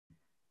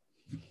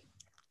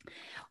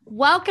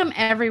Welcome,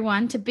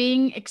 everyone, to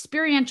Being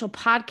Experiential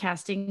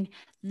Podcasting.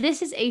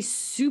 This is a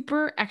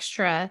super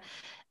extra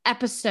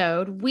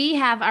episode. We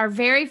have our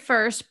very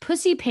first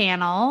Pussy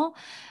panel.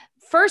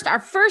 Our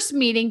first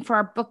meeting for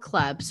our book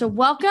club. So,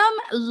 welcome,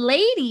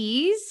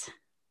 ladies.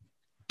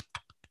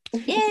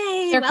 Yay!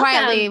 They're welcome.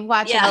 quietly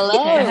watching. Yeah.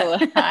 Hello.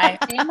 Hi.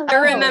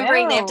 They're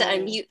remembering they have to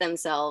unmute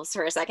themselves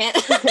for a second.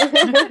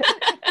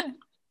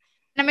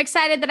 I'm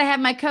excited that I have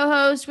my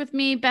co-host with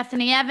me,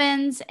 Bethany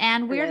Evans,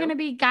 and we're going to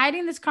be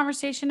guiding this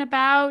conversation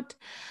about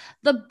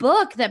the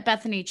book that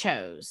Bethany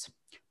chose,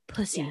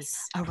 Pussy,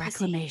 a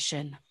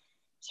Reclamation.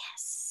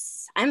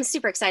 Yes. I'm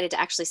super excited to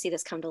actually see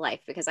this come to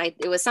life because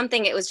it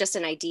was just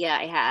an idea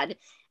I had.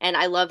 And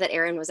I love that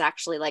Erin was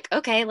actually like,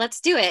 okay, let's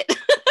do it.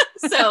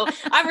 So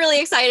I'm really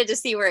excited to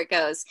see where it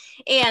goes.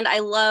 And I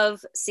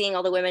love seeing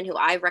all the women who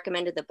I've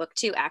recommended the book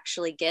to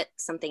actually get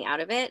something out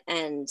of it.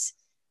 And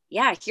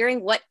yeah,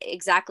 hearing what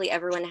exactly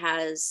everyone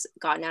has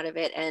gotten out of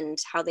it and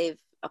how they've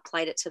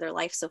applied it to their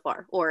life so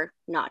far, or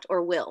not,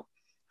 or will.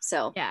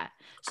 So yeah.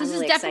 So this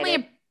is definitely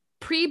a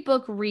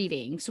pre-book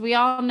reading. So we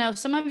all know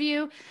some of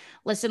you,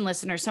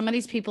 listeners, some of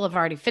these people have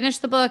already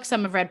finished the book.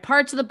 Some have read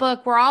parts of the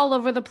book. We're all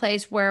over the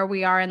place where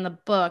we are in the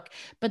book.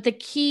 But the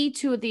key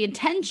to the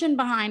intention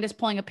behind us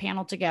pulling a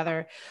panel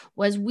together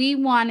was we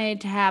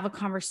wanted to have a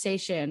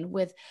conversation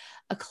with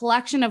a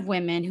collection of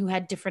women who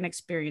had different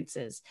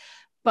experiences,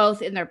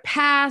 both in their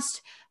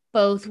past,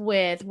 both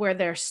with where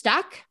they're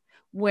stuck,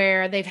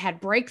 where they've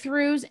had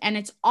breakthroughs, and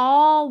it's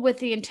all with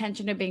the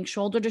intention of being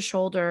shoulder to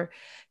shoulder,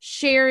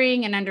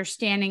 sharing and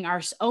understanding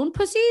our own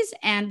pussies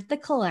and the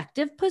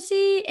collective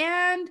pussy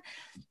and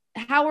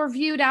how we're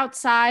viewed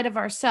outside of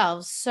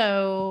ourselves.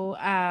 So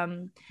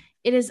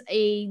it is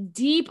a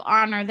deep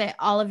honor that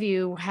all of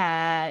you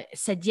have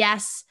said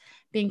yes,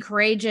 being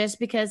courageous,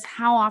 because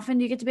how often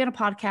do you get to be on a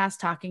podcast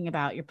talking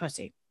about your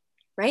pussy?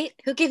 Right?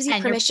 Who gives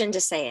you permission to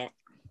say it?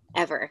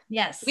 Ever.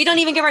 Yes. We don't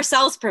even give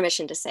ourselves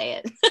permission to say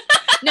it.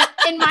 No,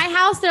 in my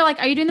house, they're like,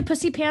 are you doing the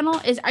pussy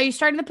panel? Are you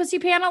starting the pussy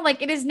panel?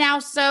 Like, it is now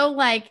so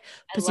like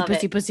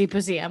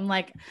pussy. I'm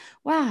like,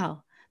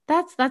 wow,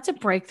 that's a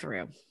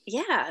breakthrough.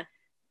 Yeah,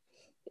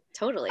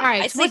 totally. All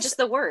right. I'd say just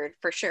the word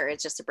for sure.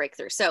 It's just a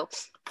breakthrough. So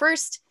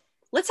first,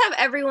 let's have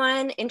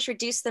everyone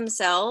introduce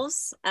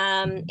themselves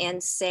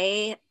and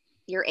say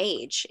your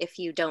age, if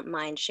you don't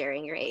mind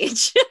sharing your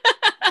age.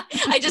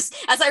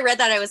 As I read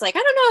that, I was like, I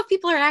don't know if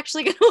people are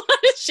actually going to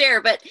want to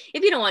share, but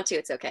if you don't want to,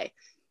 it's okay.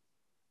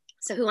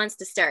 So who wants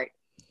to start?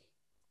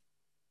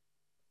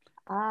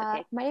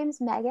 Okay. My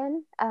name's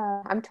Megan.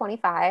 I'm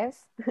 25.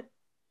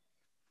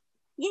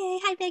 Yay.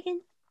 Hi,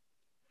 Megan.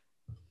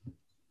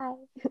 Hi.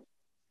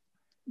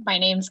 My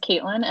name's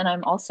Caitlin, and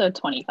I'm also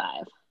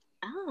 25.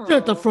 Oh.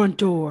 Shut the front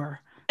door.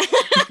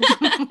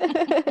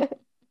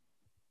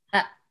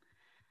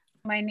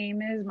 My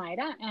name is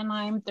Maida, and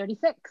I'm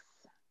 36.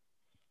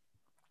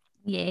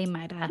 Yay,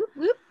 Maida. Whoop,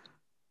 whoop.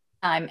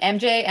 I'm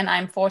MJ, and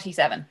I'm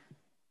 47.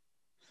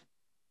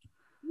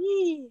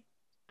 Yay.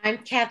 I'm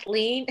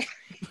Kathleen,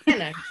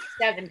 and I'm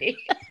 70.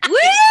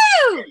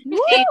 Woo!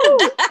 Woo!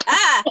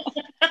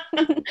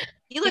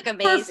 You look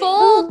amazing. For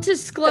full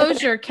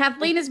disclosure,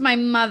 Kathleen is my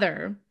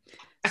mother.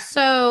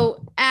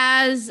 So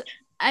as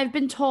I've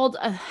been told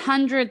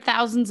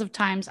 100,000s of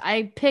times,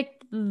 I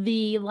picked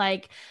the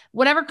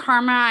whatever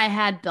karma I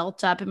had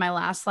built up in my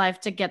last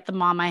life to get the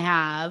mom I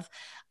have.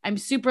 I'm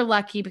super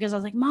lucky because I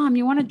was like, Mom,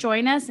 you want to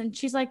join us? And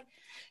she's like,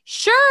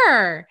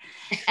 sure.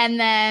 And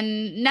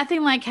then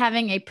nothing like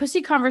having a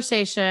pussy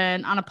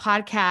conversation on a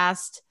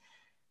podcast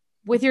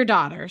with your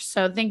daughter.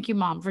 So thank you,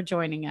 Mom, for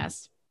joining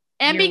us.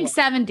 And being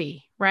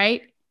 70,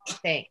 right?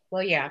 Okay.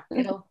 Well, yeah,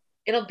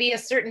 it'll be a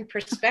certain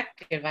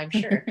perspective, I'm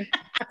sure.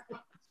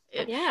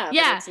 Yeah.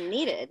 It's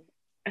needed.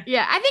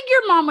 Yeah. I think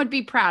your mom would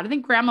be proud. I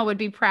think Grandma would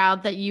be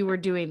proud that you were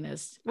doing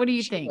this. What do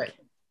you think? Would.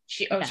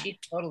 She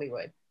totally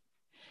would.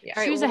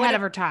 Yeah. She was ahead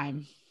of her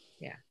time.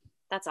 Yeah.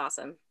 That's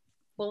awesome.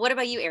 Well, what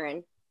about you,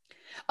 Erin?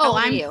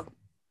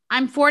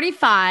 I'm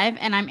 45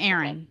 and I'm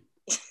Erin.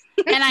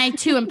 And I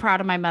too am proud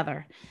of my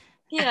mother.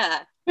 Yeah.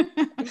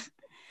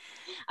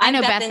 I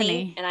know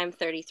Bethany. And I'm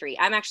 33.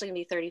 I'm actually gonna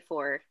be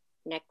 34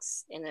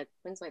 when's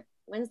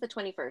the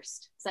 21st?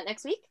 Is that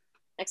next week?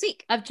 Next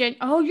week. You're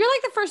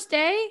like the first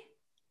day?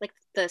 Like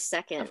the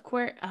second. Of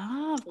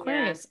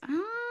Aquarius. Yeah.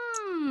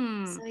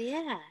 Oh. So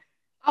yeah.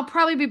 I'll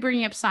probably be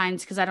bringing up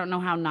signs because I don't know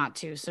how not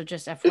to. So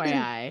just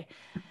FYI.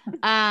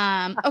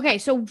 Okay.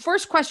 So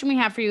first question we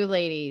have for you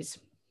ladies,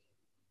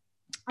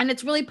 and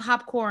it's really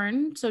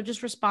popcorn. So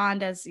just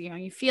respond as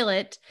you feel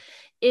it,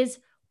 is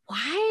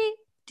why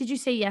did you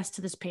say yes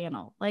to this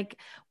panel? Like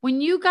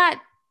when you got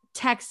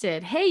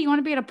texted, hey, you want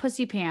to be at a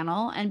pussy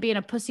panel and be in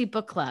a pussy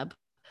book club,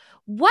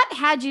 what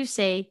had you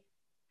say,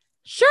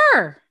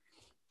 sure?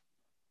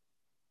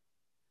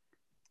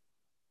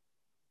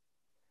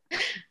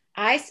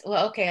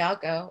 Okay, I'll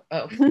go.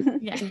 Oh,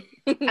 yeah.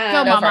 Go,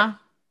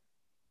 Mama.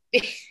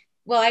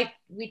 Well,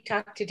 we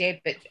talked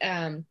today, but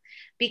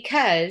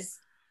because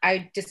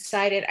I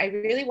decided I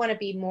really want to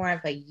be more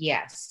of a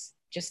yes,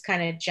 just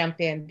kind of jump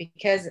in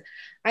because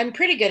I'm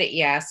pretty good at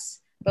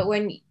yes, But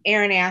when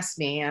Erin asked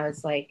me, I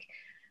was like,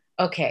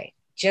 okay,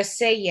 just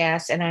say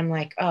yes. And I'm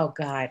like, oh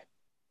God,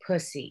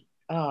 pussy.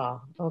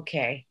 Oh,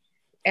 okay.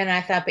 And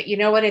I thought, but you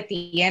know what? At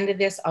the end of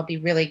this, I'll be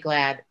really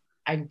glad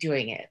I'm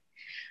doing it.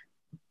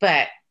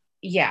 But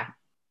yeah,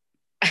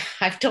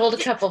 I've told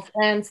a couple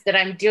friends that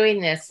I'm doing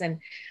this and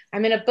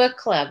I'm in a book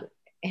club.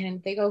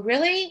 And they go,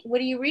 really? What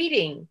are you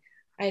reading?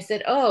 I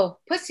said, oh,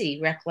 Pussy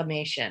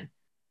Reclamation.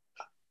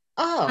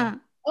 Oh,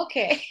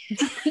 okay.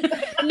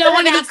 No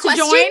one asked to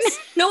join?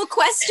 No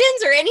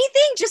questions or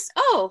anything? Just,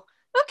 oh,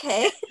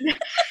 okay.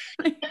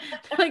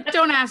 Like,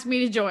 don't ask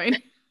me to join.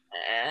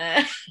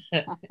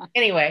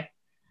 Anyway,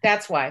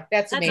 that's why.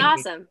 That's amazing.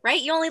 Awesome,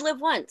 right? You only live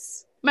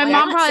once. My Why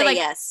mom not probably say like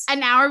yes?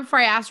 an hour before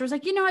I asked her was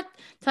like, you know what?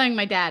 Telling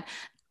my dad,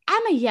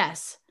 I'm a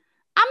yes.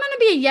 I'm going to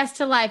be a yes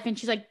to life. And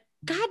she's like,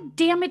 God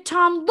damn it,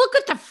 Tom. Look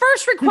at the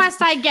first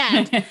request I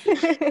get.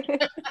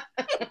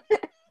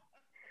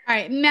 All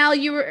right, Mel,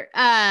 you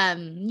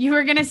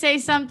were going to say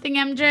something,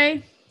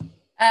 MJ?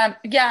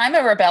 Yeah, I'm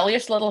a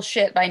rebellious little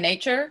shit by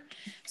nature.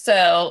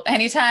 So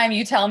anytime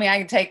you tell me I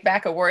can take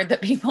back a word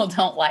that people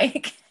don't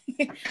like,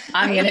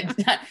 I'm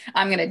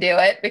gonna do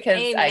it because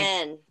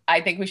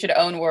I think we should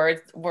own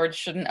words. Words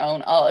shouldn't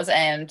own us.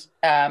 And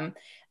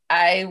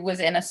I was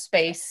in a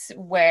space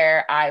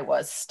where I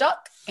was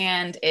stuck,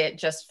 and it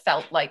just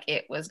felt like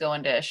it was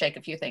going to shake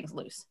a few things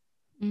loose.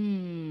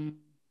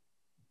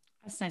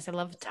 That's nice. I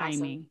love timing.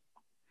 Awesome.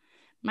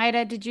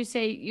 Maida, did you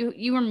say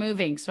you were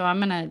moving? So I'm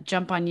gonna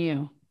jump on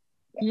you.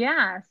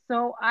 Yeah,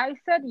 so I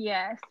said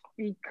yes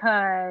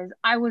because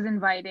I was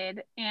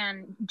invited,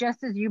 and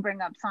just as you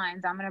bring up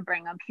signs, I'm going to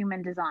bring up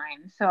human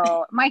design.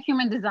 So my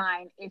human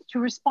design is to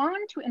respond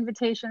to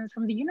invitations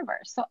from the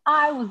universe. So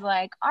I was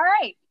like, all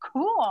right,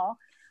 cool.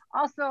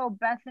 Also,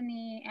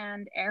 Bethany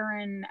and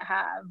Erin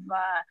have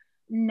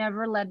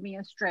never led me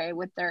astray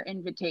with their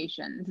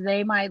invitations.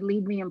 They might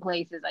lead me in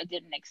places I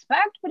didn't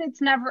expect, but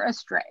it's never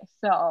astray.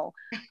 So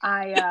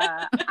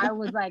I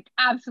was like,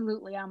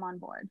 absolutely, I'm on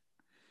board.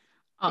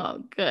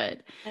 Oh,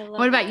 good.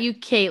 What about you,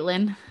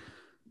 Caitlin?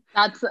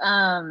 That's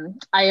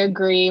I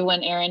agree.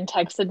 When Erin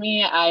texted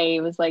me, I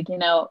was like,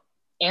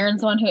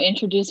 Erin's the one who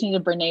introduced me to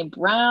Brene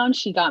Brown.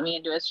 She got me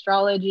into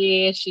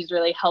astrology. She's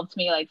really helped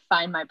me like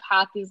find my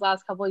path these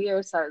last couple of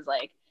years. So I was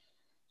like,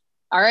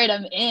 all right,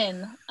 I'm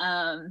in.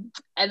 And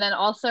then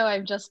also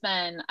I'm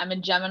a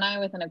Gemini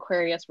with an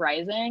Aquarius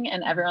rising,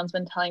 and everyone's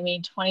been telling me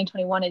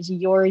 2021 is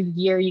your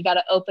year. You got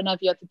to open up.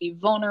 You have to be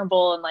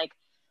vulnerable and like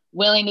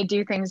willing to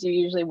do things you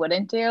usually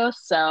wouldn't do.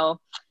 So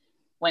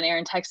when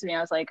Erin texted me, I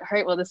was like, all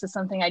right, well, this is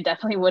something I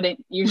definitely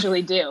wouldn't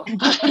usually do,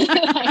 but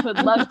I would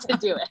love to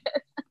do it.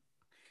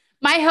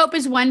 My hope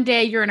is one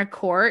day you're in a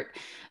court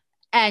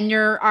and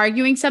you're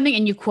arguing something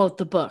and you quote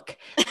the book.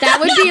 That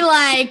would be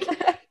like,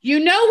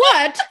 you know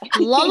what?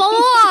 La la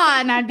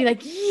la. And I'd be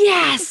like,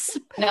 yes.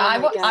 No, I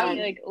want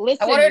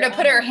her to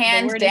put her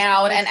hand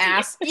down and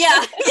ask,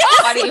 yeah.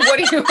 What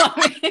do you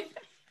want me?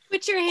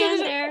 Put your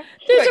hand there.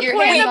 Put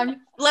your hand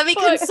on. Let me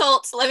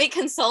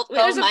consult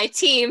with my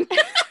team.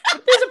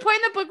 There's a point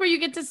in the book where you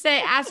get to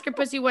say, ask your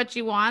pussy what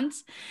she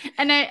wants.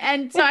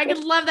 And so I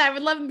could love that. I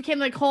would love it became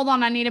like, hold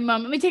on, I need a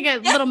moment. Let me take a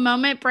little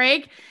moment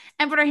break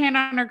and put her hand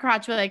on her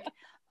crotch. We're like,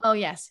 oh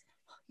yes.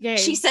 Yeah.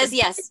 She says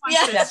yes.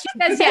 Yes. She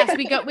says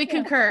yes. We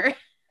concur.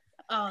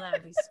 Oh, that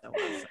would be so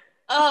awesome.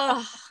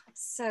 Oh,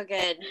 so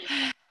good.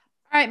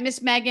 All right,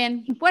 Miss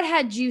Megan, what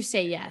had you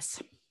say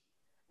yes?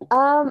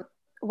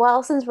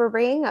 Well, since we're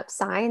bringing up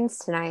signs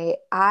tonight,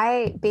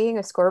 I, being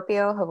a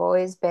Scorpio, have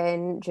always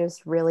been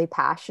just really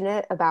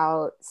passionate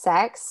about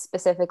sex,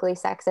 specifically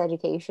sex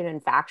education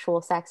and factual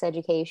sex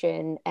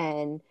education,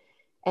 and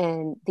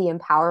the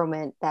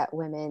empowerment that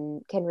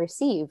women can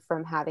receive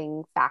from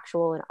having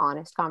factual and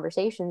honest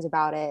conversations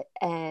about it.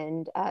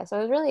 And so I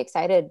was really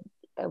excited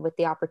with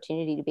the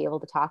opportunity to be able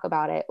to talk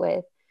about it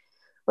with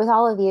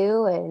all of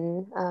you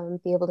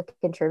and be able to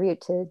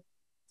contribute to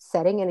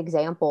setting an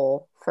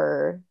example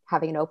for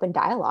having an open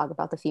dialogue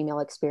about the female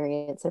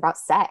experience, about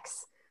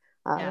sex.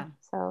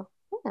 So,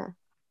 yeah.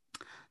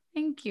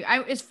 Thank you.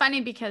 It's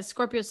funny because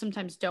Scorpios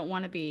sometimes don't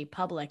want to be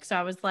public. So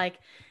I was like,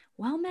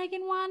 well,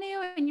 Megan, want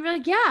to? And you were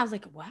like, yeah. I was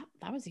like, wow,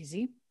 that was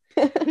easy.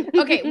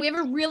 Okay, we have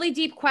a really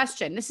deep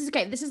question. This is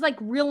okay. This is like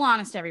real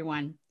honest,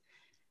 everyone.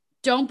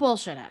 Don't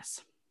bullshit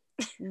us.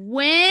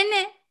 When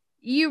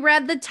you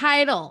read the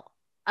title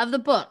of the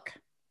book,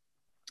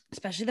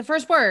 especially the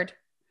first word,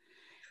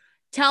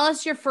 tell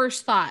us your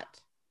first thought.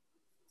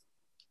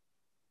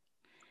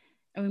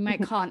 And we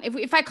might call on.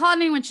 If I call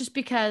on anyone, it's just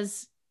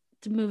because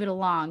to move it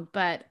along.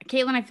 But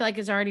Caitlin, I feel like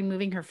is already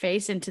moving her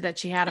face into that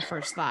she had a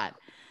first thought.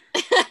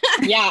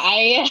 Yeah,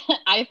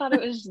 I thought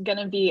it was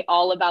gonna be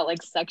all about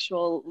like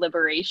sexual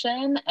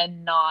liberation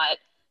and not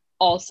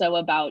also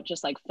about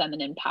just like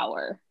feminine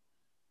power.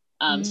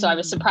 So I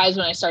was surprised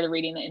when I started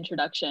reading the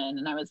introduction,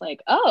 and I was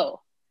like, oh,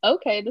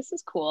 okay, this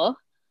is cool.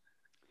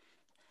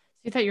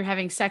 You thought you were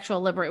having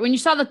sexual liberation. When you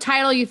saw the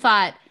title, you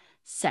thought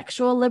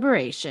sexual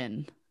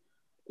liberation.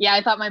 Yeah,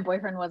 I thought my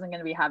boyfriend wasn't going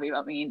to be happy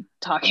about me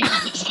talking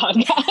on this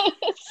podcast.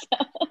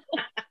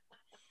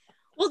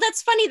 Well,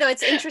 that's funny though.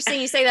 It's interesting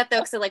you say that though,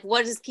 because like,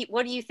 what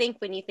do you think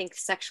when you think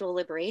sexual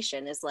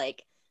liberation is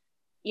like,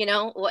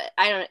 what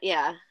I don't,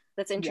 yeah,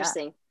 that's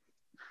interesting.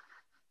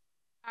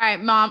 Yeah. All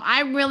right, Mom,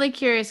 I'm really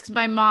curious because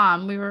my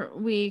mom,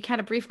 we had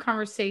a brief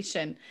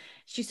conversation.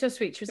 She's so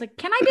sweet. She was like,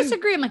 can I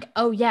disagree? I'm like,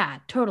 oh yeah,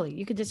 totally.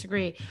 You could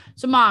disagree.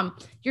 So Mom,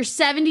 you're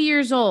 70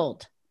 years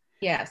old.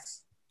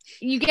 Yes.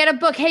 You get a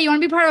book. Hey, you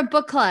want to be part of a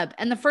book club?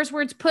 And the first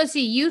word's pussy.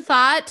 You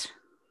thought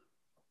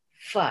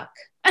fuck.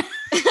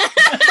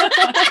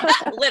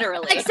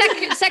 Literally. Like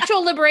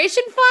sexual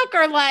liberation fuck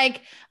or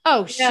like,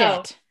 oh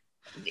shit.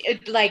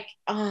 Like,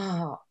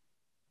 oh,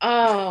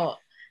 I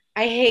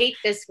hate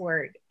this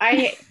word.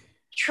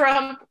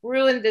 Trump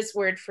ruined this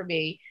word for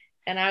me.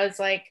 And I was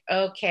like,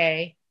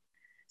 okay.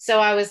 So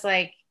I was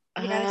like,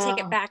 we got to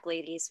take it back,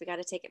 ladies. We got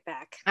to take it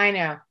back. I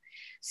know.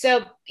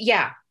 So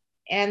yeah.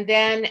 And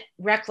then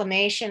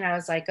reclamation, I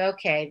was like,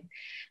 okay,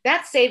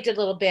 that saved a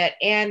little bit.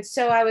 And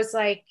so I was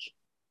like,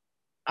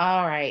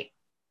 all right,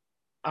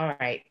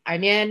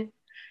 I'm in.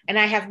 And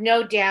I have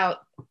no doubt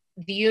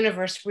the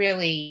universe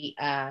really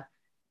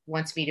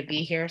wants me to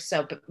be here.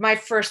 So, but my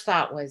first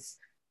thought was,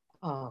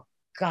 oh,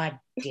 God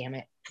damn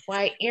it.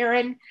 Why,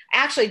 Aaron?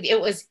 Actually, it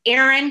was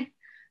Aaron.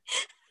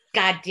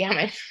 God damn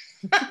it.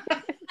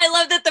 I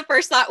love that the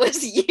first thought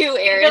was you,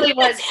 Aaron. It really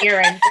was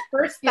Aaron. The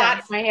first thought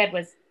in my head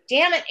was,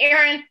 damn it,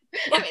 Aaron.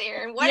 Damn it,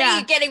 Aaron. What are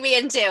you getting me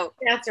into?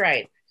 That's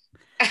right.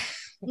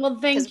 Well,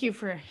 thank you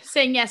for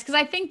saying yes. Because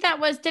I think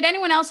did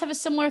anyone else have a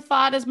similar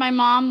thought as my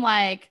mom?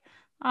 Like,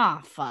 oh,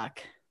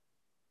 fuck.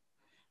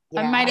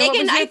 Yeah.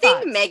 Megan, I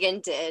think Megan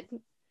did.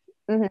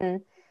 Mm-hmm.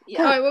 Yeah.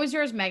 All right, what was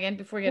yours, Megan,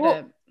 before we get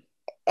to...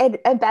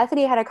 And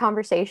Bethany had a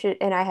conversation,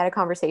 and I had a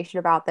conversation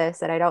about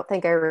this, and I don't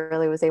think I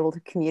really was able to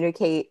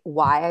communicate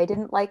why I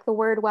didn't like the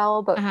word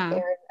well, but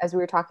Aaron, as we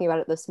were talking about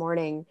it this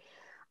morning,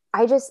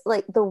 I just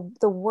like the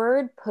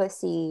word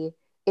pussy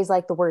is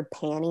like the word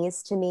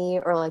panties to me,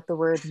 or like the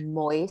word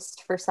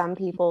moist for some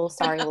people.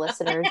 Sorry,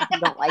 listeners, if you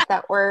don't like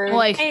that word.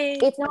 Moist.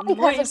 It's not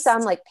because of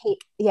some like,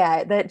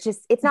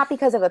 it's not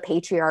because of a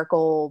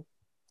patriarchal,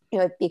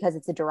 because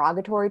it's a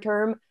derogatory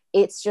term.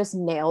 It's just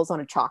nails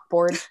on a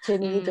chalkboard to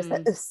me.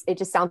 It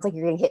just sounds like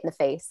you're getting hit in the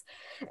face.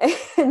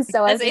 And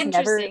so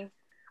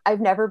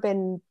I've never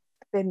been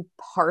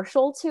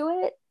partial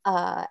to it.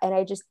 And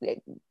I just,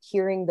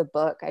 hearing the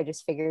book, I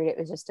just figured it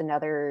was just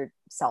another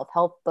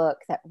self-help book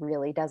that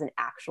really doesn't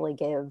actually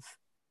give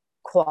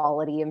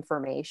quality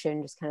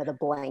information, just kind of the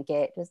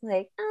blanket, just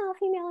like, oh,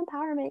 female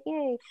empowerment,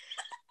 yay.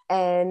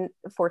 And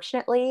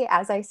fortunately,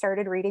 as I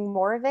started reading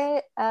more of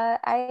it,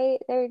 I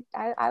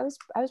was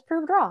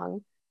proved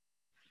wrong.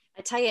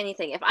 I tell you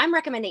anything, if I'm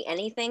recommending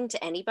anything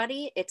to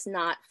anybody, it's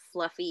not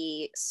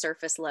fluffy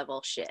surface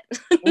level shit,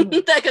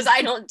 because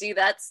I don't do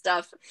that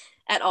stuff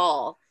at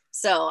all.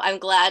 So I'm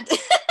glad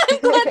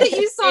that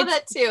you saw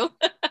that too.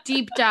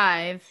 Deep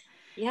dive.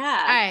 Yeah.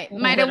 All right,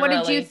 Maida, what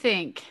did you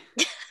think?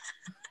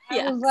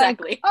 I was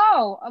exactly. Like,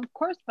 oh, of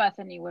course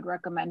Bethany would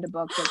recommend a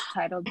book that's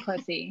titled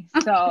Pussy.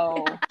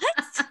 So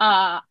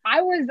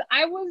I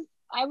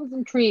was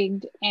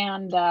intrigued,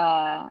 and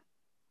I'm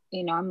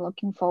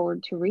looking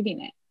forward to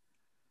reading it.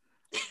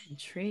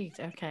 Intrigued.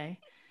 Okay.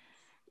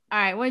 All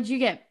right. What'd you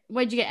get,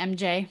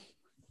 MJ?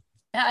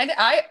 Yeah,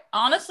 I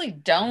honestly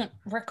don't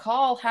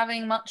recall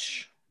having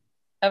much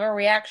of a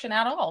reaction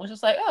at all. It was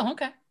just like, oh,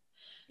 okay.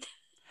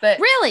 But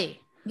really?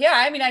 Yeah,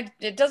 I mean,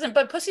 it doesn't,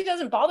 but pussy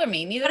doesn't bother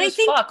me. Neither does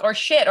fuck or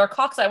shit or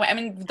cocks. I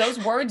mean, those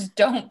words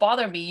don't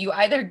bother me. You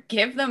either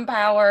give them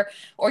power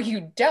or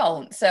you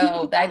don't.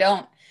 So I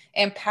don't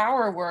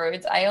empower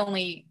words. I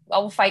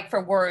will fight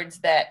for words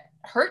that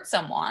hurt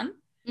someone.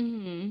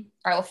 Mm-hmm.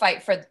 I will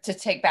fight to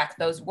take back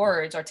those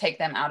words or take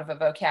them out of a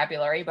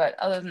vocabulary. But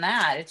other than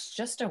that, it's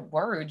just a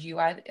word.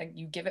 You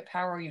give it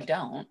power or you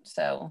don't.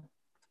 So,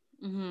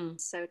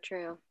 So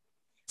true.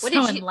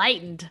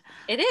 Enlightened.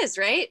 It is,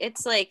 right?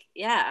 It's like,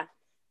 yeah.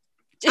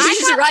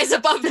 Just rise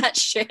above that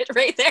shit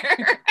right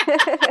there.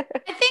 I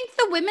think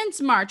the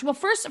Women's March. Well,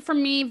 first for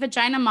me,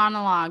 Vagina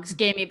Monologues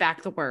gave me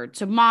back the word.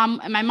 So my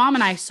mom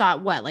and I saw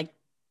it, like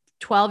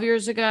 12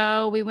 years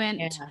ago. We went.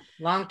 Yeah,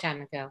 long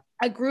time ago.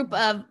 A group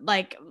of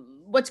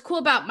what's cool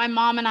about my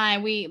mom and I,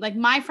 we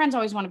my friends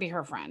always want to be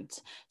her friends.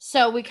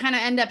 So we kind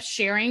of end up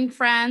sharing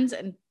friends.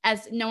 And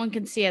as no one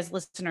can see as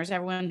listeners,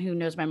 everyone who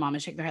knows my mom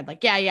is shaking their head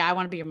like, yeah, I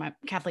want to be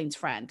Kathleen's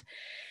friend.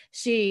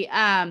 She,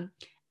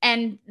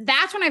 and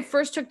that's when I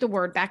first took the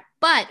word back,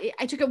 but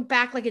I took it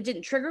back like it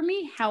didn't trigger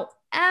me.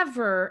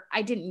 However,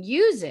 I didn't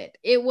use it.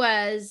 It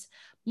was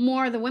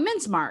more the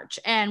Women's March.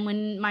 And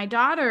when my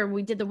daughter,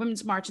 we did the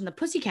Women's March in the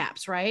pussy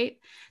caps, right?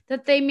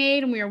 That they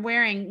made and we were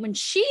wearing, when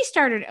she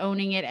started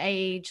owning it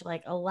age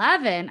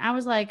 11, I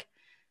was like,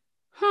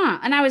 huh.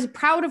 And I was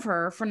proud of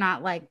her for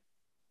not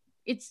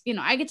it's,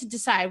 I get to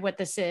decide what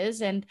this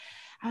is. And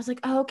I was like,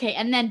 oh, okay.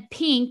 And then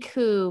Pink,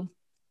 who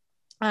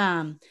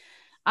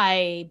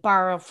I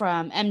borrow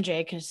from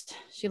MJ because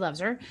she loves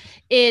her,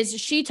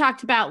 she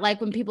talked about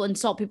when people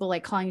insult people,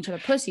 calling each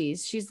other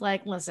pussies. She's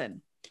like,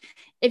 listen,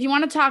 If you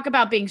want to talk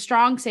about being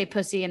strong, say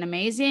pussy and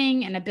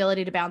amazing and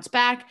ability to bounce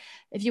back.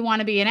 If you want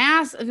to be an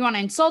ass, if you want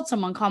to insult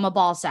someone, call them a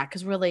ball sack,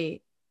 because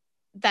really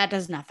that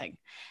does nothing.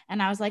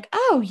 And I was like,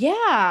 oh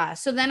yeah.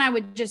 So then I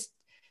would just,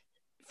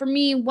 for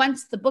me,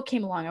 once the book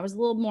came along, I was a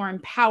little more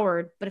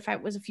empowered. But if I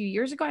was a few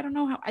years ago, I don't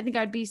know how, I think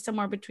I'd be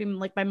somewhere between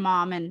like my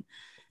mom and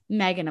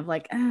Megan of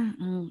like,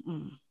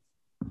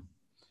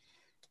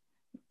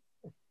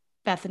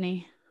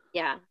 Bethany.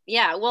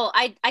 Yeah. Well,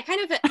 I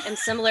kind of am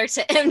similar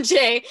to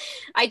MJ.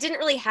 I didn't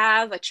really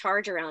have a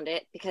charge around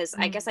it because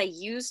I guess I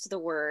used the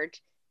word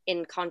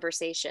in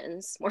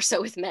conversations more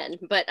so with men,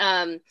 but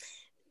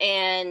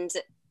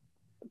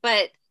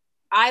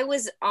I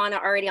was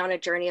already on a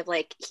journey of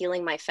like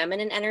healing my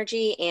feminine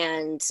energy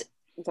and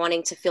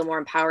wanting to feel more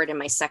empowered in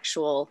my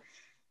sexual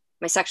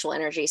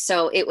energy.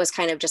 So it was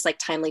kind of just like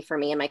timely for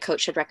me, and my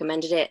coach had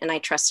recommended it and I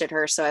trusted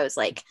her. So I was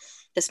like,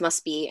 this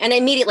must be, and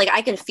immediately like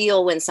I can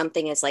feel when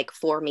something is like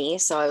for me.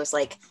 So I was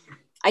like,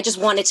 I just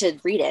wanted to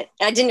read it.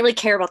 I didn't really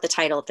care about the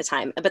title at the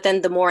time, but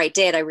then the more I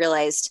did, I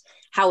realized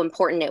how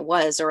important it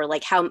was, or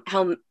like how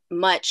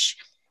much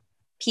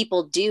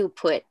people do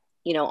put,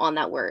 you know, on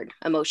that word,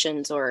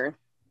 emotions or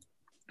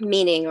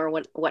meaning or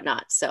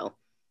whatnot. So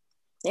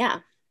yeah.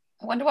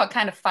 I wonder what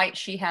kind of fight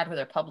she had with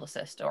her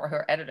publicist or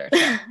her editor.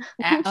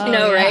 Actually,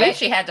 no, right? I bet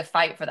she had to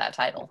fight for that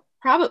title.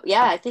 Probably,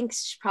 yeah. I think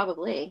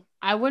probably.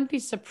 I wouldn't be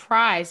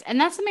surprised, and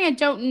that's something I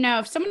don't know.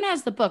 If someone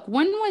has the book,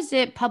 when was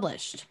it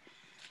published?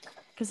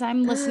 Because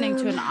I'm listening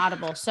to an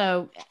Audible.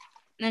 So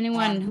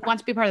anyone who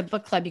wants to be part of the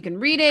book club, you can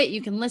read it,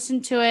 you can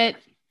listen to it.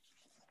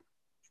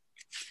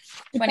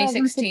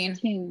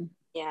 2016.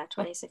 Yeah,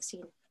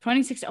 2016.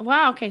 2016.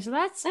 Wow. Okay, so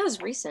that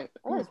was recent.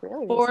 That was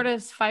really 4 to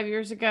 5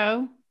 years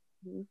ago.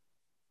 Mm-hmm.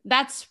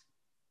 That's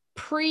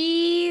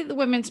pre the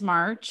Women's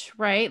March,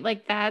 right?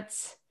 Like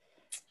that's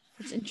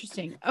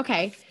interesting.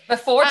 Okay.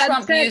 Before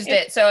Trump used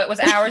it, so it was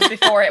ours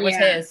before it was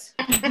his.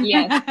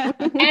 Yes.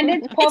 And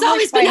it's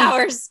always been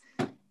ours.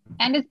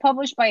 And it's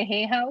published by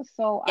Hay House,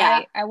 so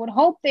I would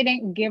hope they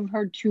didn't give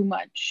her too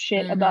much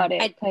shit about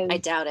it. I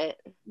doubt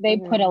it. They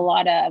put a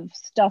lot of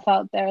stuff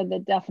out there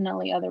that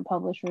definitely other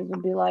publishers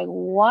would be like,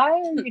 why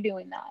are you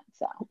doing that?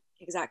 So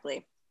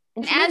exactly.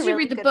 And as you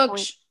read the book,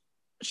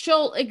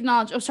 she'll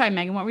acknowledge. Oh, sorry,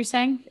 Megan, what were you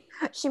saying?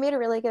 She made a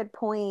really good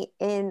point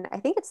in, I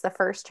think it's the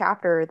first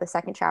chapter, the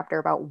second chapter,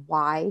 about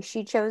why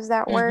she chose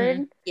that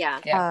word.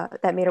 Yeah.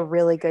 That made a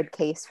really good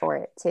case for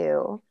it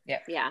too. Yeah.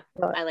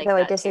 I like that. Though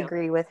I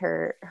disagree with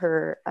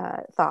her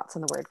thoughts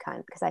on the word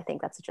cunt, because I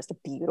think that's just a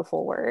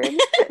beautiful word.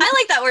 I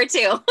like that word too.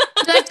 You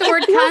like the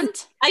word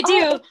cunt? I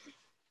do.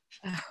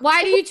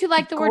 Why do you two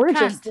like the word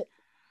cunt?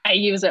 I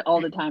use it all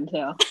the time too.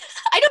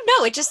 I don't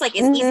know. It just like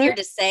it's easier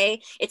to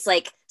say. It's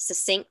like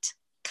succinct,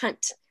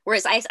 cunt.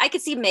 Whereas I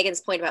could see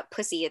Megan's point about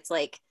pussy. It's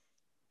like,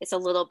 it's a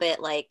little bit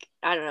like,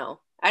 I don't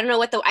know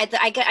what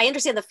I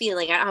understand the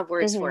feeling. I don't have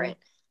words for it,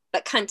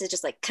 but cunt is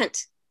just like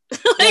cunt.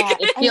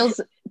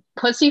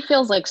 Pussy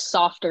feels like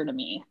softer to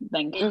me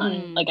than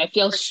cunt. Like I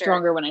feel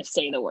stronger when I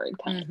say the word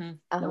cunt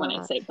than when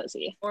I say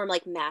pussy. Or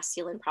like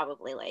masculine,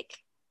 probably, like,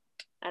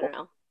 I don't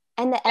know.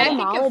 And the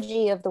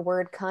etymology of the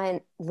word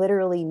cunt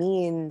literally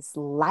means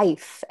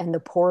life and the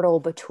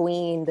portal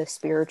between the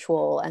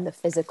spiritual and the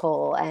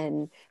physical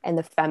and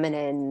the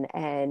feminine.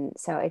 And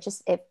so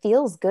it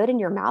feels good in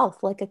your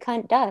mouth like a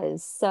cunt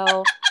does. So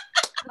how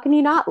can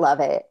you not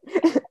love it?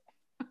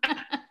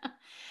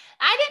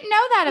 I didn't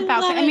know that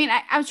about it. I mean,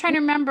 I was trying to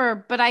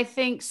remember, but I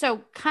think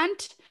so.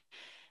 Cunt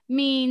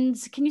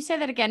means, can you say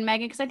that again,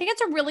 Megan? Because I think it's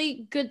a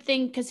really good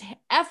thing, because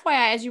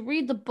FYI, as you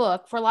read the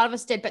book, for a lot of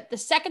us did, but the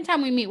second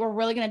time we meet, we're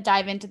really going to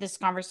dive into this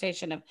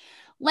conversation of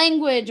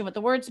language and what the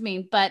words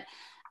mean. But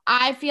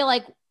I feel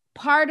like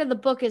part of the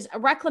book is a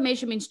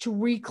reclamation means to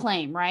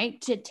reclaim,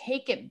 right? To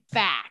take it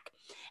back.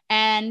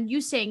 And you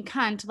saying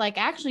cunt, like,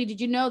 actually,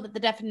 did you know that the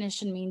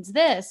definition means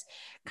this?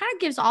 Kind of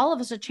gives all of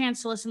us a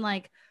chance to listen,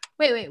 like,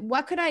 wait,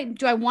 what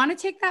do I want to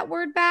take that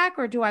word back,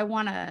 or do I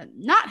want to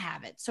not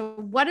have it? So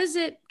what is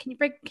it? Can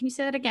you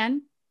say that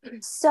again?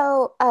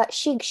 So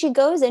she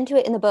goes into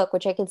it in the book,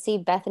 which I can see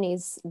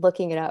Bethany's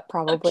looking it up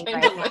probably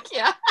right now.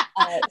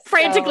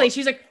 Frantically.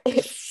 She's like,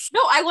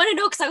 no, I want to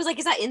know, because I was like,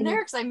 is that in there?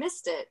 Because I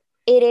missed it.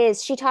 It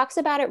is. She talks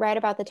about it right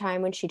about the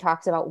time when she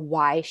talks about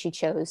why she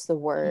chose the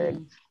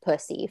word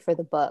pussy for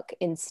the book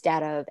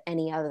instead of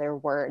any other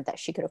word that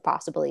she could have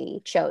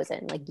possibly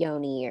chosen, like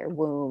yoni or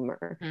womb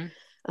or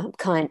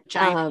cunt,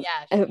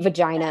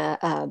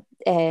 vagina,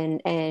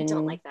 and I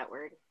don't like that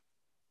word.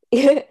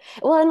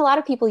 Well, and a lot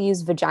of people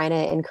use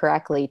vagina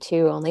incorrectly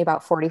too. Only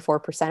about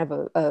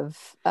 44%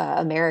 of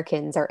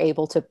Americans are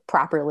able to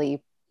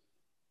properly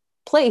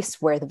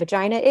place where the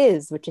vagina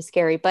is, which is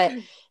scary. But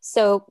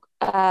so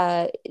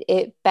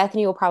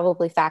Bethany will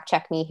probably fact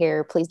check me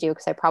here. Please do,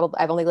 because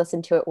I've only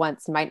listened to it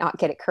once and might not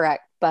get it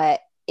correct.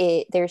 But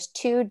there's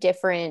two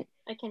different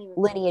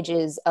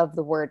lineages of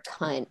the word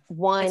cunt.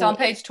 One, it's on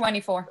page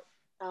 24.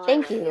 Oh,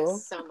 thank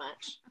you so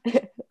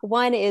much.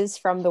 One is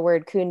from the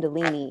word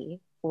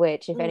kundalini,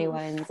 which if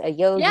anyone's a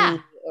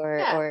yogi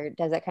or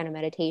does that kind of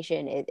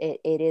meditation,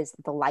 it is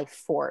the life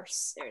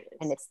force. There it is.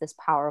 And it's this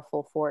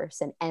powerful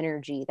force and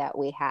energy that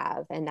we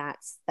have. And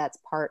that's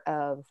part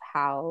of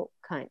how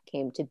Kunt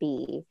came to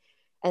be.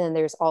 And then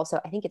there's also,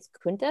 I think it's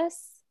Kuntas,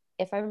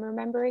 if I'm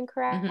remembering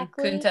correctly.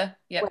 Kunta,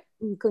 yeah.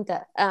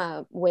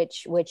 Kunta,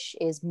 which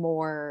is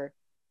more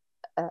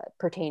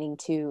pertaining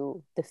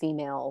to the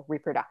female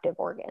reproductive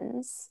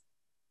organs.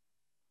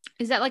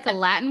 Is that like a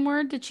Latin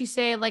word? Did she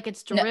say like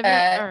it's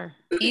derivative?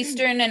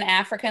 Eastern and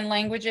African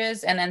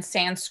languages, and then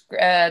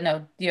Sanskrit.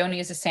 No, yoni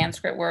is a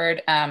Sanskrit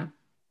word.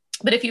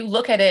 But if you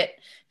look at it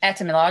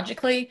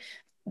etymologically,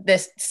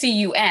 this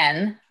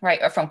CUN, right,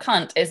 or from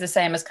cunt, is the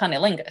same as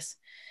cunnilingus,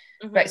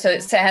 right? So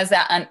it has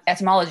that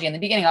etymology in the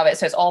beginning of it.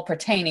 So it's all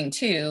pertaining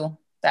to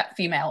that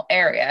female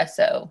area.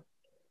 So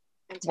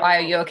why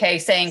are you okay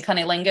saying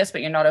cunnilingus,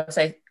 but you're not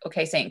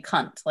okay saying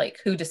cunt? Like,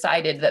 who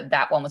decided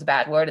that one was a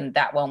bad word and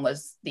that one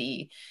was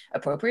the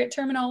appropriate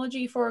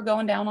terminology for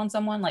going down on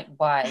someone? Like,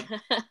 why?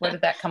 Where did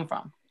that come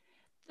from?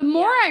 The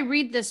more I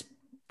read this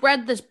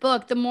read this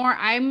book, the more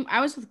I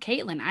was with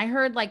Caitlin. I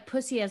heard like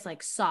pussy as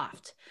like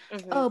soft.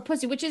 Mm-hmm. Oh,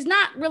 pussy, which is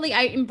not really,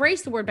 I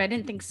embraced the word, but I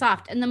didn't think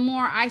soft. And the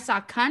more I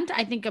saw cunt,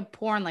 I think of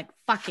porn like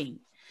fucking.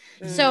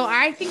 So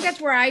I think that's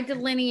where I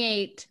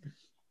delineate.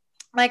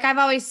 Like I've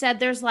always said,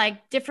 there's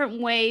like different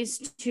ways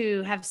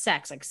to have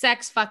sex. Like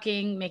sex,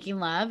 fucking, making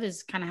love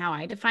is kind of how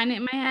I define it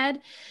in my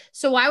head.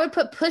 So I would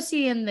put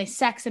pussy in the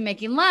sex and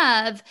making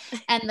love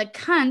and the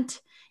cunt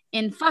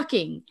in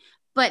fucking.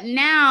 But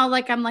now,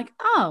 like, I'm like,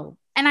 oh,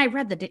 and I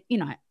read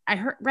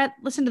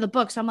listened to the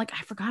book. So I'm like,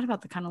 I forgot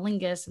about the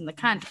cunnilingus and the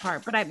cunt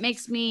part, but it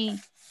makes me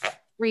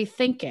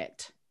rethink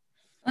it.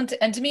 And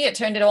to me, it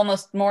turned it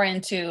almost more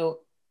into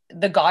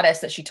the goddess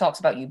that she talks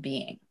about you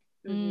being.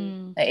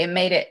 Mm-hmm. It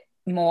made it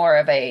more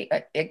of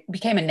it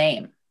became a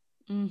name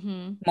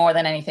more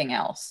than anything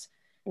else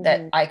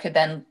that I could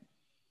then,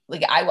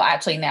 like, I will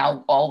actually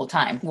now all the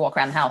time walk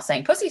around the house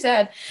saying pussy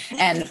said,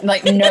 and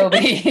like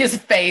nobody is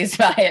fazed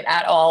by it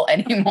at all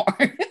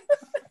anymore.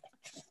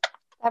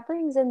 That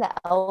brings in the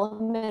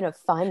element of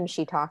fun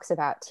she talks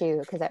about too,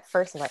 because at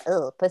first I was like,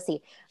 oh,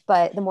 pussy.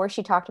 But the more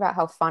she talked about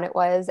how fun it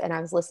was, and I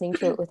was listening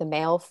to it with a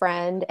male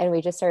friend, and we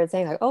just started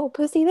saying like, oh,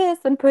 pussy this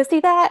and pussy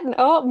that, and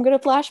oh, I'm going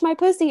to flash my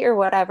pussy or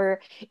whatever.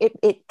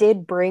 It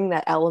did bring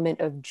that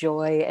element of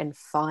joy and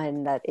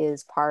fun that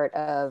is part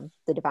of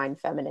the divine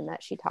feminine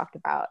that she talked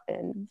about.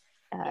 And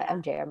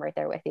MJ, I'm right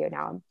there with you.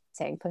 Now I'm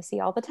saying pussy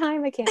all the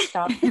time. I can't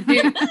stop.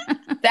 Dude,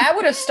 that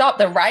would have stopped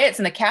the riots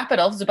in the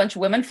Capitol. There's a bunch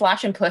of women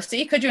flashing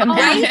pussy. Could you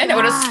imagine? It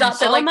would have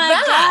stopped it like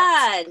that.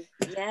 Oh my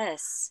God.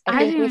 Yes.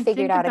 I think we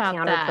figured out a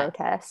counter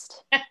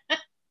protest.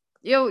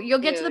 You'll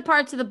get to the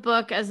parts of the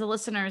book as the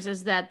listeners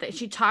is that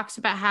she talks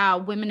about how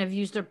women have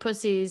used their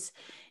pussies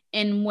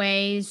in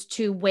ways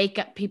to wake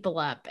up people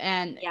up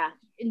and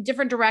in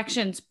different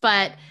directions.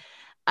 But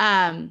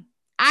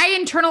I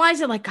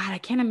internalized it like, God, I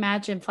can't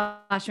imagine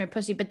flashing my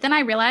pussy. But then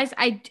I realized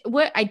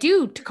what I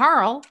do to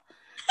Carl.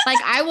 Like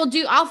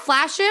I'll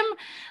flash him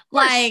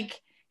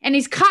like, and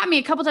he's caught me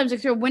a couple times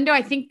like through a window.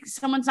 I think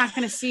someone's not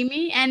going to see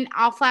me and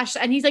I'll flash.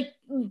 And he's like,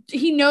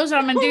 he knows what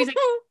I'm going to do. He's like,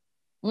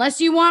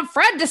 unless you want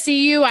Fred to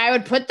see you, I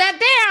would put that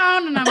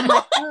down. And I'm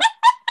like,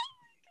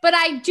 but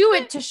I do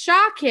it to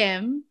shock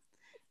him.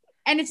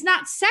 And it's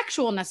not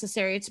sexual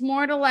necessary. It's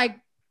more to like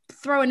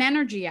throw an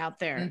energy out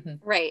there.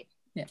 Mm-hmm. Right.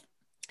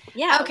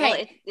 Yeah.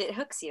 Okay. Well, it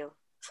hooks you.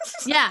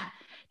 Yeah.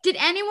 Did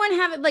anyone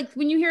have it like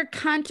when you hear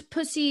cunt,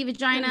 pussy,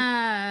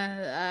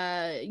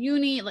 vagina,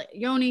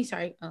 yoni?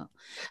 Sorry. Oh.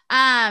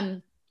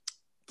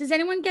 Does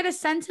anyone get a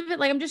sense of it?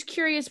 Like, I'm just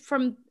curious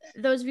from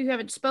those of you who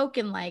haven't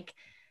spoken, like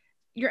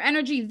your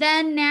energy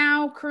then,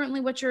 now, currently,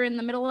 what you're in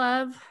the middle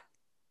of.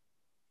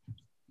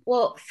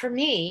 Well, for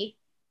me,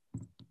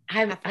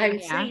 I'm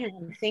sitting here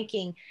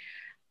thinking.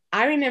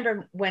 I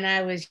remember when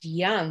I was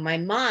young, my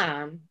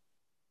mom.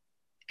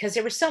 Because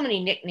there were so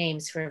many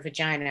nicknames for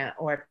vagina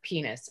or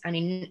penis. I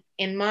mean,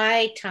 in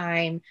my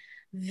time,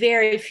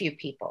 very few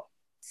people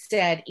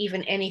said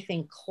even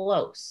anything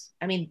close.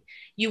 I mean,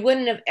 you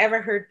wouldn't have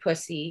ever heard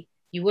pussy.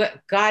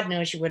 God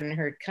knows you wouldn't have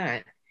heard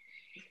cunt.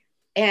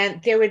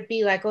 And there would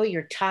be like, oh,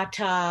 your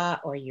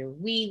ta-ta or your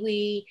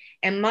wee-wee.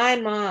 And my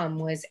mom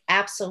was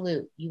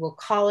absolute. You will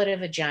call it a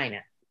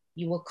vagina.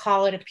 You will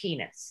call it a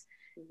penis.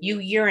 You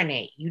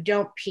urinate. You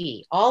don't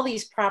pee. All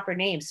these proper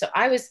names. So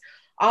I was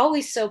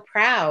always so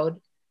proud.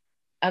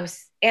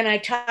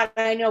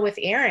 I know with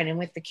Aaron and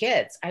with the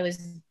kids, I was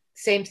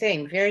same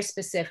thing, very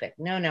specific.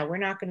 No, we're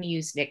not going to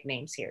use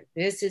nicknames here.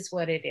 This is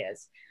what it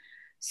is.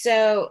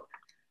 So,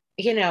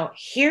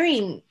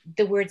 hearing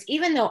the words,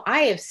 even though I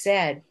have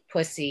said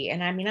pussy,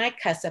 and I mean, I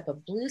cuss up a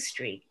blue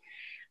streak,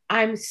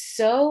 I'm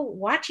so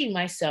watching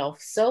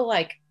myself, so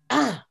like,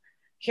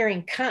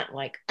 hearing cunt,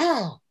 like,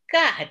 oh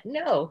God,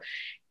 no.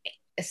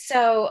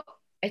 So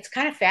it's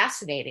kind of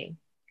fascinating,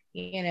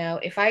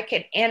 if I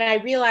could, and I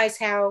realize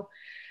how,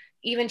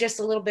 even just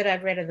a little bit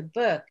I've read of the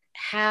book,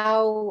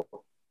 how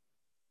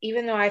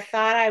even though I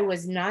thought I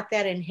was not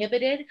that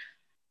inhibited,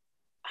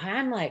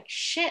 I'm like,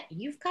 shit,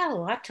 you've got a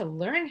lot to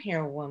learn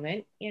here,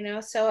 woman,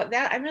 so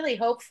that I'm really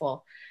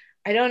hopeful.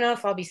 I don't know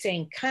if I'll be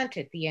saying cunt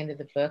at the end of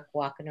the book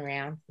walking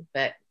around,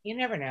 but you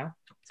never know.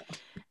 So.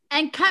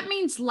 And cunt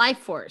means life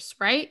force,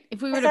 right?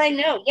 If we were to, I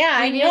know. Yeah,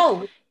 I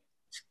know.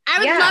 I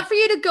would love for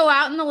you to go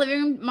out in the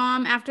living room,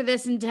 Mom, after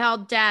this and tell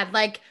Dad,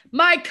 like,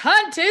 my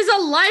cunt is a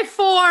life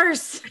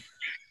force.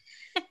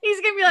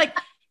 He's going to be like,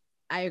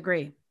 I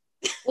agree.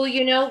 Well,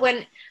 you know,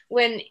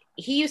 when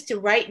he used to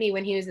write me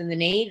when he was in the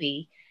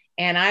Navy,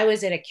 and I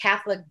was at a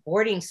Catholic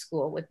boarding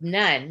school with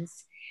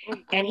nuns,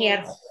 and he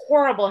had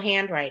horrible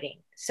handwriting.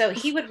 So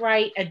he would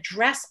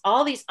address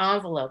all these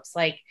envelopes.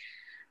 Like,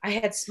 I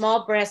had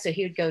small breasts, so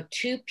he would go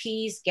 2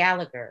 P's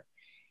Gallagher.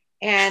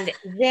 And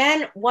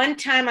then one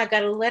time I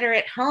got a letter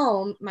at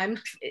home.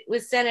 It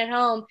was sent at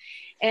home,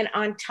 and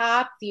on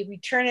top the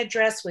return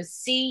address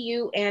was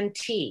CUNT.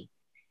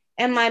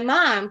 And my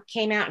mom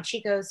came out and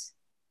she goes,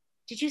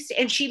 "Did you see?"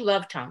 And she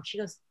loved Tom. She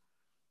goes,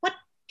 "What?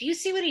 Do you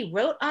see what he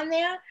wrote on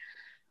there?"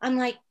 I'm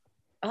like,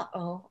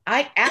 "Uh-oh."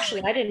 I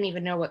didn't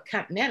even know what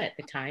cunt meant at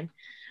the time.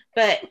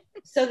 But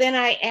so then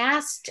I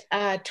asked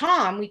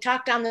Tom. We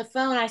talked on the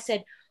phone. I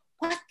said,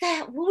 what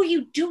were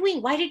you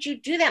doing? Why did you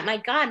do that? My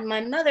God. And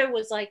my mother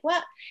was like,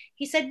 what?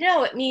 He said,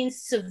 no, it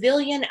means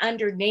civilian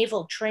under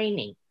naval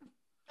training.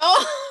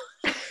 Oh,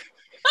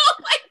 oh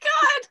my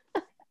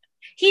God.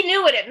 He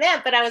knew what it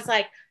meant, but I was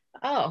like,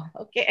 oh,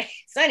 okay.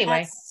 So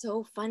anyway. That's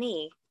so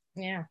funny.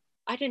 Yeah.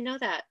 I didn't know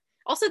that.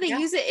 Also, they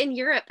use it in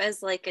Europe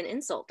as like an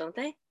insult, don't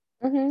they?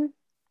 Mm-hmm.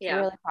 Yeah.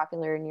 Really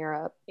popular in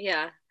Europe.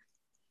 Yeah.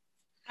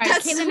 All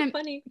right, That's so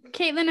funny.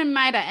 Caitlin and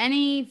Maida,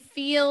 any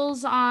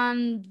feels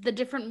on the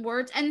different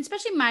words? And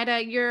especially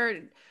Maida,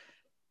 you're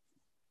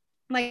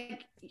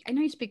like, I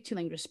know you speak 2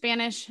 languages,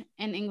 Spanish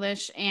and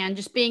English, and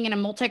just being in a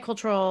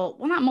multicultural,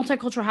 well, not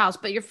multicultural house,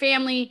 but your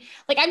family.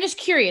 Like, I'm just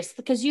curious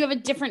because you have a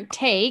different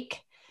take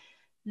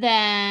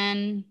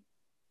than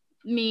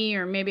me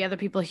or maybe other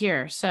people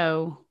here.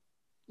 So.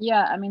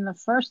 Yeah, I mean, the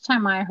first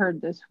time I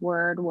heard this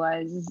word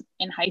was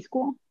in high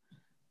school.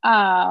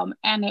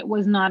 And it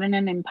was not in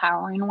an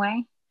empowering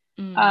way.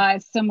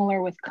 Similar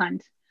with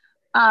cunt.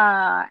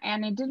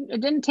 And it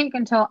didn't take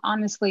until,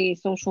 honestly,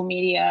 social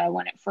media,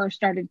 when it first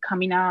started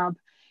coming up,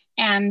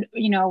 and,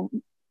 you know,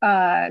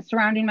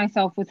 surrounding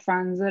myself with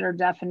friends that are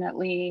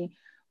definitely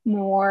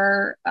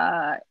more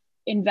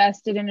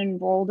invested and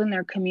enrolled in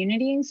their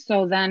communities.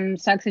 So then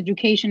sex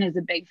education is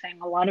a big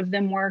thing. A lot of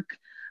them work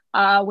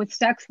with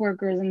sex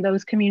workers in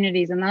those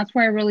communities. And that's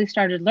where I really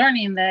started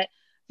learning that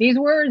these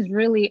words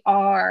really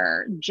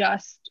are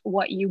just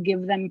what you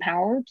give them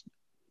power.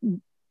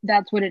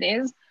 That's what it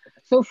is.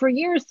 So for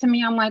years, to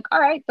me, I'm like,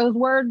 all right, those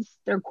words,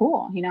 they're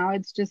cool. You know,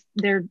 it's just,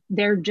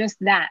 they're just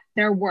that.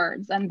 They're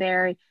words, and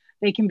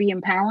they can be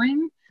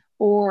empowering,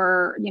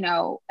 or, you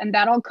know, and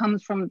that all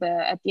comes from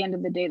at the end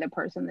of the day, the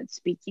person that's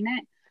speaking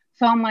it.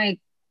 So I'm like,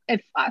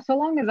 so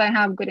long as I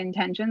have good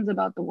intentions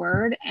about the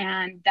word,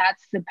 and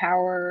that's the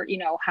power, you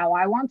know, how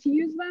I want to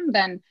use them,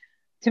 then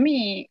to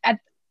me,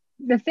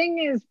 the thing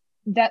is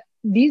that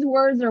these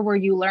words are where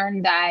you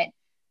learn that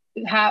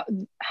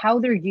how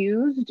they're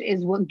used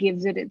is what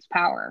gives it its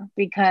power,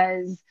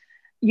 because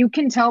you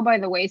can tell by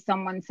the way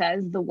someone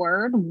says the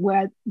word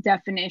what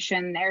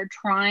definition they're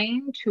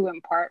trying to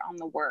impart on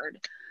the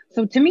word.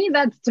 So to me,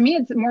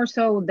 it's more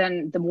so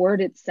than the word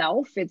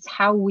itself. It's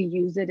how we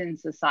use it in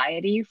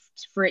society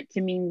for it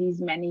to mean these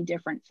many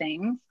different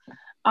things.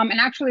 And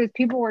actually, as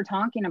people were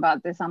talking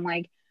about this, I'm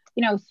like,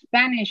 you know,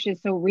 Spanish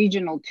is so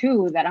regional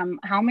too, that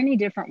how many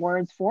different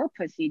words for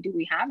pussy do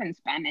we have in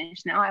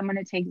Spanish? Now I'm going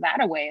to take that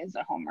away as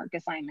a homework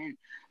assignment.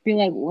 Be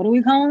like, what do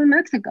we call it in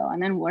Mexico?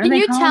 And then what do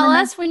they call it? Can you tell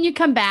us when you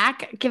come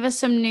back? Give us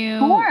some new.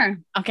 Sure.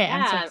 Okay. Yeah,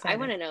 I'm so excited. I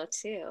want to know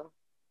too.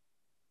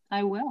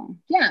 I will.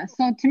 Yeah.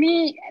 So to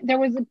me, there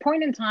was a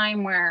point in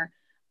time where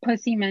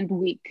pussy meant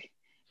weak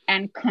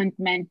and cunt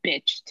meant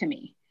bitch to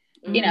me.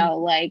 You know,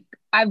 like,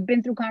 I've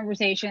been through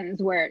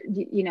conversations where,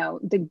 you know,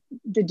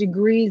 the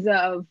degrees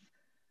of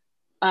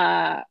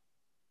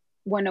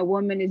when a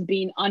woman is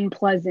being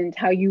unpleasant,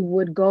 how you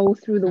would go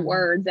through the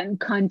words, and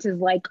cunt is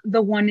like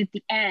the one at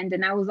the end.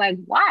 And I was like,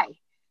 why?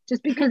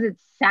 Just because it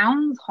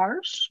sounds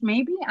harsh?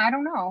 Maybe, I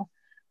don't know.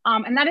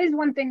 And that is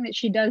one thing that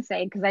she does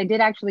say, because I did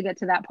actually get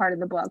to that part of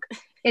the book,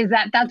 is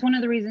that's one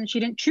of the reasons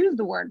she didn't choose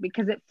the word,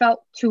 because it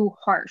felt too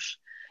harsh.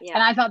 Yeah.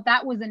 And I thought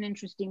that was an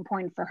interesting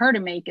point for her to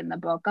make in the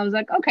book. I was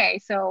like, okay,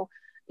 so,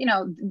 you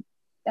know,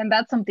 and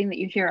that's something that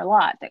you hear a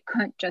lot, that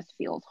cunt just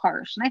feels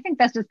harsh. And I think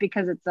that's just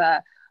because it's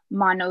a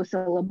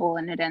monosyllable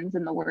and it ends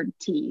in the word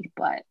T,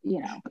 but,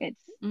 you know,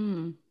 it's...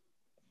 We're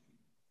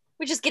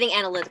just getting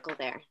analytical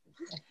there.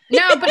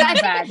 No, but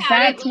that's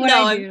what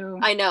I do.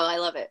 I know, I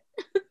love it.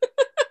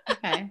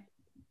 Okay.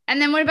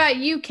 And then what about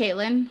you,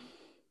 Caitlin?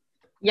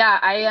 Yeah,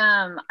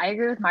 I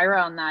agree with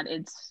Myra on that.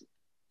 It's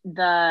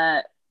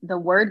the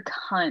word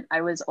cunt.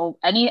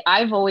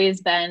 I've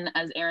always been,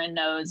 as Erin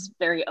knows,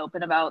 very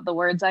open about the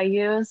words I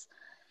use,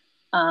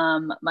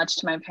 much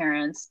to my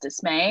parents'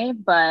 dismay,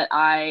 but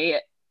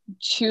I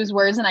choose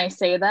words and I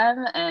say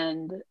them.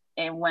 And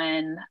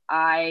when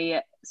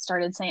I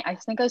started saying, I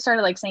think I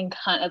started like saying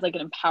cunt as like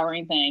an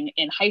empowering thing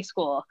in high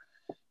school.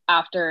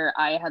 after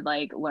I had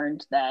like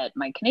learned that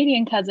my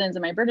Canadian cousins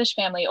and my British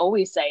family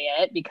always say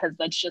it because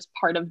that's just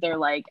part of their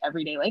like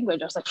everyday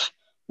language, I was like,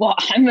 well,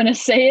 I'm going to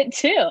say it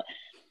too.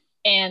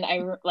 And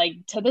I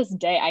like to this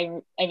day,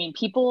 I mean,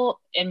 people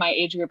in my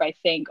age group, I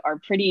think, are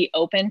pretty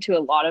open to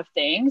a lot of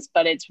things,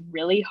 but it's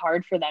really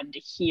hard for them to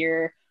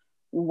hear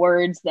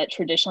words that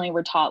traditionally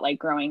were taught, like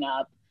growing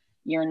up,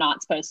 you're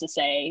not supposed to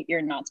say,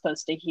 you're not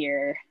supposed to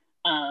hear.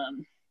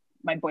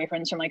 My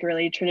boyfriend's from like a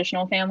really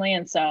traditional family.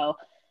 And so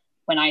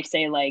when I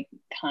say like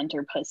cunt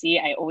or pussy,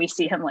 I always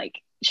see him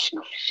like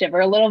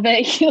shiver a little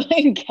bit. He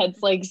like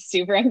gets like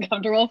super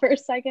uncomfortable for a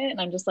second. And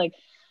I'm just like,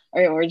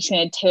 all right, we're just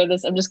going to tear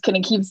this. I'm just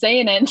going to keep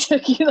saying it until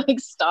you like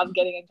stop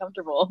getting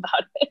uncomfortable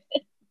about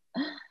it.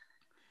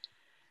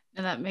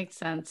 No, that makes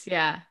sense.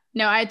 Yeah.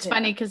 No, it's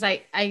funny because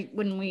I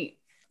when we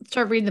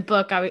started reading the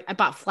book, I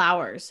bought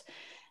flowers,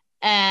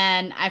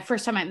 and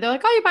they're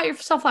like, oh, you bought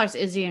yourself flowers,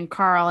 Izzy and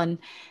Carl,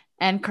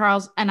 and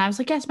Carl's, and I was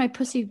like, yes, my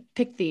pussy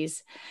picked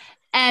these.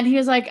 And he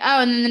was like,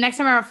 oh, and then the next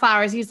time I bought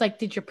flowers, he's like,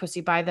 did your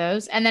pussy buy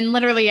those? And then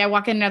literally I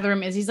walk in another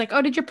room, Izzy's like,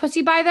 oh, did your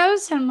pussy buy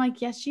those? And I'm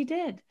like, yes, she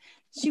did.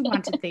 She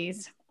wanted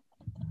these.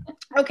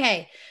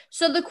 Okay.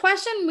 So the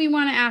question we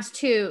want to ask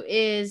too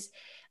is,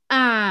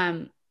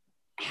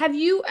 have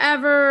you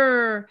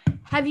ever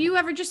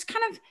just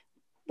kind of,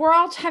 we're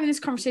all having this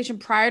conversation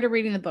prior to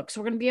reading the book, so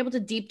we're going to be able to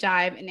deep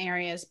dive in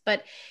areas,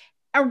 but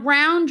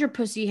around your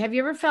pussy, have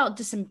you ever felt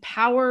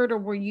disempowered, or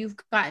where you've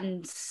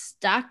gotten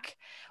stuck,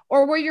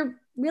 or where you're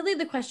really,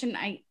 the question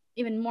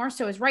even more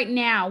so is right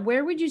now,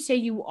 where would you say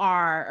you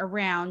are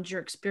around your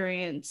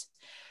experience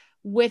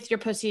with your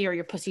pussy or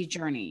your pussy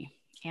journey,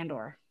 and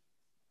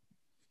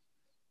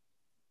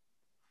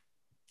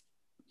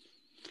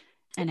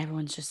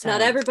everyone's just silent.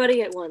 Not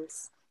everybody at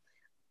once.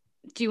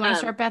 Do you want to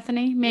start,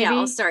 Bethany? Maybe. Yeah,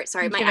 I'll start.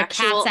 Sorry, my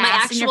actual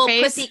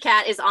pussy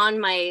cat is on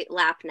my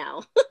lap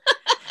now.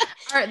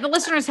 All right, the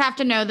listeners have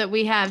to know that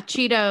we have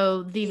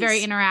Cheeto, the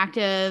very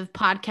interactive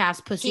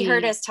podcast pussy. He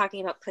heard us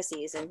talking about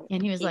pussies,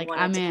 and he was like,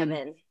 "I'm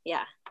in."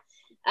 Yeah.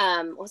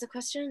 What was the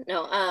question?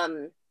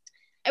 No.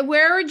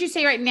 Where would you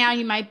say right now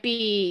you might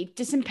be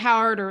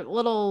disempowered or a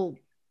little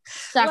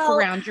stuck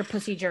around your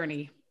pussy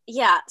journey?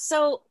 Yeah.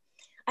 So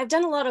I've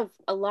done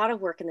a lot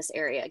of work in this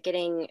area,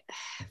 getting,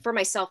 for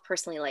myself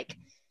personally, like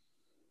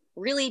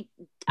really,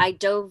 I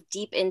dove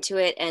deep into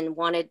it and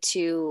wanted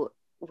to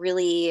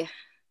really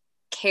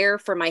care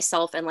for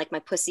myself and like my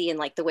pussy and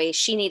like the way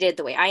she needed,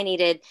 the way I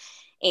needed.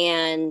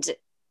 And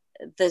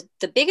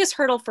the biggest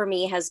hurdle for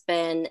me has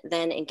been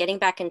then in getting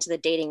back into the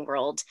dating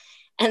world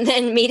and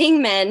then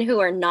meeting men who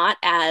are not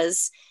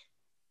as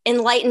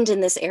enlightened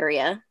in this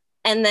area,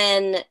 and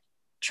then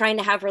trying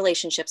to have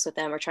relationships with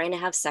them or trying to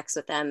have sex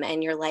with them.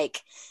 And you're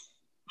like,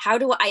 how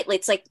do I,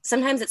 it's like,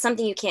 sometimes it's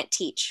something you can't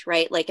teach,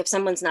 right? Like if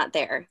someone's not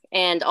there.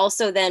 And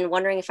also then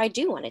wondering if I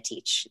do want to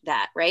teach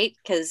that, right?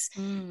 Because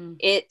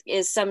it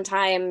is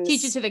sometimes.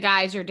 Teach it to the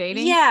guys you're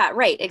dating? Yeah,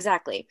 right,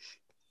 exactly.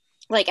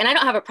 Like, and I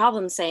don't have a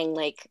problem saying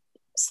like,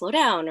 slow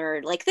down,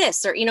 or like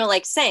this, or, you know,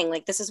 like saying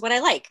like, this is what I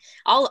like.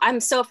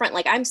 I'm so upfront.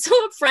 Like I'm so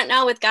upfront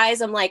now with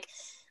guys. I'm like,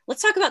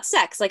 let's talk about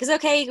sex. Like, is it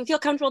okay? You feel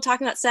comfortable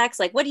talking about sex?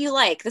 Like, what do you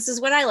like? This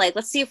is what I like.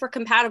 Let's see if we're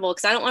compatible.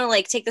 Cause I don't want to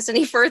like take this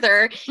any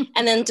further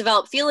and then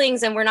develop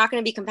feelings, and we're not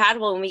going to be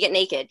compatible when we get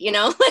naked, you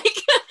know, like,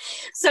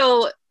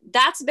 so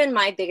that's been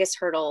my biggest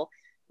hurdle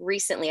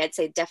recently. I'd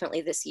say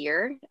definitely this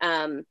year.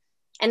 And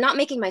not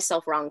making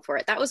myself wrong for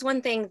it. That was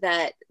one thing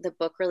that the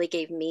book really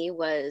gave me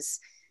was,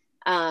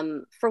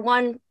 for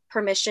one,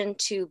 permission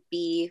to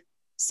be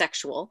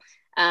sexual.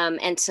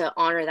 And to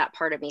honor that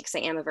part of me, because I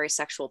am a very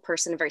sexual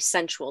person, very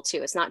sensual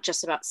too. It's not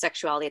just about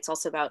sexuality, it's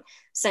also about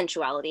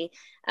sensuality.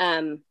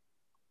 And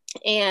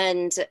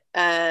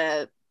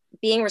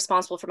being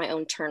responsible for my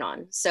own turn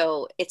on.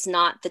 So it's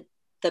not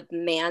the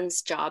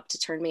man's job to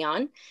turn me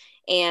on.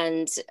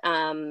 And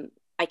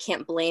I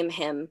can't blame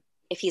him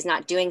if he's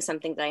not doing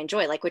something that I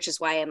enjoy, like, which is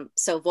why I'm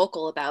so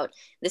vocal about,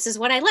 this is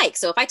what I like.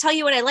 So if I tell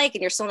you what I like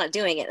and you're still not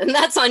doing it, then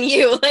that's on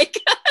you. Like,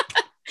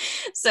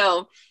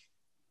 so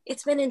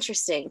it's been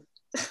interesting.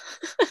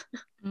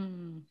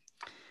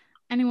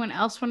 Anyone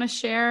else want to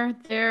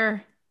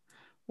share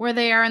where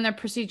they are in their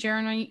pussy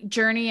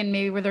journey and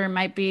maybe where there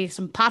might be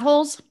some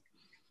potholes?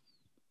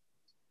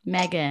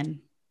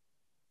 Megan.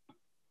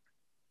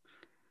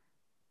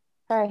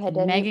 Sorry, I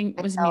didn't. Megan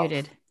was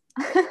muted.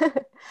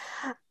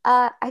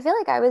 I feel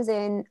like I was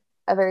in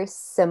a very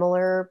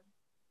similar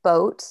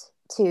boat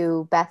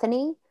to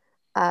Bethany.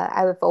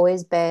 I've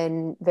always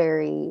been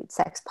very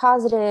sex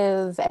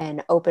positive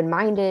and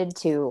open-minded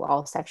to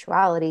all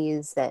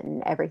sexualities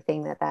and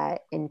everything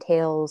that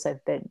entails.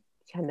 I've been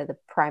kind of the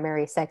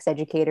primary sex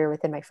educator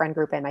within my friend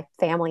group and my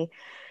family.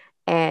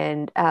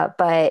 And,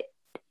 but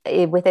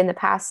within the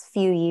past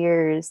few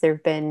years,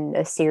 there've been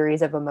a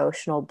series of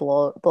emotional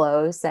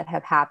blows that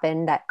have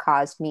happened that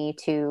caused me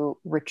to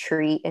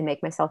retreat and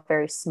make myself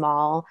very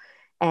small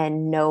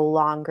and no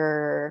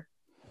longer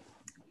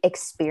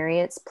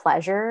experience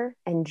pleasure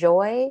and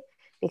joy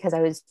because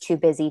I was too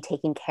busy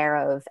taking care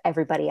of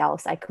everybody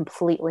else. I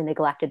completely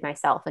neglected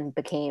myself and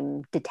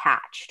became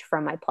detached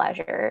from my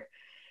pleasure.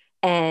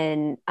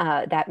 and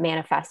that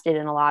manifested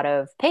in a lot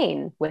of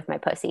pain with my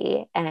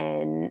pussy,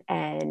 and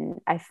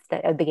I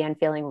began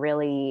feeling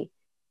really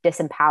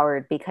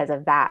disempowered because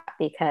of that,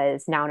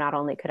 because now not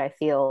only could I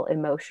feel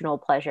emotional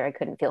pleasure, I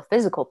couldn't feel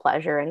physical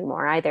pleasure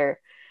anymore either.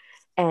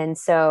 And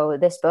so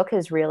this book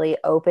has really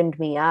opened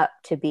me up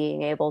to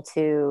being able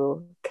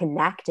to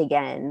connect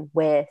again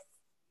with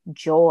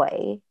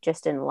joy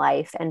just in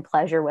life, and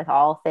pleasure with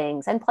all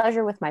things, and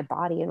pleasure with my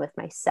body and with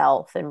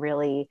myself, and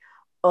really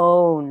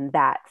own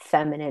that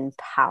feminine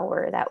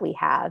power that we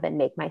have, and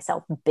make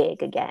myself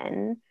big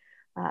again,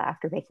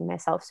 after making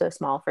myself so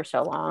small for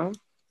so long.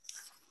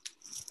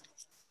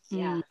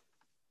 Yeah.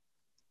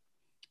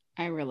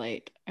 I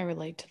relate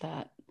to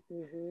that.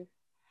 Mm-hmm.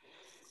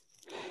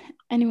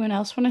 Anyone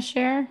else want to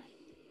share?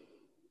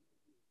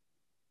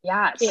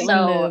 Yeah.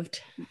 So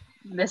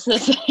this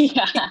is,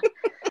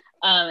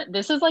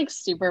 this is like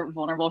super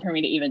vulnerable for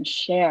me to even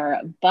share,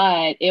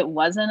 but it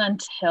wasn't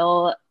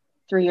until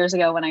 3 years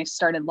ago when I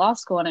started law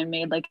school and I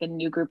made like a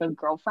new group of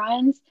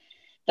girlfriends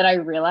that I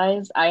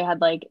realized I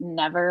had like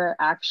never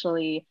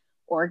actually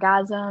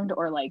orgasmed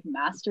or like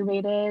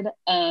masturbated.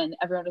 And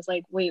everyone was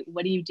like, wait,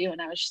 what do you do?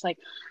 And I was just like,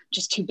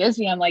 just too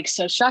busy. I'm like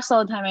so stressed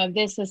all the time. I have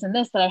this and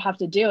this that I have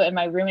to do. And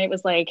my roommate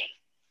was like,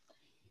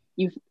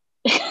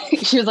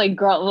 she was like,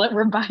 girl,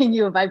 we're buying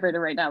you a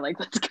vibrator right now. Like,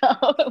 let's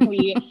go.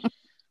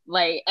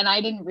 And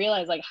I didn't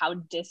realize like how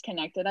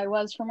disconnected I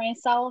was from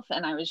myself.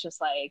 And I was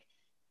just like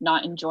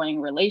not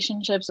enjoying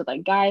relationships with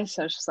like guys.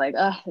 So it's just like,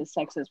 this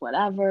sex is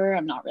whatever.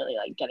 I'm not really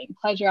like getting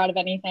pleasure out of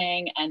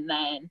anything. And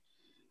then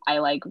I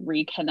like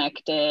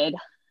reconnected,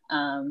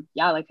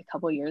 like a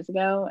couple years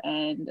ago.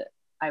 And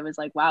I was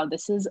like, wow,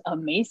 this is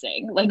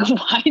amazing. Like,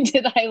 why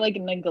did I like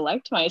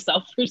neglect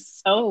myself for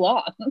so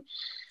long?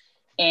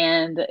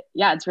 And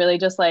yeah, it's really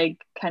just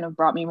like kind of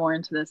brought me more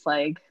into this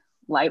like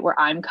light where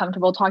I'm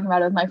comfortable talking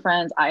about it with my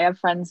friends. I have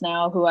friends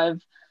now who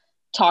I've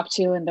talked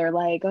to and they're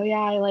like, oh yeah,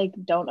 I like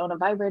don't own a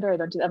vibrator. I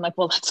don't do that. I'm like,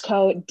 well, let's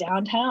go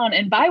downtown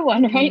and buy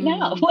one right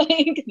now.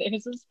 Like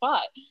there's a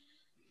spot.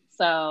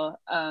 So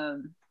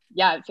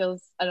it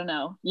feels, I don't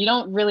know. You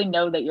don't really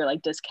know that you're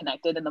like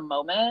disconnected in the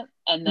moment.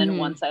 And then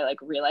once I like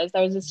realized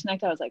I was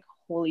disconnected, I was like,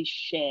 holy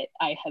shit,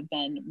 I have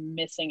been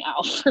missing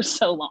out for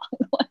so long.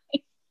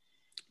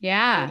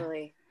 Yeah.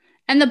 Totally.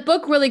 And the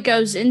book really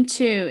goes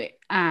into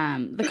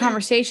the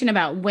conversation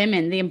about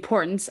women, the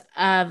importance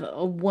of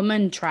a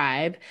woman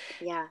tribe,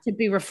 to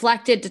be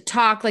reflected, to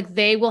talk. Like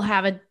you're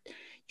going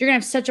to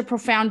have such a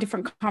profound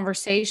different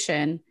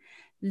conversation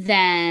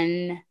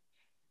than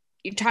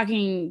you're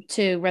talking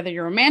to whether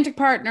your romantic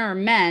partner or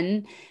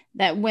men,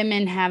 that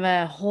women have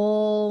a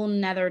whole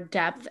nother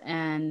depth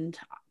and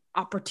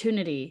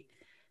opportunity.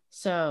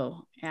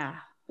 So, yeah.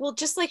 Well,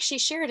 just like she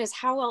shared, is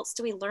how else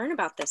do we learn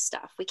about this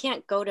stuff? We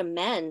can't go to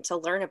men to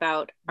learn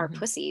about our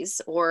pussies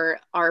or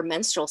our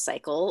menstrual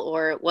cycle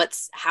or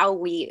how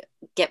we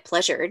get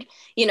pleasured.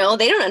 You know,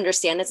 they don't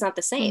understand. It's not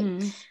the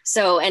same.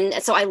 So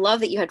I love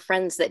that you had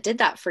friends that did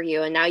that for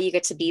you. And now you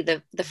get to be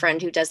the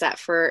friend who does that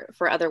for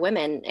other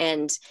women.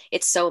 And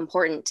it's so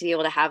important to be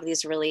able to have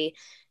these really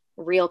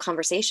real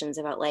conversations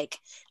about like,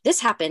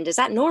 this happened, is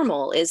that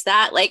normal, is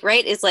that like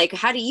right, is like,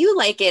 how do you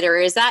like it, or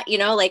is that, you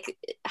know, like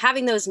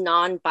having those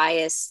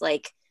non-biased,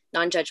 like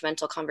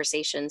non-judgmental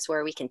conversations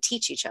where we can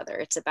teach each other.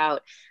 It's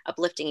about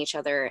uplifting each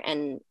other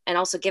and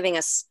also giving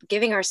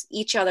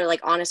each other like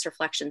honest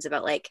reflections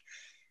about like,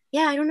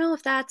 yeah, I don't know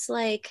if that's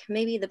like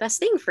maybe the best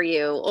thing for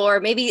you, or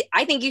maybe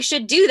I think you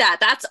should do that.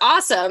 That's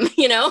awesome.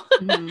 You know?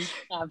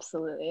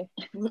 Absolutely.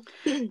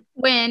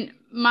 When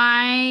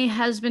my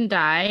husband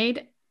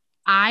died,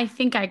 I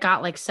think I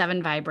got like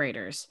 7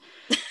 vibrators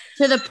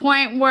to the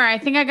point where I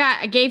think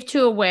I gave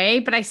 2 away,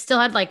 but I still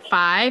had like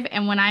 5.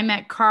 And when I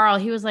met Carl,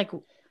 he was like,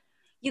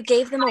 you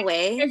gave them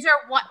away? Is there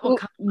what?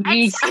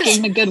 You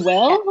gave them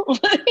Goodwill?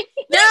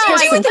 No,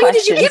 who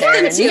did you give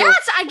them to?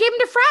 Yes, I gave them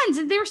to friends,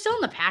 and they were still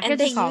in the package. And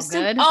they it's all used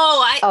good. Them?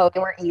 Oh, they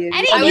weren't used.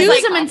 I didn't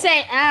use them and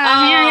say,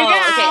 here you go.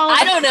 Okay.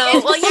 I don't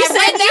know. Well, you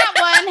said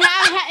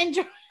that one.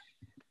 Enjoy.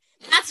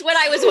 That's what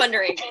I was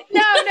wondering.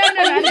 No.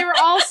 They were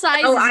all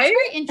sizes. It's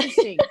very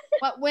interesting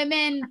what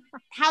women,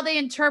 how they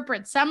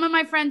interpret. Some of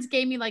my friends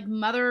gave me like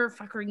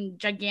motherfucking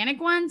gigantic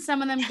ones.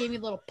 Some of them gave me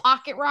little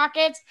pocket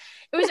rockets.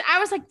 I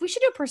was like, we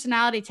should do a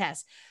personality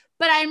test.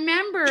 But I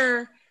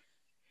remember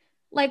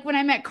like when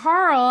I met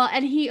Carl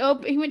and he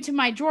went to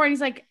my drawer and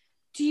he's like,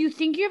 do you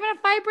think you have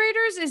enough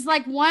vibrators?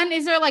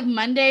 Is there like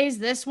Mondays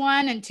this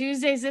one and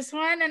Tuesdays this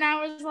one? And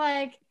I was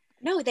like,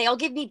 no, they all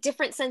give me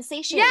different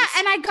sensations. Yeah,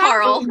 and I got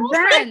Carl.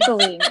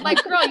 Exactly.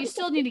 Like, girl, you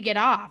still need to get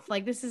off.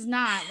 Like, this is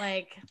not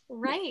like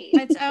right.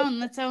 Let's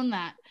own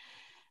that.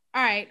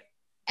 All right.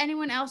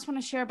 Anyone else want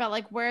to share about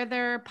like where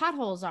their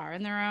potholes are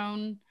in their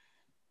own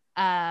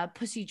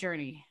pussy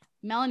journey?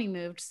 Melanie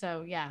moved,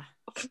 so yeah.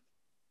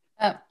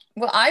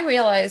 Well, I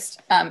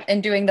realized in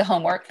doing the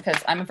homework,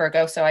 because I'm a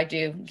Virgo, so I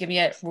do give me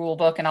a rule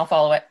book and I'll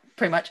follow it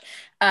pretty much,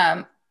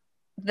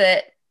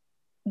 that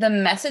the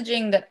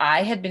messaging that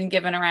I had been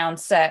given around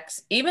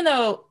sex, even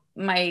though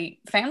my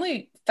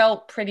family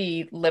felt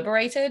pretty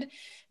liberated.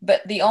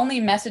 But the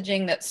only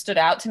messaging that stood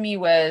out to me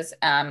was,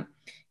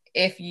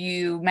 if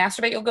you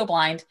masturbate, you'll go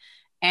blind,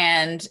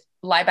 and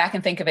lie back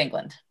and think of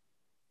England.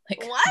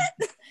 Like,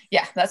 what?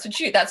 Yeah,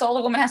 that's all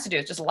a woman has to do,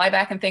 is just lie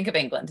back and think of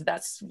England.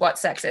 That's what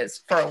sex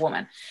is for a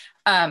woman.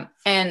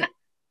 And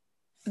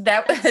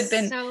that had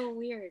been so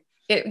weird.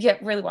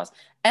 It really was.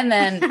 And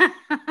then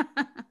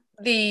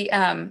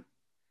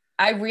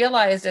I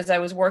realized as I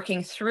was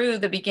working through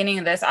the beginning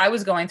of this, I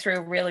was going through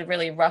a really,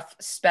 really rough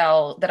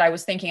spell that I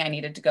was thinking I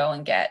needed to go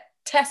and get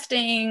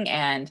testing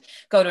and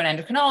go to an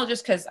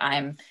endocrinologist, because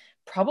I'm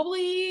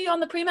probably on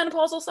the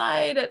premenopausal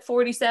side at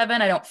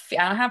 47. I don't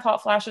have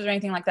hot flashes or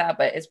anything like that,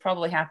 but it's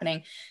probably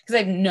happening because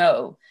I have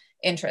no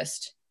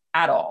interest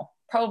at all,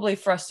 probably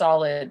for a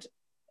solid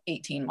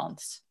 18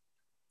 months.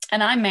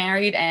 And I'm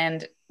married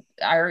and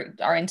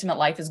our intimate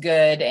life is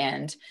good,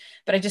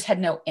 but I just had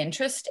no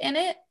interest in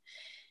it.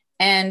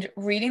 And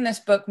reading this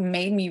book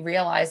made me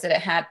realize that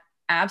it had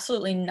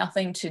absolutely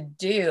nothing to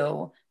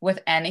do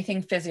with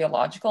anything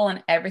physiological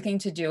and everything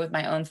to do with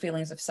my own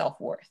feelings of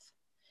self-worth.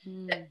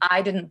 That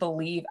I didn't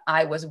believe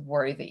I was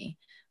worthy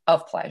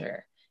of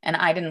pleasure. And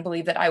I didn't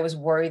believe that I was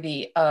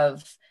worthy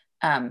of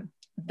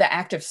the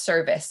act of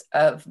service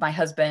of my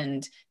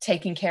husband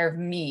taking care of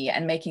me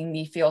and making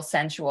me feel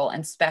sensual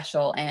and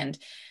special. And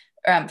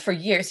for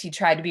years he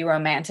tried to be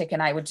romantic,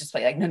 and I would just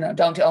be like, no,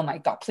 don't do, oh my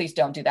God, please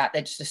don't do that.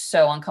 That's just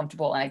so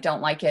uncomfortable and I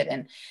don't like it.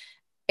 And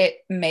it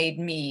made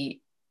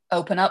me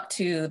open up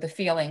to the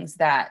feelings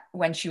that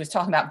when she was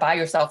talking about buy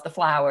yourself the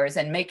flowers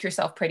and make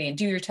yourself pretty and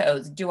do your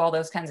toes, do all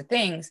those kinds of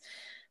things,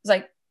 I was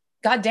like,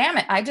 God damn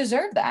it, I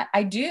deserve that.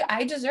 I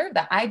deserve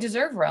that. I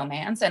deserve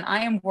romance, and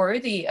I am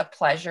worthy of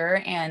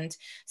pleasure and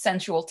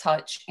sensual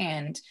touch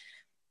and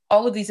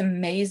all of these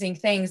amazing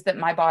things that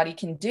my body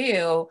can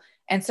do.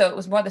 And so it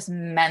was more this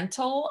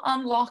mental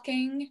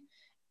unlocking.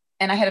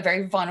 And I had a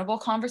very vulnerable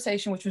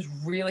conversation, which was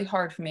really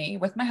hard for me,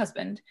 with my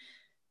husband,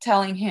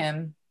 telling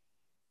him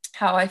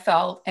how I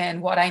felt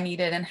and what I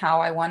needed and how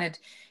I wanted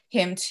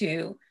him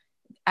to,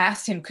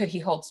 asked him, could he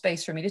hold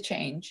space for me to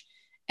change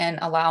and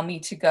allow me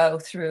to go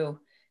through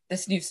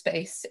this new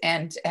space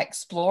and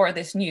explore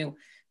this new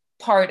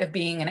part of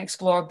being, and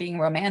explore being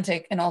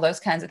romantic and all those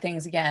kinds of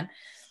things again.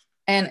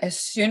 And as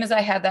soon as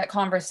I had that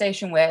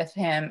conversation with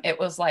him, it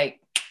was like,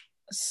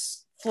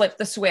 flip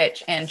the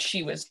switch, and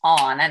she was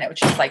on, and it was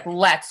just like,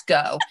 let's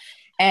go.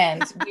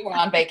 And we were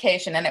on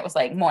vacation, and it was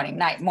like morning,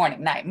 night.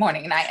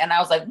 And I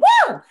was like,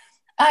 whoa,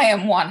 I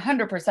am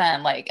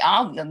 100% like,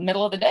 in the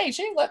middle of the day,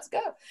 let's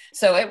go.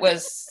 So it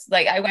was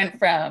like, I went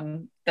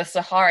from the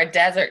Sahara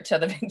Desert to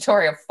the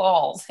Victoria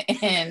Falls,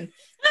 and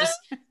just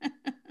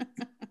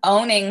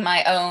owning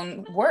my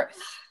own worth.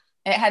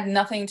 It had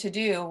nothing to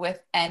do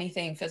with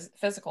anything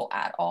physical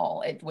at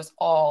all. It was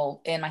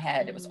all in my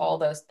head. It was all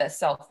the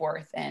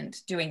self-worth and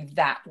doing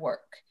that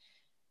work,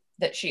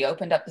 that she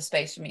opened up the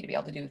space for me to be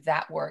able to do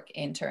that work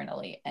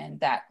internally. And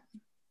that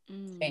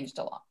changed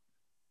a lot.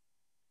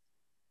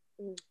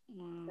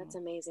 That's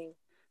amazing.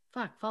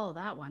 Fuck, follow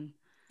that one.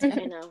 I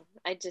know.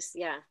 I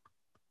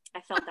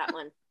felt that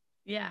one.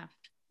 Yeah.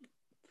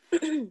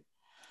 I'm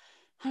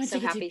so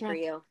happy for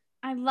you.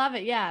 I love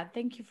it. Yeah.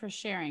 Thank you for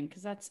sharing.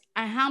 Cause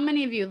how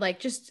many of you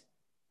like just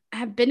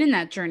have been in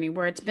that journey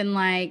where it's been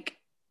like,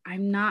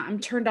 I'm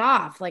turned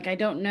off. Like, I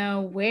don't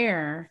know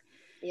where.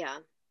 Yeah.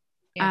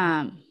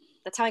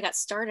 That's how I got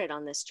started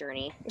on this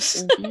journey,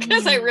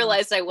 because I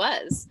realized I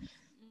was,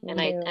 and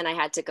I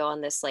had to go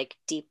on this like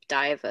deep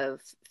dive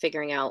of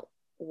figuring out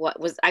what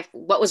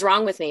was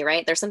wrong with me.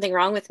 Right. There's something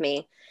wrong with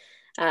me.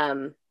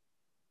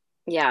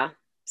 Yeah.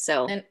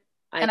 So,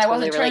 I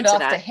wasn't turned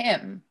off to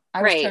him.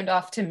 I was turned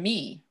off to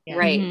me.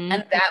 Right. Mm-hmm.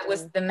 And that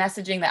was the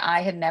messaging that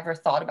I had never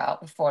thought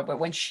about before. But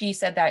when she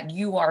said that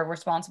you are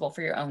responsible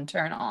for your own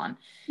turn on,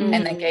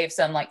 and then gave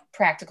some like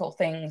practical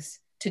things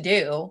to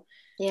do.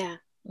 Yeah.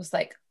 It was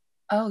like,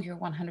 oh, you're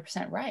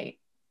 100% right.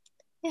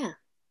 Yeah.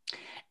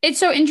 It's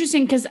so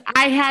interesting because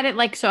I had it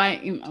like, so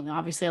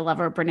obviously a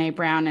lover of Brene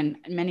Brown, and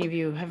many of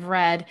you have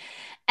read,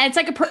 and it's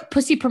like a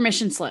pussy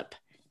permission slip.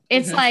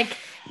 It's like,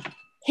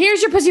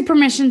 here's your pussy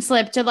permission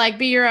slip to like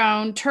be your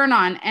own turn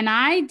on. And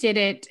I did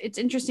it. It's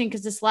interesting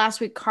because this last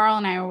week, Carl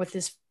and I were with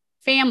this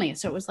family.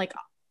 So it was like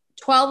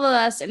 12 of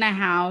us in a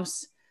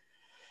house,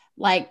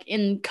 like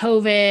in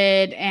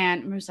COVID,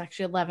 and it was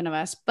actually 11 of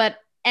us,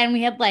 and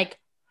we had like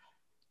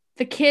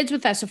the kids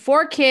with us. So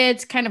 4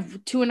 kids, kind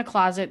of 2 in a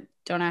closet.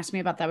 Don't ask me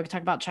about that. We could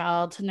talk about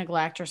child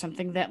neglect or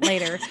something that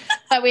later,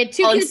 but we had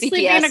 2 kids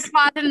sleeping in a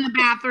closet in the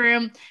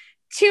bathroom,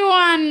 2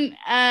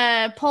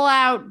 on pull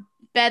out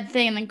bed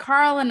thing, and then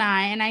Carl and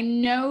I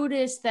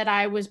noticed that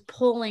I was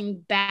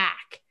pulling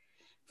back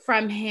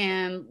from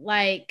him,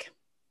 like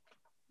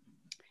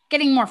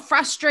getting more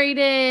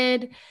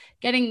frustrated,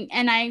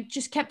 and I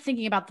just kept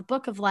thinking about the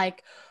book of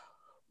like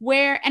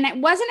and it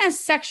wasn't as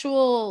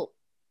sexual,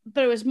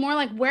 but it was more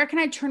like, where can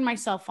I turn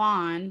myself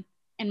on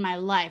in my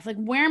life? Like,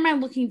 where am I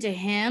looking to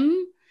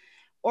him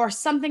or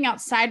something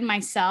outside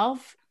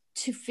myself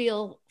to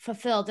feel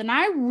fulfilled? And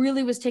I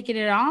really was taking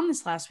it on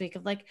this last week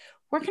of like,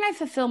 where can I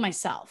fulfill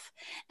myself?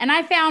 And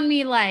I found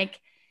me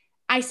like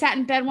I sat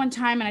in bed one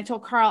time and I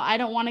told Carl, I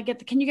don't want to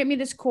can you get me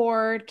this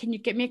cord? Can you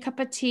get me a cup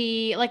of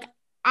tea? Like,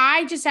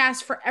 I just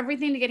asked for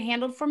everything to get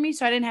handled for me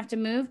so I didn't have to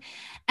move.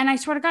 And I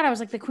swear to God, I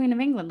was like the Queen of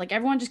England. Like,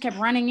 everyone just kept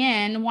running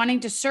in, wanting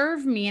to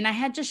serve me. And I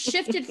had just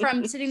shifted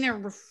from sitting there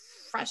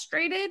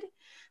frustrated,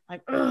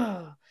 like,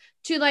 ugh,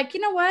 to like, you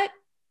know what?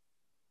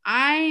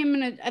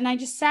 And I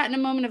just sat in a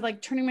moment of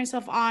like turning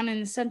myself on in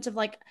the sense of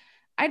like,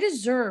 I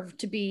deserve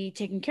to be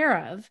taken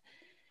care of.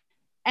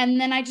 And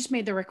then I just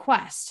made the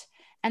request.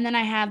 And then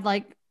I had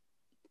like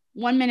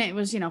 1 minute it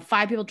was,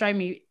 5 people driving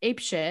me ape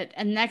shit.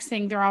 And next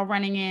thing they're all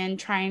running in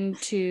trying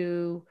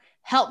to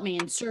help me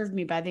and serve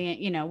me by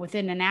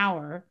within an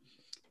hour.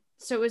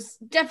 So it was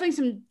definitely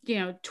some,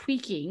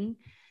 tweaking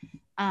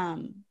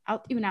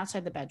even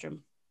outside the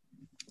bedroom.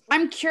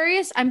 I'm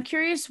curious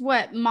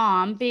what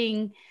mom,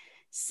 being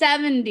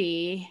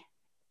 70,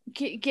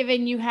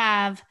 given you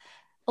have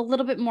a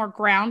little bit more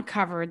ground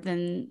covered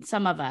than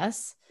some of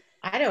us.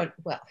 I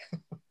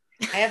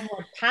have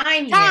more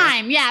time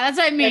here. Yeah, that's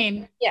what I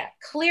mean. But, yeah,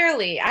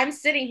 clearly I'm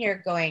sitting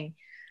here going,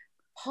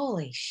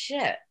 holy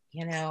shit,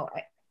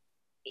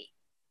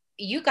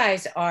 you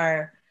guys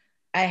are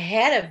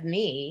ahead of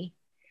me.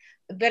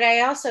 But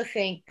I also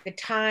think the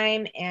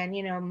time and,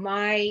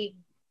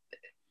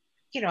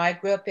 I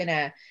grew up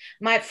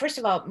first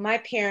of all, my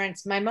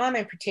parents, my mom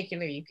in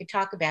particular, you could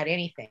talk about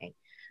anything,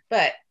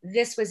 but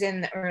this was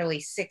in the early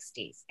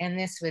 60s and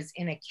this was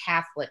in a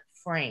Catholic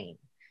frame.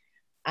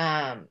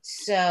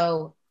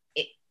 So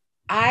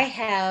I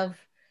have,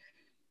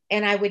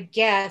 and I would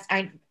guess,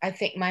 I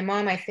think my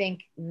mom,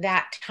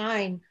 that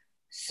time,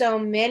 so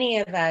many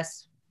of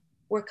us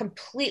were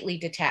completely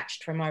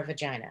detached from our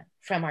vagina,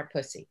 from our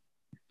pussy.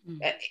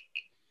 Mm-hmm.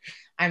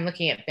 I'm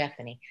looking at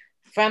Bethany,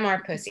 from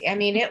our pussy. I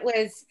mean, it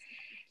was.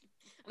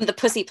 The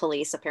pussy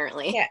police,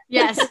 apparently. Yeah.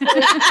 Yes.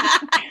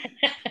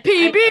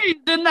 PB's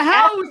in the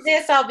house. After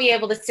this, I'll be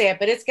able to say it,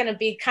 but it's going to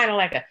be kind of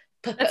like a.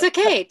 That's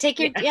okay. Take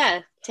your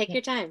time.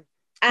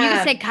 You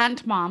can say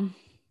cunt, Mom.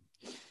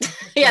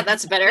 Yeah,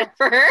 that's better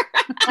for her.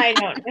 I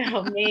don't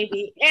know,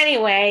 maybe.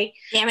 Anyway.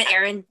 Damn it,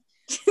 Erin.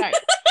 Sorry.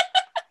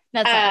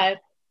 That's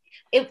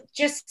it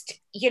just,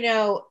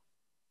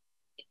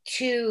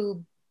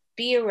 to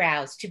be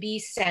aroused, to be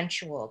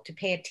sensual, to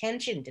pay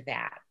attention to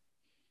that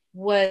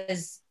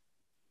was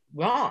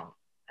wrong.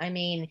 I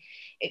mean,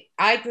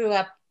 I grew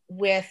up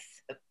with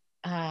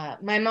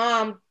my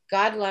mom,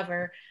 God love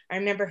her. I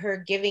remember her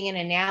giving an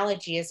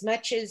analogy. As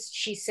much as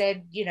she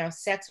said,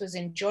 sex was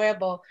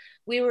enjoyable,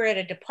 we were at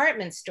a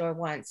department store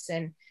once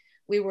and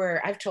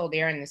I've told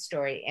Erin the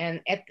story.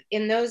 And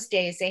in those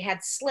days, they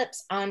had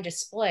slips on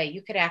display.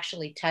 You could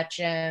actually touch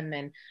them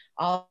and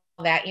all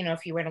that,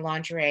 if you were in a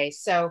lingerie.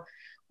 So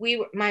we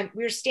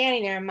were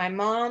standing there and my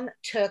mom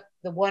took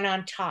the one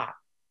on top.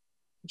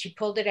 She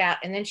pulled it out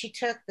and then she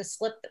took the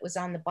slip that was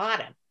on the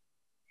bottom.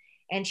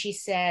 And she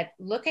said,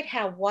 look at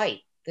how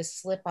white the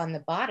slip on the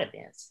bottom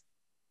is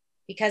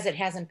because it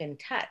hasn't been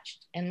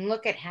touched. And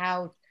look at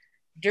how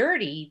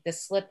dirty the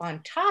slip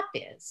on top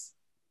is,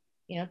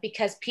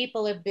 because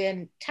people have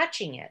been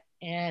touching it.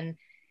 And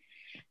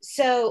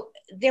so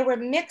there were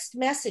mixed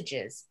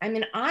messages. I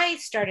mean, I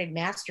started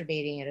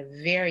masturbating at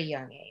a very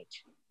young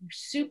age,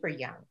 super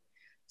young.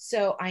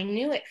 So I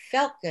knew it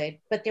felt good,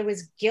 but there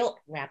was guilt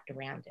wrapped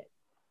around it.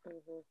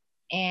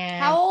 Mm-hmm.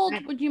 And how old,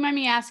 would you mind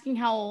me asking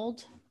how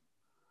old?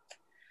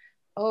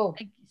 Oh,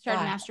 you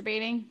started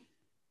masturbating?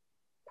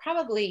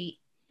 Probably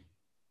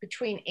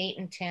between 8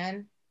 and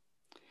 10,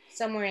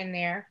 somewhere in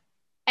there.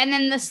 And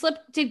then the slip,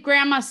 did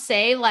grandma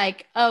say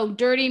like, oh,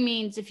 dirty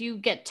means if you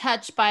get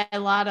touched by a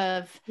lot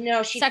of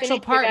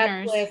sexual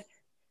partners?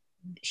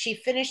 She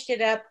finished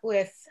it up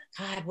with,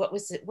 God, what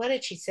was it? What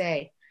did she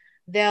say?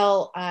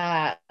 They'll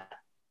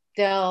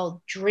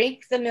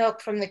drink the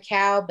milk from the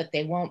cow, but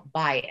they won't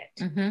buy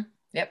it. Mm-hmm.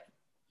 Yep.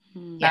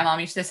 Mm-hmm. My mom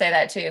used to say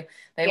that too.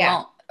 They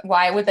won't.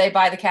 Why would they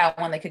buy the cow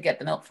when they could get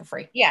the milk for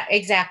free? Yeah,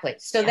 exactly.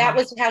 So that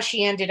was how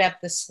she ended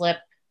up the slip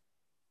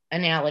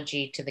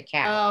analogy to the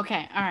cow. Oh,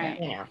 okay. All right.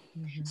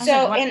 Mm-hmm.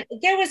 So, and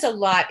there was a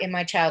lot in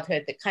my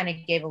childhood that kind of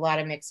gave a lot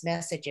of mixed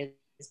messages,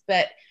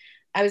 but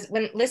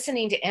when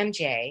listening to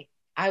MJ,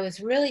 I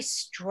was really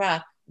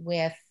struck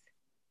with,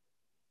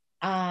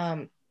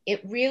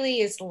 it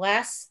really is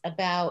less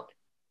about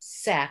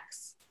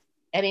sex.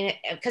 I mean,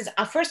 because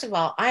first of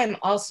all, I am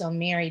also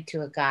married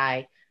to a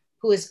guy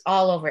who is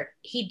all over.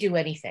 He'd do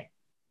anything.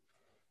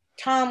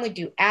 Tom would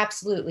do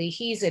absolutely.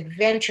 He's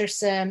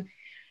adventuresome.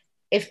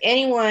 If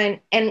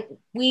anyone, and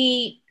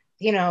we,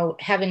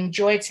 have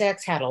enjoyed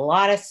sex, had a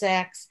lot of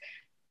sex.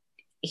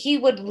 He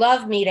would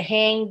love me to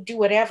hang, do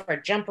whatever,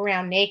 jump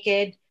around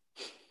naked.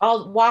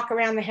 I'll walk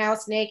around the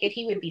house naked.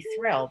 He would be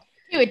thrilled.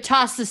 He would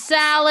toss the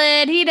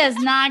salad. He does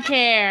not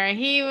care.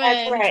 He would.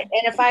 That's right.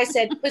 And if I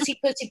said pussy,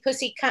 pussy,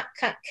 pussy, cunt,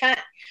 cunt, cunt.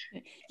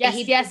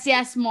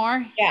 Yes,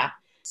 more. Yeah.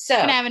 So.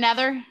 Can I have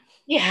another?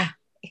 Yeah.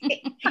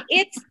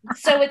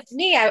 It's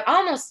me. I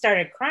almost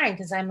started crying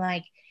because I'm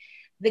like,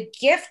 the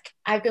gift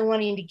I've been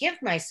wanting to give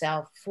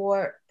myself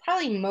for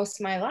probably most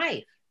of my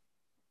life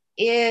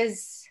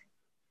is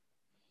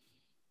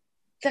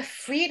the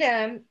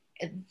freedom,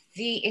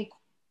 the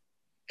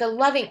the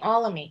loving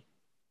all of me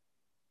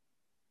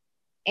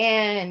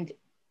and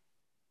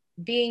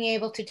being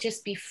able to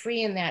just be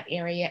free in that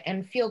area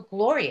and feel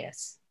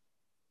glorious.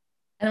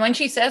 And when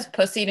she says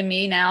pussy to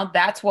me now,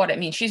 that's what it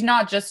means. She's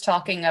not just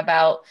talking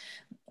about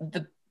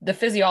the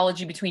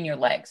physiology between your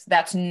legs.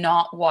 That's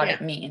not what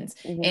it means.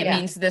 It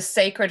means the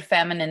sacred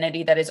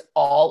femininity that is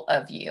all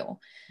of you.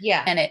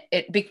 Yeah. And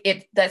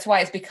it that's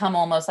why it's become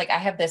almost like I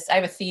have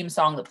a theme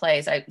song that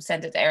plays. I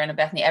sent it to Erin and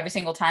Bethany every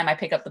single time I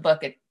pick up the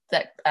book.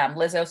 That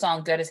Lizzo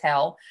song, Good as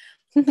Hell,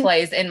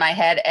 plays in my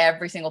head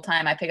every single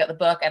time I pick up the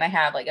book. And I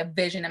have like a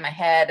vision in my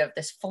head of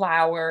this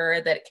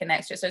flower that it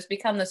connects to. So it's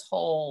become this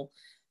whole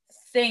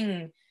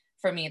thing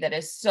for me that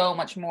is so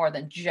much more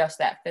than just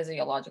that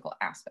physiological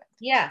aspect.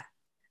 Yeah.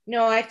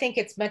 No, I think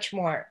it's much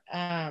more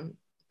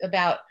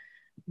about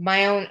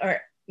my own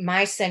or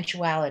my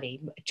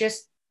sensuality,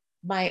 just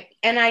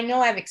and I know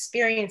I've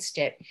experienced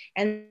it,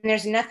 and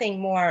there's nothing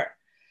more,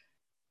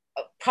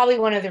 probably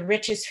one of the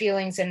richest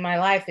feelings in my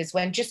life is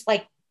when just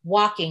like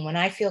walking, when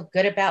I feel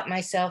good about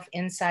myself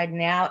inside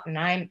and out and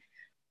I'm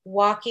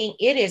walking,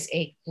 it is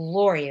a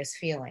glorious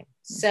feeling.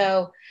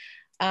 So,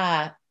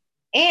 and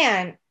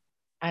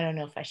I don't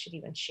know if I should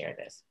even share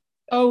this.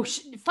 Oh,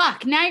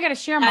 fuck. Now you got to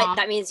share, Mom.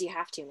 That means you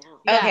have to now.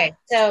 Yeah. Okay.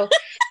 So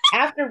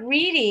after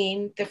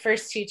reading the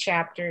first 2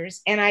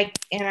 chapters, and I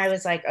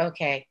was like,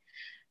 okay,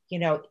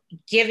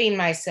 giving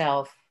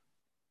myself,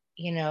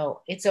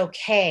 it's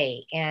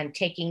okay, and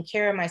taking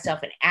care of myself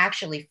and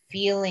actually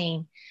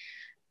feeling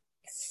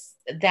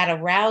that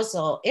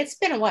arousal. It's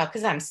been a while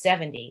because I'm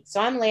 70. So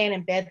I'm laying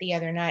in bed the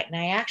other night and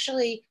I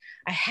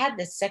had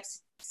this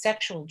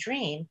sexual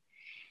dream,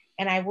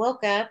 and I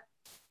woke up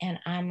and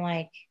I'm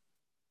like,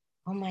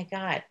 oh my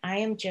God, I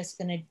am just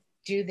going to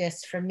do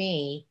this for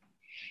me.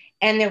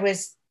 And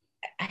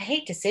I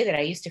hate to say that,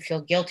 I used to feel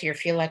guilty or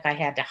feel like I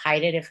had to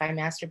hide it if I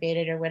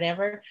masturbated or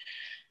whatever.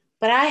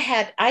 But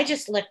I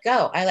just let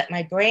go. I let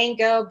my brain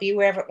go, be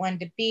wherever it wanted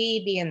to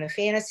be in the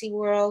fantasy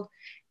world,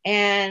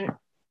 and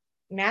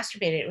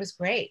masturbated. It was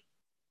great.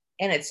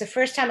 And it's the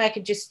first time I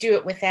could just do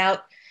it without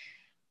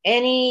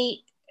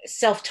any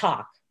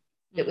self-talk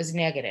that was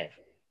negative,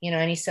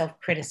 any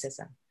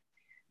self-criticism.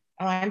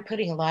 Oh, I'm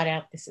putting a lot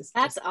out.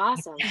 That's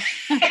awesome.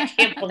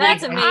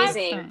 That's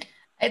amazing. Awesome.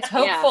 It's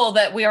hopeful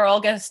that we are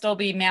all going to still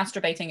be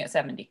masturbating at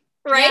 70.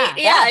 Right?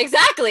 Yeah,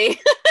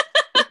 exactly.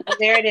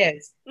 There it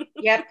is.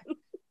 Yep.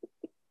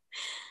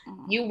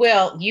 You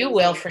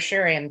will for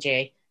sure,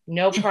 MJ.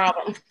 No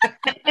problem.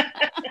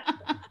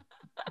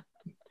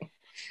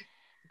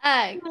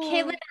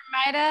 Caitlin or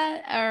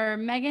Maida or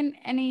Megan,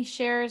 any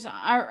shares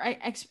or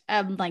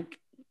like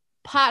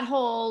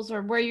potholes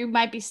or where you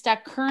might be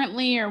stuck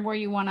currently or where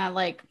you want to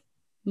like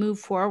move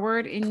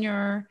forward in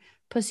your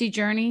pussy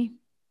journey?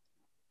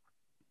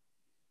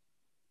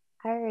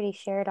 I already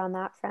shared on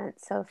that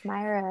front. So if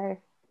Myra or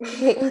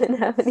Caitlin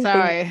have anything.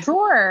 Sorry.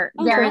 Sure.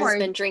 Karen's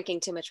been drinking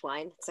too much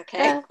wine. It's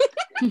okay.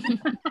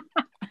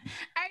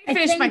 I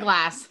finished my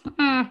glass.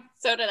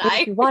 So did I.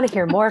 If you want to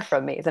hear more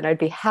from me, then I'd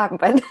be happy.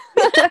 But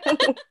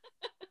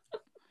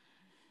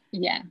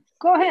yeah,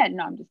 go ahead.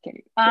 No, I'm just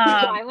kidding.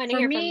 I want to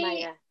hear from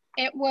Maya.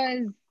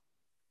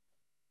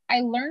 I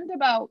learned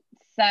about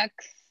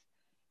sex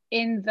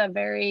in the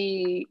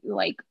very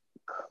like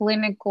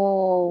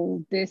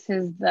clinical, this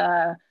is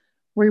the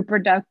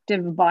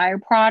reproductive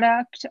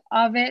byproduct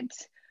of it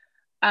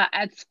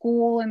at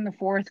school in the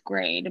 4th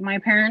grade. My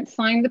parents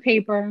signed the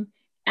paper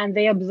and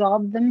they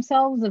absolved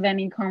themselves of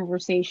any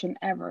conversation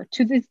ever.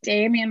 To this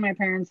day, me and my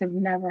parents have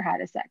never had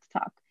a sex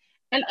talk.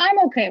 And I'm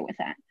okay with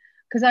that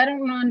because I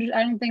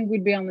don't think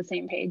we'd be on the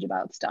same page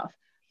about stuff.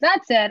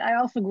 That said, I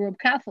also grew up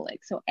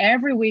Catholic. So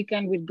every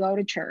weekend we'd go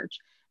to church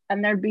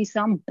and there'd be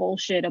some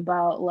bullshit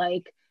about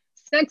like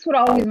sex would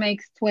always make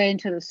its way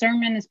into the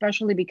sermon,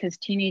 especially because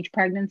teenage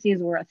pregnancies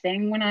were a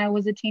thing when I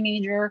was a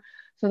teenager.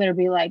 So there'd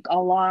be like a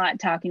lot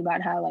talking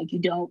about how like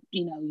you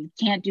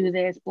can't do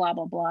this, blah,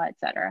 blah, blah,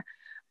 etc.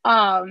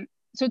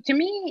 So to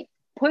me,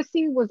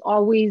 pussy was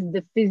always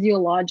the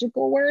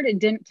physiological word.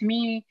 There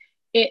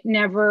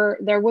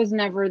was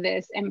never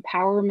this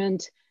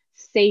empowerment,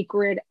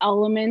 sacred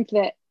element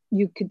that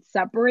you could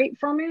separate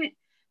from it.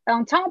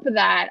 On top of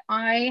that,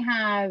 I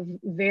have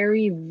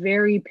very,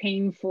 very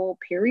painful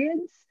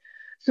periods.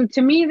 So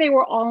to me, they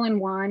were all in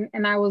one.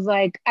 And I was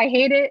like, I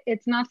hate it.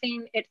 It's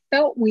nothing. It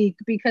felt weak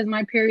because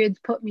my periods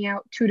put me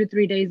out 2 to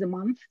 3 days a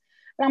month.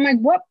 And I'm like,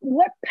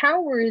 what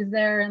power is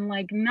there in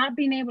like not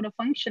being able to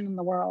function in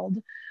the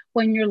world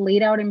when you're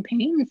laid out in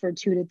pain for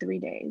 2 to 3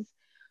 days?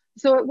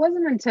 So it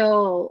wasn't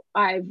until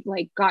I've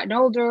like gotten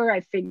older,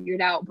 I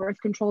figured out birth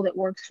control that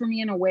works for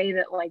me in a way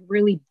that like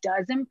really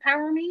does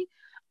empower me.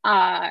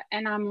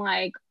 And I'm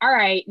like, all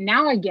right,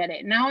 now I get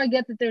it. Now I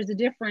get that there's a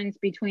difference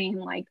between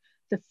like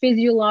the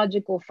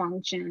physiological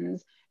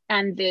functions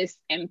and this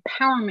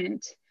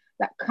empowerment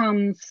that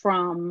comes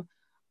from,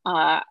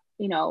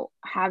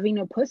 having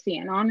a pussy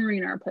and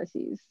honoring our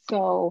pussies.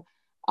 So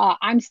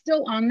I'm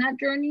still on that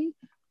journey.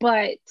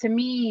 But to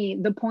me,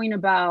 the point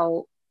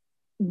about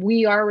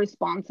we are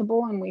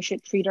responsible and we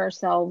should treat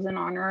ourselves and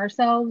honor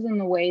ourselves in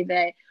the way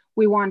that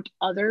we want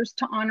others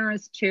to honor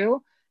us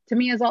too, to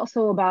me is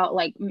also about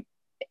like,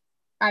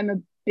 I'm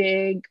a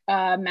big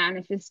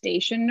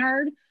manifestation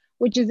nerd,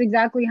 which is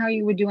exactly how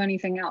you would do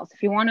anything else.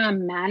 If you want to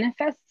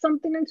manifest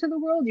something into the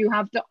world, you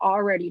have to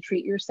already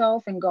treat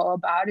yourself and go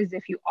about as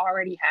if you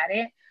already had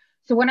it.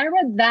 So when I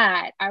read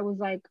that, I was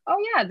like, oh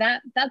yeah,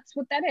 that's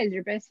what that is.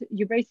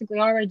 You're basically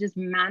already just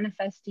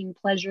manifesting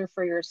pleasure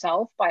for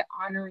yourself by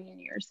honoring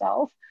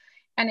yourself.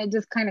 And it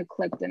just kind of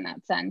clicked in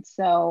that sense.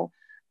 So,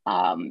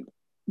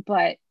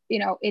 but you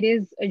know, it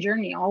is a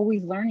journey,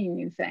 always learning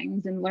new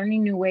things and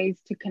learning new ways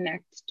to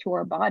connect to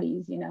our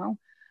bodies, you know.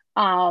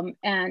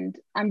 And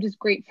I'm just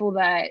grateful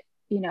that,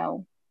 you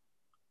know,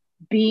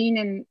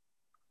 being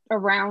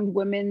around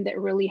women that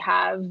really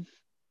have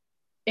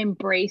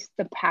embraced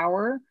the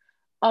power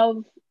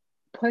of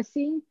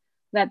pussy,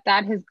 that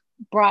has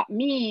brought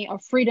me a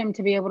freedom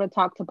to be able to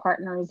talk to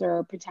partners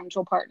or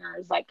potential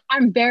partners. Like,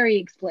 I'm very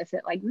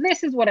explicit, like,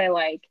 this is what I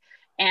like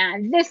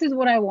and this is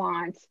what I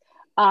want.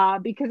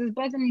 Because as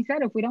Bethany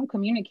said, if we don't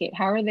communicate,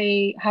 how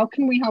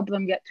can we help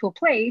them get to a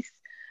place?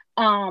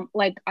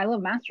 Like, I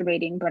love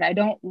masturbating, but I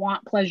don't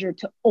want pleasure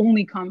to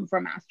only come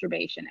from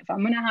masturbation. If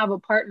I'm going to have a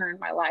partner in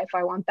my life,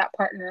 I want that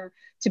partner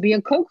to be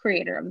a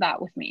co-creator of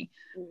that with me.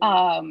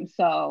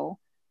 So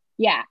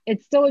yeah,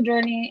 it's still a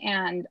journey.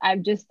 And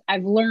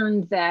I've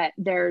learned that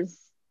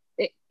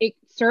it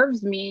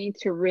serves me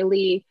to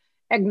really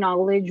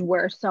acknowledge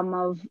where some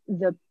of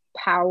the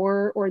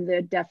power or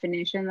the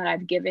definition that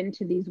I've given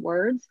to these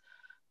words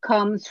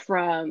comes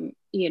from,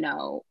 you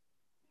know,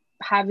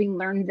 having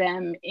learned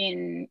them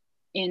in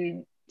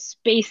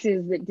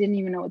spaces that didn't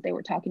even know what they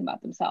were talking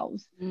about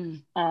themselves.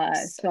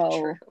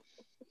 So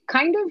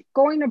kind of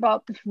going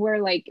about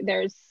where like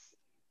there's,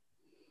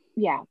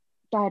 yeah,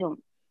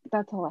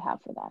 that's all I have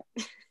for that.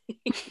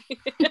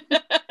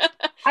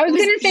 I was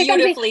going to say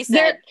beautifully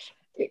something said.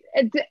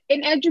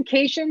 In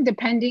education,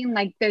 depending,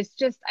 like, there's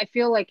just, I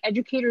feel like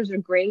educators are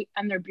great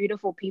and they're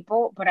beautiful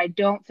people, but I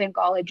don't think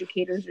all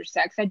educators are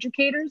sex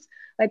educators.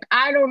 Like,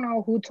 I don't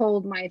know who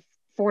told my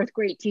 4th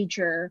grade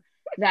teacher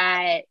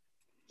that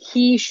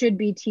he should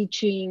be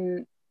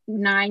teaching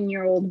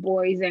 9-year-old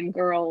boys and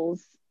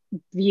girls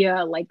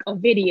via like a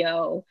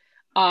video,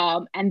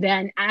 and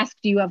then ask,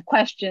 do you have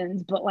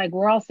questions? But like,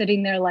 we're all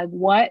sitting there like,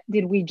 what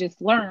did we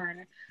just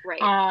learn?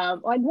 Right.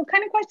 Like, what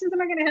kind of questions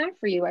am I going to have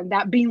for you? And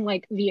that being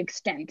like the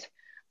extent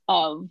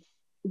of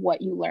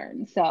what you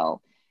learn.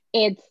 So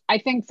I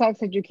think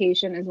sex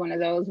education is one of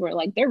those where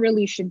like there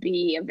really should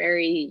be a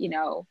very, you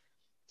know,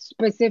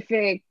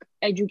 specific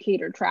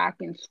educator track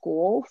in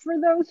school for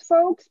those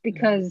folks,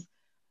 because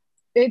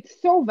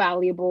it's so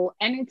valuable.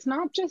 And it's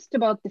not just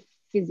about the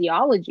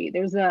physiology.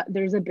 There's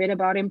a bit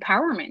about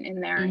empowerment in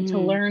there, and to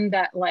learn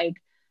that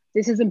like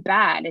this isn't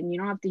bad and you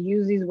don't have to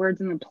use these words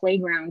in the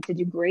playground to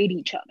degrade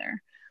each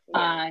other.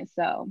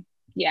 So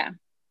yeah.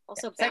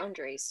 Also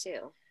boundaries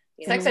too.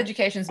 Sex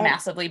education is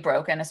massively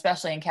broken,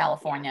 especially in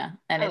California.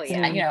 And it's,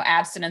 you know,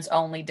 abstinence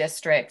only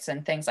districts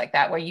and things like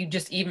that, where you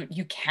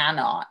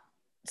cannot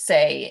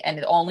say,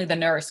 and only the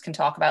nurse can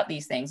talk about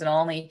these things, and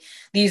only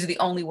these are the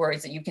only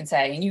words that you can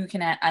say, and you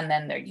can, and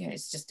then there, you know,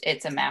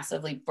 it's a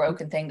massively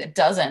broken thing that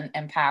doesn't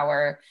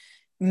empower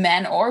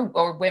men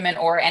or women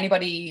or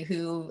anybody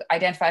who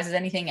identifies as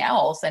anything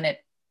else. And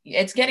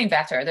it's getting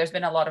better. There's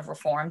been a lot of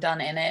reform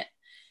done in it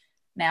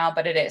now,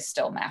 but it is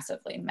still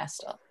massively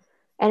messed up.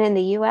 And in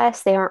the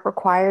US, they aren't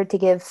required to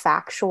give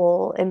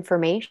factual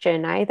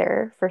information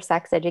either for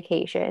sex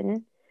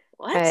education.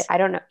 What? I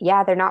don't know.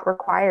 Yeah, they're not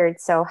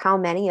required. So how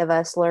many of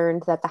us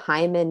learned that the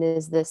hymen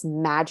is this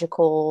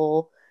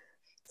magical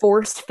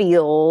force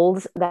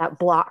field that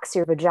blocks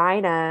your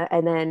vagina,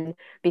 and then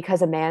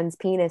because a man's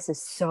penis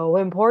is so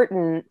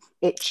important,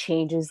 it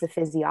changes the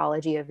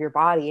physiology of your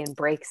body and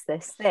breaks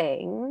this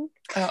thing?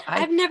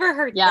 I've never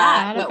heard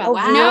that. But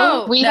wow.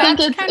 No, we think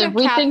if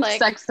we think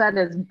sex ed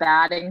is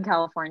bad in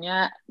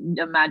California,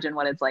 imagine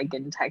what it's like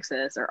in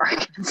Texas or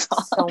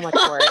Arkansas. So much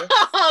worse.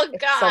 Oh God,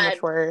 it's so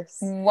much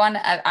worse.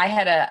 I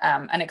had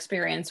an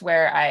experience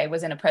where I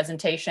was in a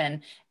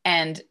presentation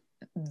and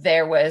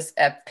there was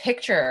a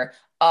picture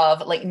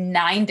of like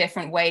 9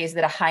 different ways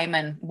that a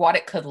hymen, what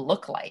it could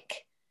look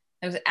like.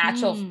 It was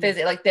actual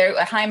physics. Like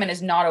a hymen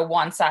is not a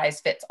one size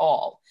fits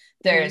all.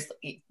 There's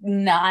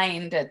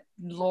 9 to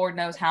Lord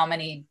knows how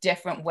many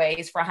different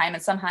ways for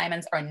hymens. Some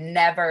hymens are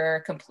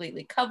never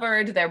completely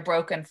covered. They're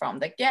broken from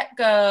the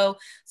get-go.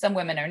 Some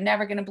women are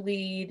never going to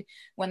bleed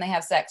when they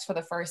have sex for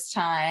the first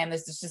time.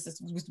 This is just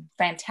this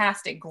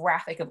fantastic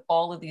graphic of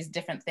all of these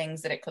different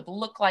things that it could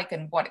look like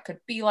and what it could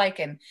be like,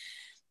 and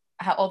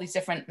how all these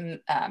different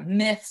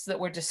myths that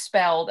were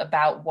dispelled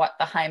about what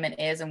the hymen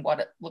is and what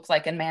it looks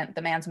like. And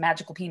the man's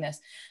magical penis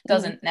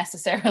doesn't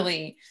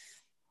necessarily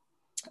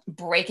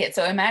break it.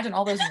 So imagine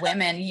all those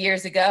women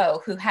years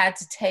ago who had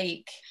to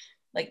take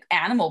like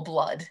animal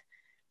blood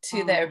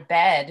to their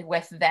bed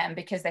with them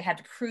because they had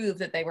to prove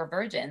that they were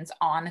virgins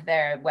on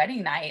their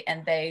wedding night.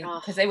 And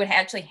because they would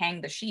actually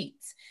hang the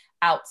sheets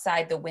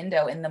outside the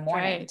window in the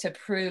morning Right. to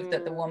prove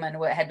that the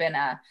woman had been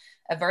a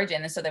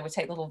virgin. And so they would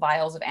take little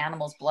vials of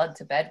animals' blood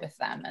to bed with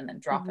them and then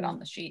drop it on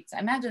the sheets. I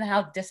imagine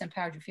how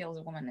disempowered you feel as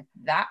a woman if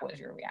that was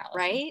your reality.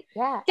 Right?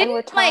 Yeah. Didn't, and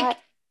we're taught, like,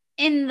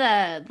 in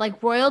the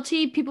like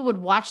royalty, people would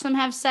watch them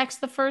have sex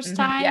the first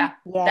time. Yeah.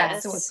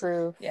 Yes. That's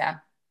proof. Yeah.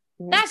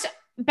 That's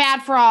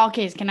bad for all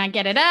cases. Can I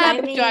get it up?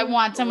 I mean, do I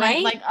want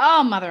someone like,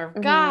 oh, mother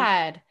of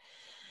God.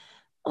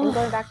 And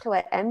going back to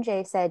what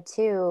MJ said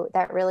too,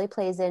 that really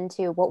plays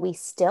into what we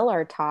still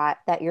are taught,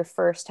 that your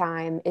first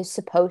time is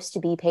supposed to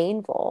be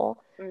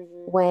painful,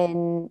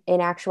 when in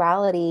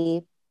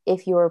actuality,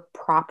 if you're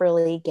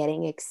properly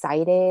getting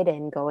excited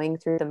and going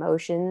through the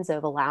motions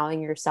of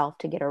allowing yourself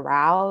to get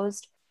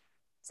aroused,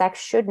 sex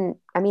shouldn't,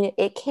 I mean,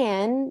 it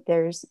can,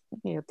 there's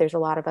a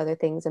lot of other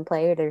things in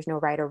play, there's no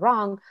right or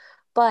wrong,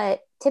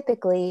 but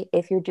typically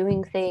if you're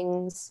doing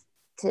things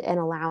and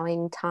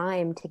allowing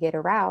time to get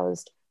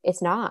aroused,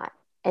 it's not.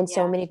 And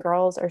so many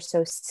girls are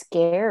so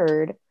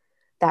scared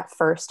that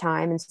first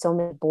time, and so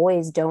many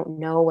boys don't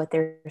know what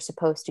they're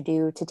supposed to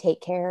do to take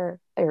care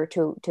or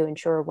to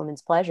ensure a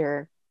woman's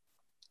pleasure.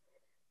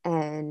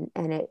 And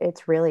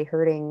it's really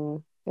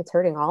hurting. It's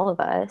hurting all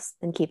of us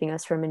and keeping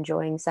us from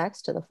enjoying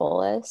sex to the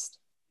fullest.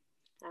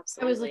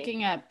 Absolutely. I was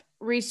looking up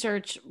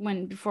research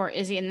before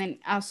Izzy, and then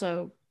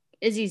also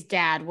Izzy's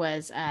dad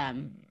was a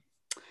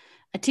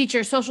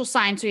teacher, social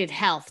science, so he had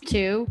health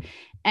too.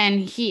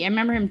 And I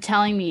remember him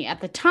telling me at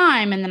the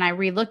time, and then I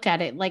re-looked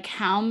at it, like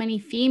how many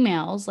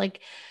females, like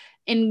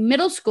in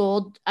middle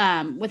school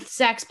with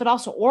sex, but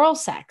also oral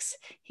sex.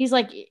 He's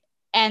like,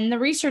 and the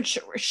research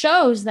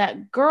shows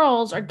that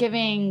girls are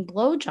giving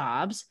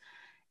blowjobs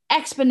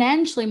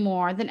exponentially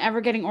more than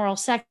ever getting oral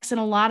sex. And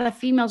a lot of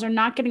females are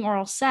not getting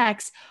oral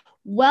sex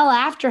well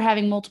after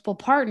having multiple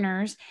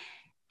partners.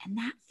 And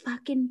that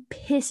fucking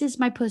pisses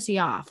my pussy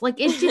off.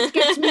 Like, it just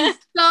gets me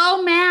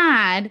so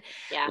mad.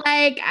 Yeah.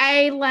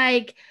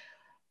 Like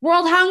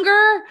world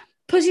hunger,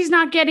 pussy's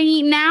not getting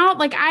eaten out.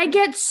 Like, I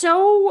get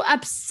so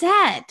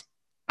upset.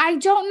 I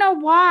don't know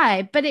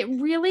why, but it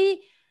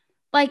really,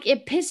 like,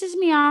 it pisses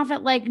me off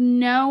at like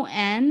no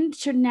end.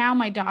 So now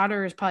my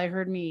daughter has probably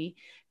heard me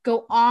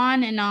go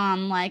on and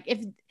on. Like,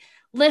 if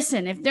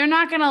they're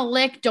not going to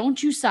lick,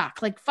 don't you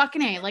suck. Like,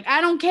 fucking A. Like,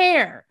 I don't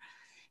care.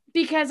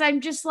 Because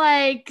I'm just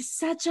like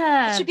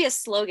it should be a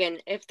slogan.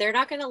 If they're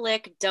not going to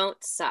lick, don't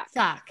suck.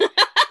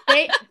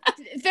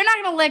 If they're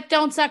not going to lick,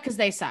 don't suck because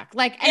they suck.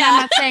 Like, and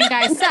I'm not saying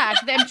guys suck.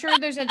 I'm sure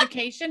there's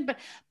education, but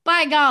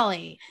by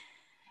golly.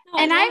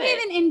 And I've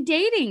even in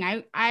dating,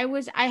 I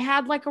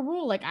had like a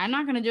rule, like, I'm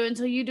not going to do it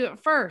until you do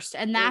it first.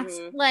 And that's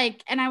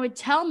like, and I would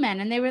tell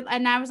men, and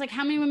I was like,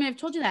 how many women have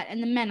told you that?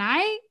 And the men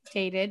I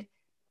dated,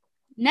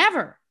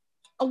 never.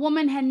 A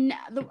woman had,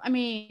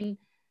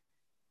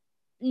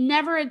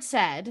 never had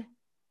said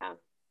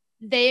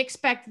they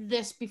expect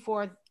this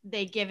before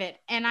they give it.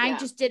 And I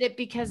just did it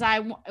because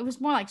it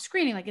was more like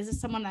screening. Like, is this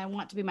someone I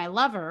want to be my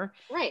lover?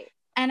 Right.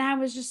 And I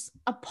was just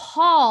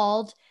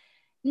appalled,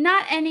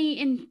 not any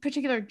in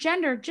particular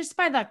gender, just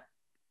by the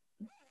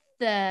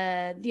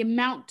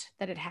amount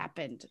that it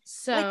happened.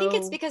 So I think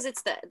it's because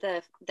it's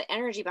the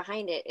energy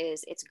behind it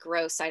is it's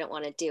gross. I don't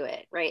want to do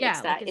it. Right. Yeah,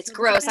 it's that like it's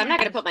gross. I'm not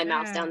going to put my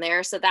mouth down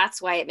there. So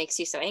that's why it makes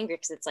you so angry.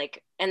 Cause it's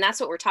like, and that's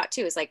what we're taught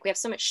too, is like, we have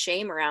so much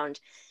shame around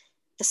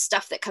the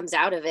stuff that comes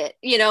out of it,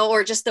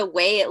 or just the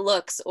way it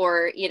looks,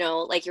 or,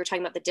 like you were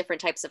talking about the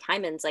different types of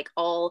hymens, like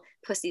all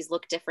pussies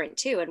look different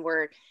too. And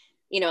we're,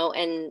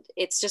 and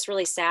it's just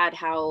really sad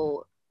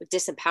how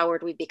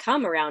disempowered we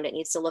become around it.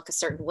 Needs to look a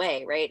certain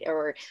way. Right.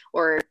 Or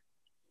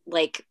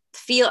like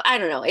feel, I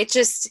don't know. It's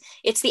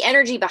the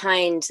energy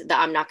behind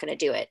I'm not going to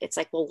do it. It's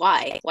like, well,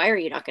 why are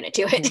you not going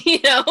to do it?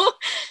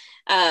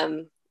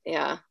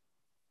 Yeah.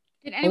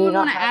 Did anyone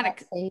want to add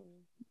a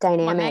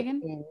dynamic?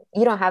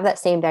 You don't have that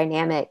same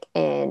dynamic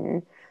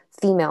in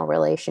female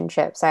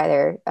relationships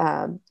either.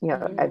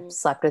 I've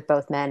slept with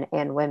both men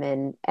and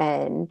women,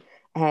 and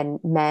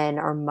men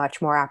are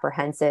much more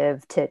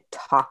apprehensive to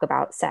talk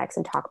about sex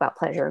and talk about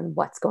pleasure and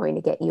what's going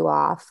to get you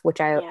off,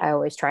 which I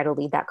always try to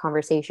lead that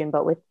conversation.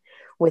 But with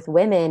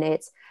women,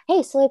 it's,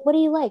 hey, so like, what do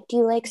you like? Do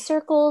you like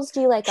circles? Do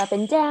you like up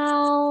and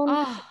down?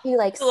 Do you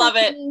like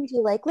sucking? Do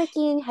you like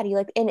licking? How do you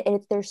like, and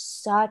there's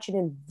such an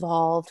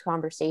involved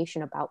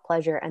conversation about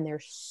pleasure, and they're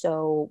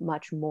so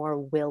much more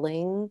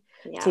willing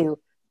to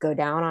go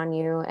down on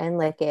you and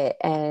lick it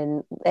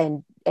and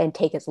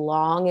take as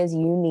long as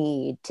you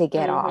need to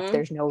get off.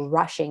 There's no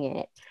rushing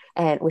it.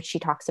 And which she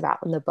talks about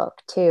in the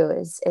book too,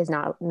 is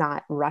not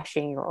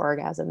rushing your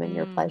orgasm and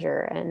your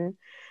pleasure.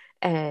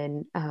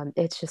 And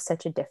it's just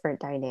such a different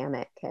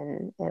dynamic,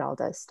 and it all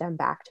does stem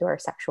back to our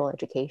sexual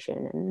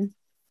education and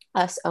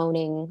us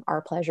owning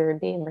our pleasure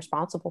and being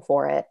responsible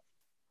for it.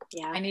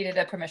 Yeah. I needed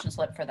a permission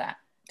slip for that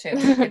too.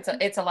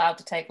 It's allowed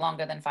to take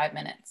longer than 5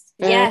 minutes.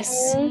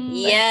 Yes.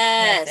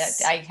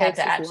 Yes. I had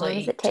to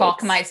actually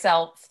talk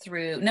myself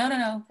through.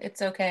 No.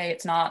 It's okay.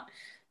 It's not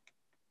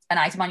an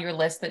item on your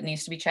list that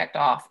needs to be checked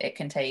off. It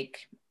can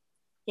take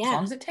as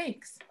long as it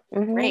takes.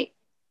 Right.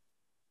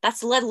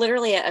 that's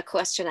literally a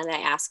question that I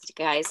asked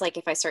guys, like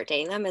if I start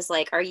dating them, is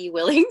like, are you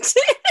willing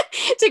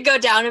to go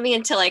down on me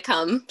until I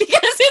come? Because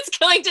it's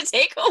going to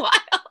take a while.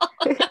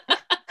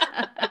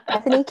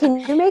 Bethany, can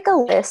you make a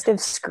list of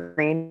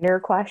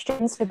screener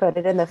questions to put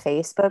it in the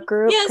Facebook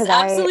group? Yes,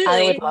 absolutely.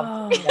 I would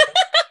love to.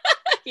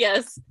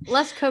 Yes.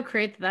 Let's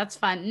co-create. That's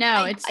fun.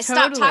 No, I totally.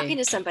 stopped talking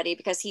to somebody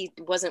because he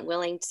wasn't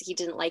willing to, he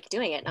didn't like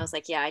doing it. And I was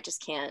like, yeah, I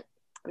just can't.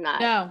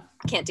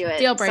 Can't do it.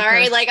 Deal breaker.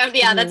 Sorry. Like,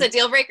 that's a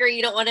deal breaker.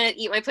 You don't want to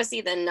eat my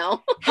pussy, then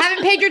no.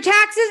 Haven't paid your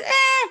taxes?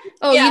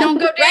 Oh, yeah, you don't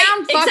go down?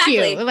 Right? Fuck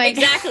exactly. you. Like,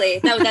 exactly.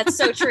 No, that's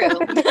so true.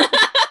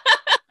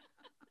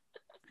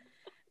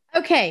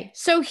 Okay.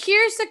 So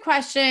here's the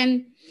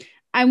question.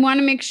 I want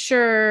to make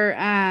sure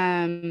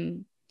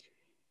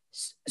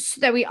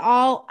so that we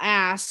all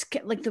ask,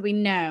 like that we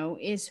know,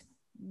 is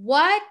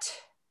what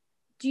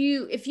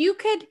if you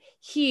could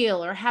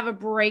heal or have a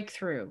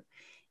breakthrough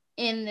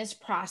in this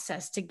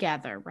process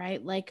together,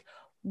 right? Like,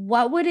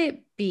 what would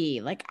it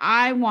be? Like,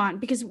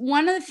 because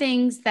one of the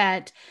things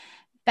that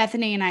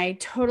Bethany and I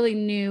totally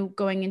knew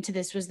going into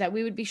this was that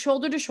we would be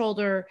shoulder to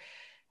shoulder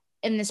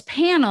in this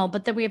panel,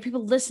 but then we have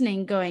people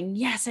listening going,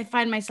 yes, I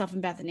find myself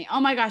in Bethany. Oh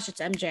my gosh, it's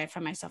MJ. I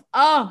find myself.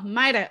 Oh,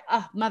 Maida.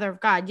 Oh, mother of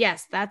God.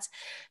 Yes, that's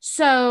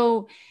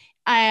so.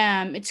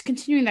 It's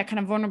continuing that kind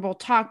of vulnerable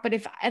talk. But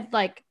if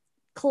like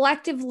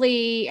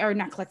collectively, or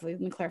not collectively,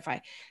 let me clarify.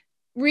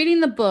 Reading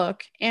the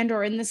book and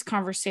or in this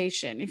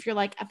conversation, if you're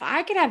like, if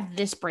I could have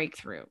this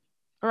breakthrough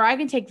or I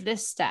can take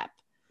this step,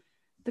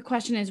 the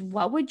question is,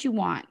 what would you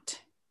want?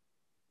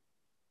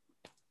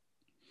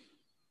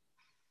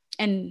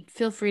 And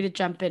feel free to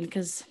jump in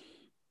because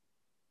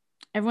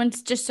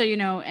everyone's, just so you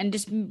know, and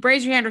just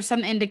raise your hand or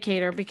some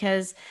indicator,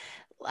 because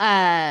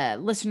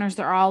listeners,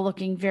 they're all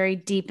looking very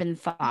deep in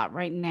thought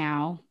right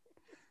now.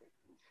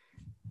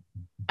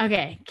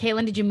 Okay,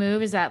 Caitlin, did you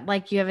move? Is that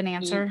like you have an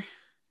answer?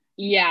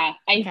 Yeah,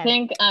 I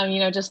think,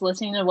 just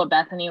listening to what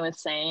Bethany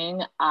was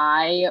saying,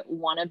 I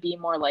want to be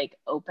more like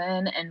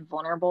open and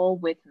vulnerable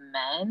with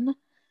men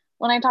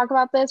when I talk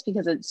about this,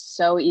 because it's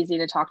so easy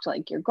to talk to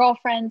like your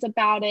girlfriends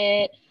about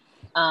it.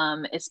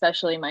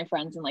 Especially my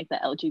friends in like the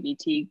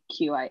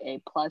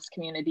LGBTQIA plus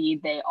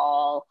community, they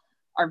all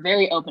are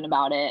very open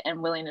about it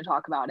and willing to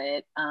talk about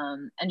it.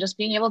 And just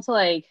being able to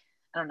like,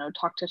 I don't know,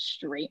 talk to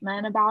straight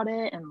men about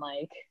it and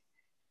like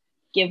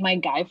give my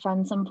guy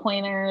friends some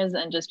pointers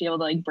and just be able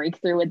to like break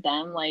through with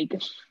them. Like,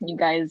 you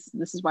guys,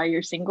 this is why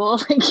you're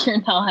single. Like,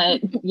 you're not,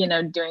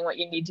 doing what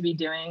you need to be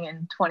doing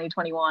in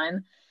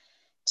 2021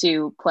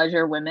 to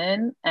pleasure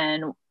women.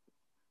 And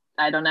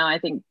I don't know, I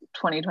think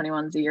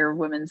 2021 is the year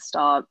women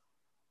stop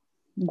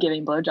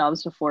giving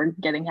blowjobs before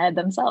getting head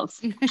themselves.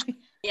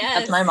 Yes.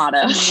 That's my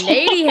motto.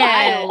 Lady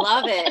head. I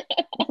love it.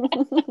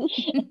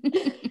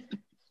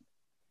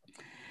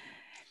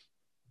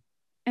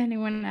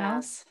 Anyone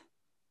else?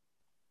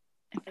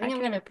 I think I'm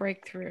going to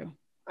break through.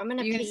 I'm going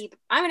to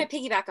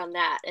piggyback on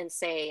that and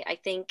say, I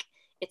think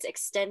it's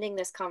extending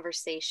this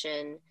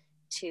conversation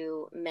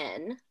to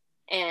men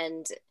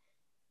and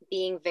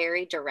being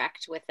very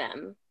direct with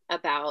them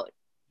about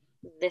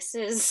this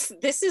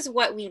is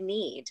what we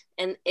need.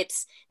 And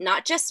it's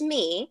not just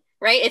me,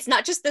 right? It's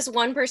not just this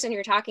one person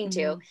you're talking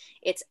to.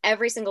 It's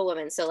every single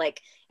woman. So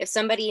like, if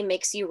a man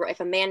makes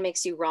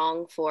you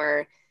wrong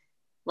for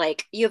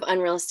like, you have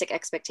unrealistic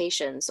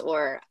expectations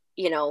or,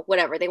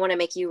 whatever, they want to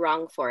make you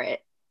wrong for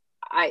it.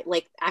 I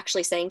like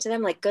actually saying to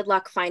them, like, good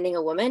luck finding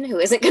a woman who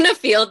isn't going to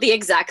feel the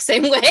exact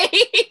same way.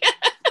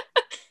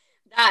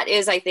 That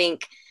is, I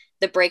think,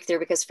 the breakthrough,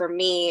 because for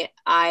me,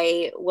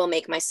 I will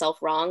make myself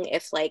wrong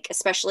if like,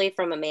 especially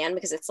from a man,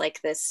 because it's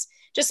like this,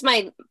 just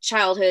my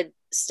childhood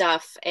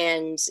stuff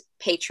and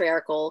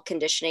patriarchal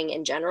conditioning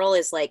in general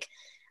is like,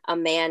 a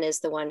man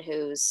is the one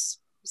who's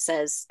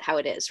says how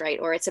it is, right?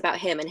 Or it's about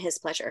him and his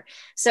pleasure.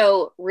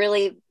 So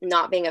really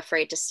not being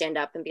afraid to stand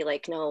up and be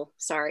like, no,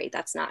 sorry,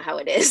 that's not how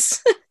it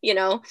is.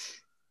 Yeah.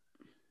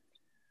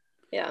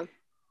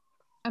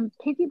 I'm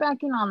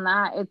piggybacking on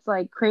that. It's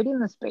like creating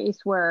the space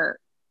where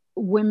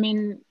we're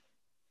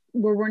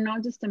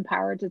not just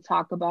empowered to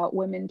talk about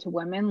women to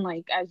women,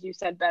 like as you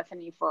said,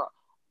 Bethany, for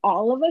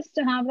all of us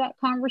to have that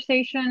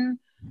conversation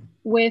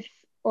with,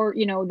 or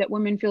that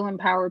women feel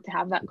empowered to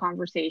have that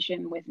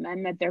conversation with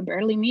men that they're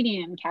barely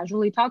meeting and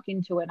casually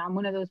talking to it. I'm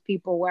one of those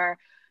people where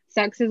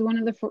sex is one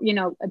of the,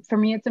 for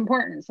me, it's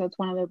important. So it's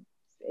one of the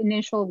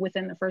initial,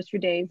 within the first few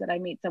days that I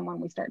meet someone,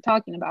 we start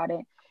talking about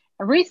it.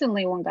 And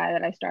recently, one guy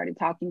that I started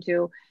talking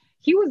to,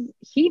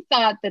 he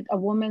thought that a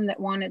woman that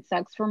wanted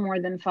sex for more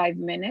than 5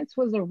 minutes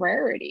was a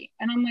rarity.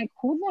 And I'm like,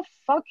 who the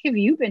fuck have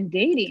you been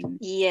dating?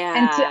 Yeah.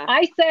 And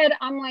I said,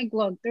 I'm like,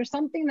 look, there's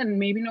something that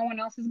maybe no one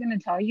else is going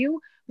to tell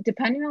you, but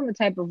depending on the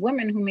type of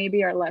women who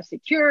maybe are less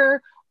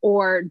secure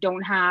or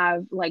don't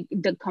have like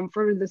the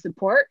comfort or the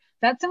support,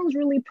 that sounds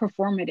really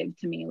performative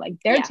to me. Like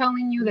they're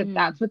telling you that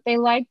that's what they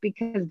like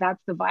because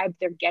that's the vibe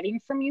they're getting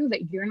from you,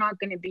 that you're not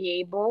going to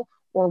be able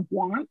or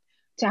want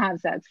to have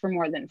sex for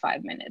more than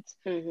 5 minutes.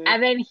 Mm-hmm.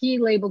 And then he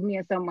labeled me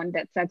as someone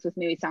that sex with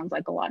me sounds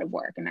like a lot of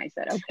work. And I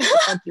said, okay,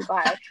 fuck you,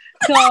 bye.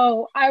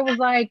 So I was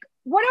like,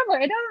 whatever,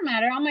 it doesn't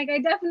matter. I'm like, I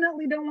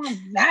definitely don't want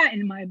that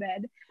in my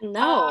bed.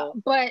 No.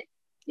 But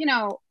you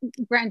know,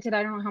 granted,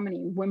 I don't know how many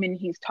women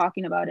he's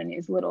talking about in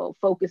his little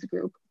focus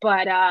group,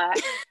 but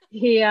but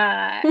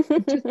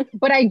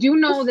I do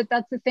know that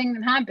that's the thing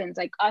that happens.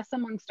 Like us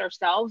amongst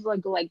ourselves,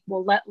 like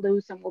we'll let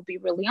loose and we'll be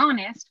really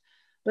honest.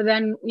 But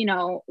then, you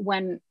know,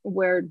 when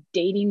we're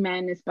dating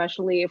men,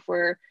 especially if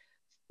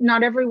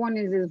not everyone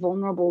is as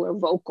vulnerable or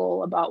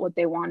vocal about what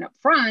they want up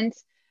front,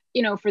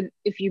 you know,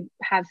 if you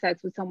have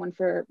sex with someone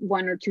for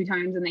 1 or 2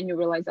 times and then you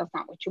realize that's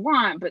not what you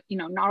want, but you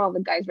know, not all the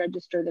guys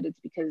register that it's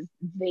because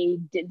they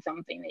did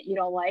something that you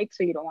don't like,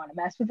 so you don't want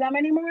to mess with them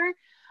anymore.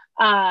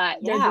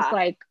 They're just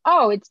like,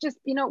 oh, it's just,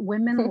 you know,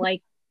 women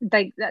like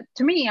that.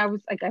 To me, I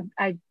was like,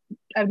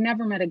 I've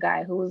never met a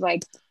guy who was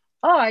like,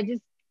 oh,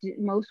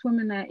 most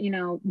women that, you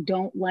know,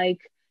 don't like,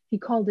 he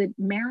called it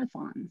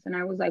marathons. And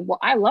I was like, well,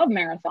 I love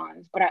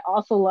marathons, but I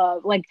also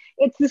love, like,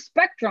 it's the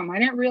spectrum. I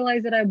didn't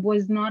realize that I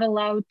was not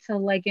allowed to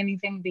like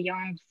anything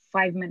beyond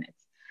 5 minutes.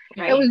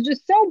 Right. It was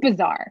just so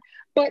bizarre.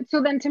 But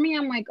so then to me,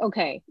 I'm like,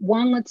 okay,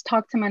 let's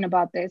talk to men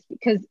about this,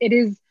 because it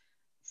is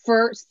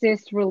for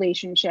cis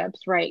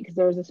relationships, right? Because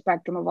there's a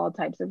spectrum of all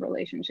types of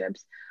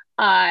relationships.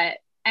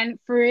 And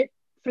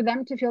for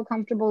them to feel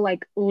comfortable,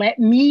 like, let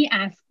me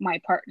ask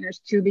my partners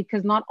too,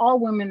 because not all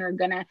women are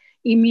gonna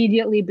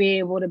immediately be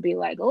able to be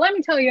like, let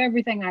me tell you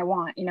everything I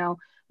want. You know,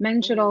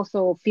 men should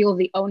also feel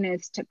the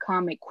onus to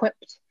come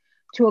equipped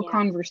to a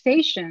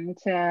conversation,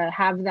 to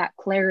have that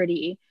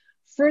clarity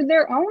for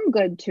their own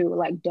good too.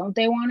 Like, don't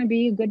they want to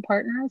be a good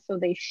partner? So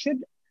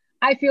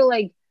I feel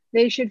like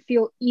they should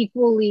feel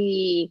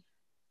equally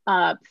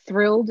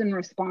thrilled and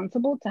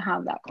responsible to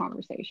have that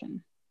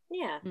conversation.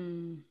 Yeah.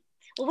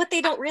 Well, what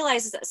they don't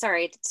realize is that,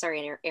 sorry,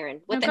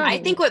 Erin. I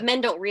think what men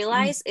don't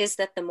realize is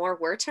that the more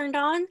we're turned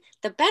on,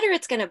 the better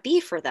it's going to be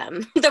for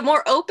them. The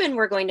more open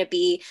we're going to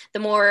be, the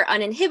more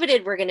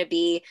uninhibited we're going to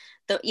be.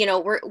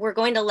 We're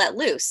going to let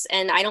loose,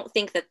 and I don't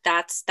think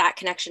that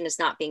connection is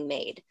not being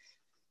made.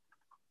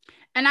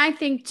 And I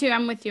think too,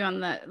 I'm with you on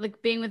the,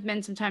 like, being with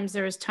men. Sometimes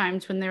there was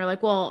times when they were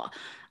like, well,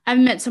 I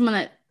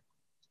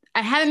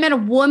haven't met a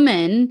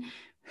woman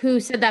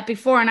who said that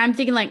before, and I'm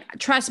thinking, like,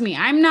 trust me,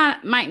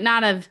 might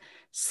not have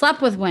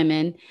slept with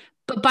women,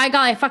 but by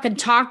golly, I fucking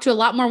talked to a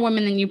lot more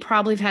women than you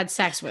probably have had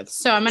sex with.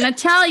 So I'm going to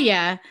tell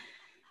you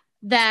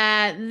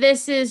that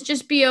this is,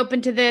 just be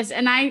open to this.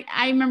 And I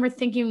remember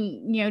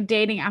thinking, you know,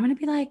 dating, I'm going to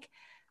be like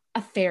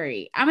a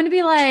fairy. I'm going to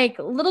be like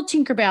a little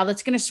Tinkerbell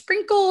that's going to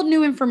sprinkle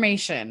new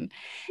information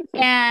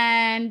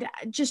and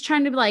just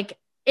trying to be like,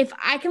 if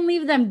I can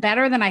leave them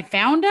better than I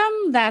found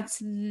them, that's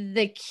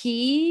the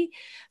key.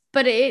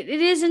 But it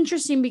is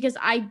interesting, because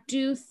I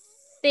do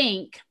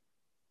think,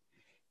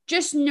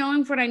 just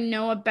knowing what I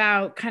know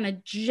about kind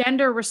of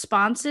gender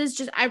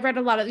responses, I read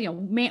a lot of, you know,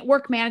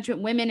 work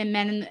management, women and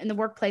men in the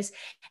workplace.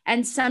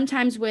 And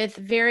sometimes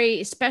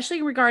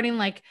especially regarding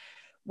like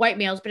white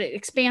males, but it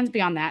expands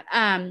beyond that.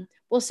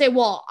 Will say,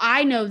 well,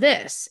 I know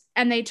this.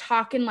 And they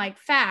talk in like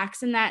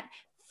facts, and that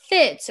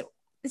fits.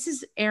 This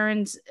is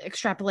Erin's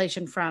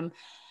extrapolation from,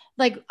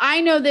 like,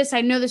 I know this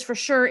for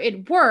sure,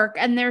 it'd work.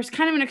 And there's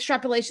kind of an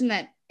extrapolation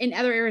that in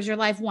other areas of your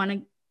life want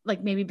to,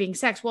 like, maybe being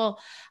sex. Well,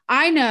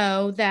 I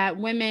know that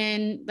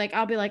women, like,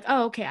 I'll be like,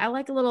 oh, okay, I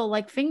like a little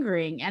like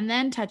fingering and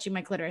then touching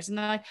my clitoris. And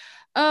they're like,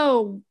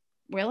 oh,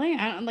 really?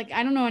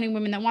 I don't know any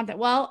women that want that.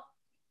 Well,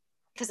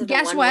 because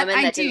guess what?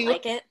 I do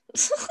like it.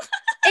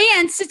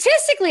 And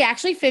statistically,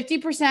 actually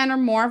 50% or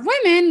more of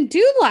women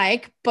do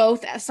like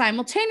both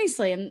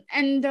simultaneously.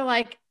 And they're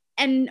like,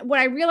 and what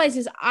I realized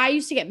is I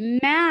used to get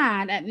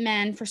mad at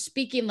men for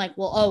speaking like,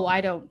 well, oh, I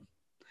don't,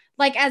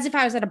 like, as if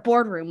I was at a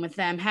boardroom with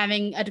them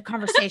having a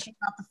conversation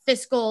about the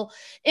fiscal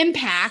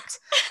impact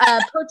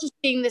of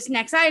purchasing this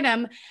next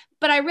item.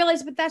 But I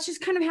realized, that's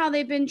just kind of how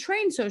they've been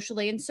trained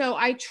socially. And so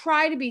I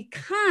try to be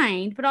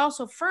kind, but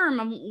also firm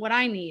on what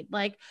I need.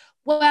 Like,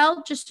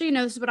 well, just so you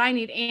know, this is what I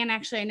need. And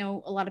actually, I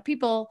know a lot of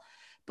people,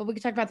 but we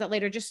can talk about that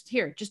later. Just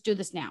do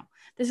this now.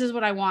 This is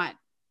what I want,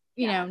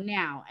 you know,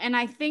 now. And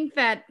I think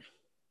that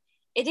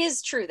it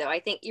is true, though. I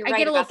think you're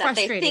right about that.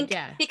 They think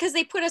because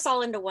they put us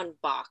all into one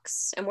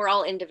box, and we're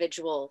all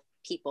individual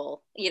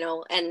people, you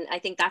know, and I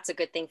think that's a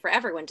good thing for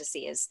everyone to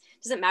see. Is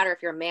it doesn't matter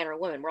if you're a man or a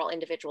woman, we're all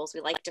individuals.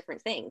 We like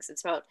different things.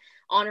 It's about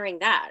honoring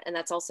that. And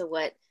that's also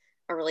what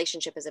a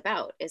relationship is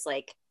about, is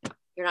like,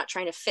 you're not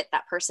trying to fit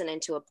that person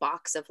into a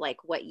box of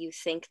like what you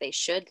think they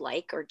should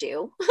like or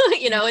do.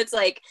 You know, it's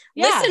like,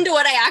 listen to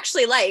what I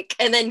actually like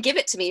and then give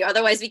it to me.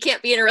 Otherwise we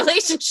can't be in a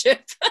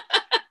relationship.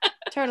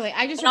 Totally.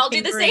 I'll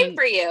do the same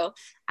for you.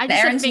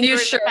 Erin's new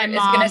shirt is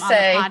going to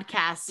say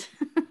podcast.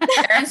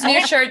 Erin's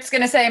new shirt's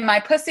going to say, my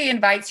pussy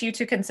invites you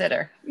to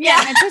consider. Yeah,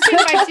 my pussy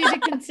invites you to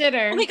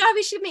consider. Oh my God,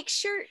 we should make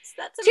shirts.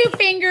 That's amazing. 2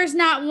 fingers,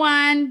 not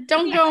one.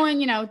 Don't go in,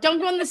 don't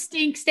go in the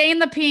stink. Stay in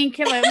the pink.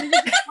 Let me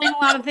just explain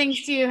a lot of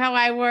things to you, how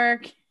I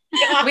work.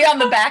 It'll be on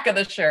the back of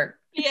the shirt.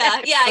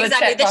 Yeah,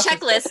 exactly. The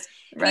checklist.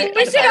 Right.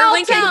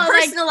 Everyone can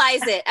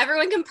personalize it.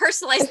 Everyone can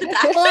personalize the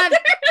back. We'll have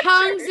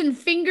tongues and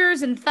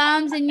fingers and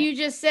thumbs, and you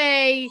just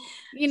say,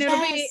 you know,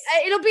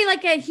 it'll be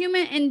like a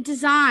human in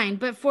design,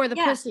 but for the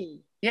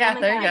pussy. Yeah,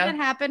 there you go. That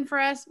happen for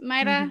us,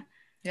 Maida? Mm-hmm.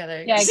 Yeah,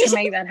 there you go. Yeah, I can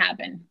make that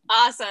happen.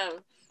 Awesome.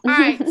 All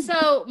right,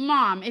 so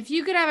Mom, if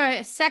you could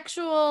have a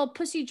sexual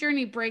pussy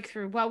journey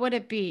breakthrough, what would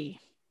it be?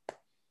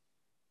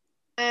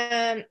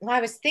 Well,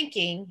 I was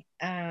thinking,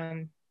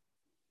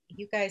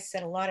 you guys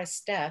said a lot of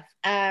stuff.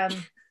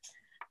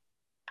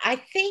 I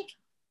think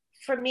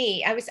for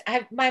me,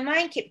 my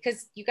mind kept,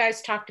 because you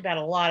guys talked about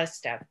a lot of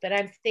stuff, but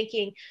I'm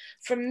thinking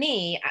for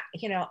me,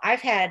 you know, I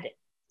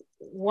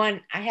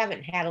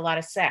haven't had a lot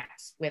of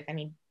sex with, I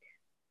mean,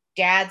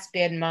 Dad's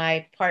been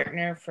my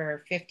partner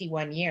for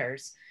 51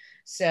 years.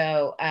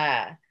 So,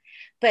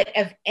 but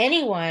of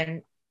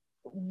anyone,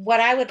 what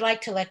I would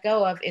like to let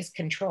go of is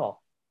control.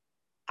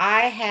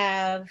 I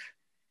have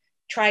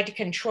tried to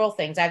control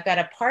things. I've got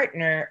a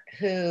partner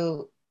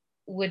who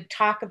would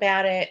talk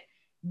about it,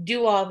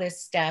 do all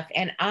this stuff.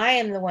 And I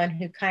am the one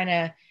who kind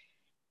of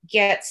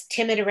gets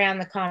timid around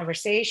the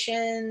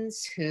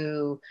conversations,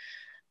 who,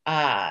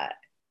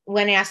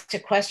 when asked a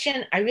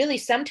question, I really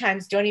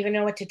sometimes don't even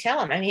know what to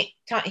tell him. I mean,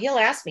 he'll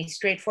ask me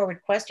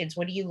straightforward questions.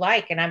 What do you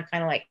like? And I'm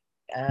kind of like,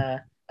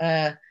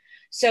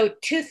 so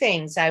two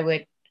things I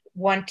would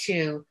want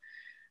to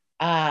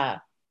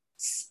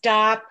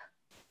stop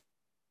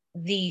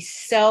the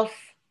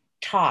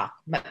self-talk,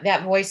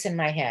 that voice in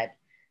my head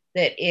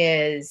that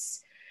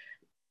is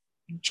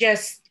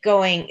just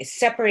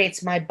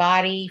separates my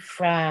body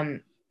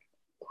from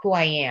who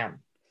I am,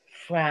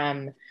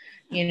 from,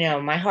 you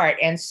know, my heart.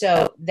 And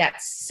so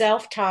that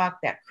self-talk,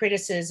 that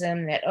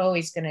criticism, that, oh,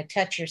 he's going to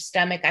touch your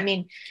stomach. I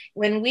mean,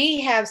 when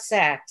we have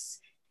sex,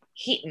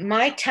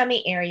 my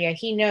tummy area,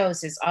 he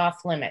knows, is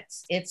off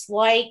limits. It's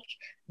like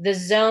the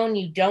zone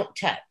you don't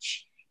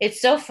touch. It's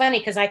so funny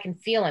because I can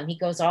feel him. He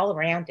goes all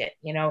around it,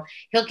 you know,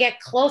 he'll get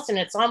close and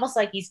it's almost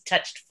like he's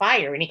touched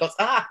fire and he goes,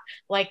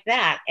 like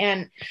that.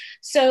 And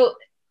so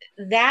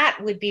that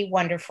would be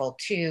wonderful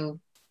and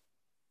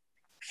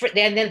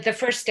then the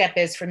first step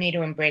is for me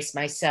to embrace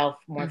myself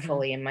more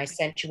fully and my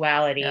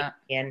sensuality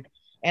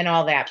and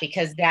all that,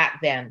 because that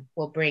then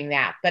will bring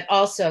that, but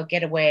also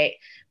get away,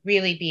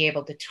 really be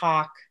able to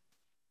talk,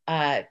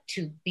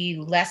 to be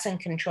less in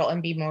control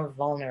and be more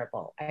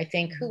vulnerable. I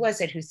think, who was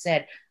it who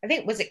said,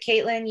 was it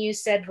Caitlin, you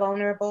said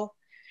vulnerable?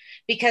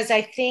 Because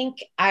I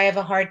think I have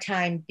a hard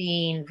time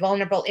being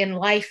vulnerable in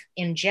life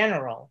in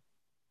general.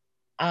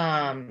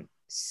 But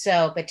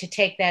to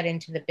take that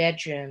into the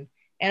bedroom,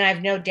 and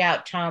I've no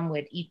doubt Tom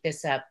would eat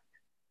this up.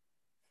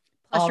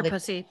 Plus your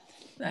pussy.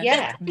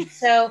 Yeah.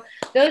 So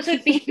those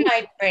would be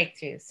my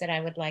breakthroughs that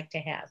I would like to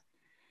have.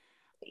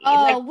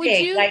 Would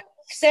you? Like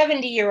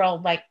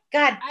 70-year-old, like,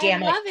 God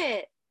damn it. I love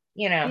it.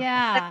 You know,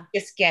 let's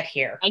just get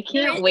here. I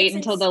can't wait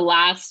until the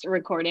last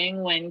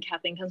recording when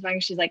Kathleen comes back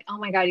and she's like, oh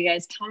my God, you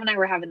guys, Tom and I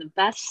were having the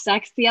best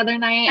sex the other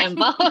night. And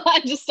blah, blah, blah,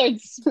 just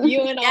starts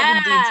spewing all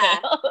the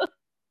details.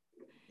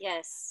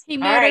 Yes. He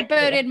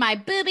motorboated my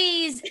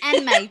boobies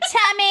and my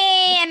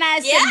tummy. And I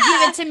said,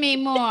 give it to me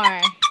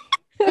more.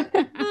 Oh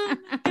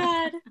my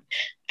God.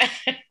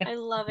 I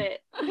love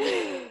it.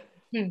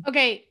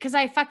 Okay, because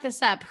I fucked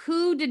this up.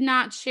 Who did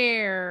not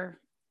share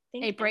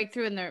a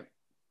breakthrough in their...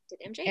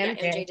 Did MJ? Yeah,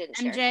 MJ didn't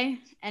share. MJ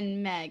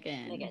and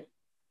Megan.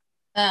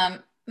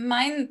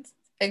 Mine,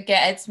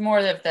 again, it's more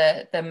of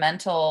the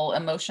mental,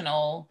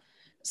 emotional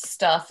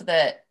stuff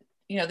that,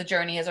 you know, the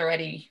journey has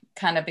already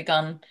kind of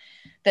begun,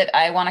 that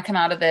I want to come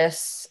out of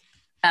this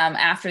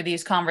after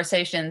these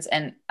conversations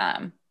and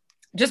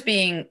just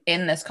being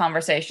in this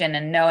conversation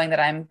and knowing that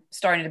I'm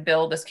starting to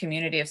build this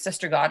community of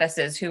sister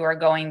goddesses who are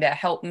going to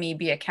help me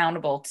be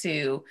accountable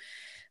to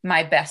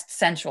my best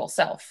sensual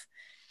self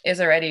is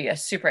already a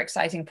super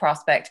exciting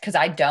prospect, because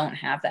I don't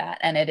have that.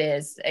 And it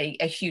is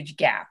a huge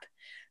gap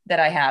that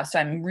I have. So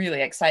I'm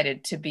really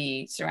excited to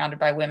be surrounded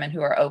by women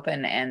who are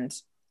open and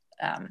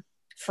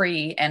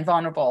free and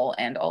vulnerable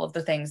and all of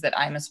the things that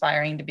I'm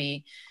aspiring to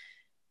be.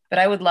 But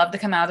I would love to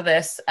come out of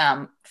this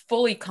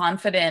fully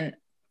confident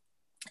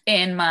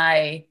in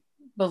my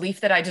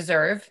belief that I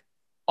deserve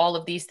all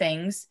of these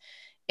things,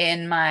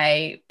 in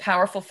my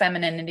powerful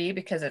femininity,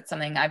 because it's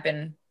something I've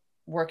been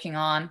working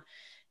on,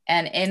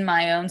 and in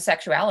my own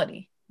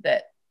sexuality,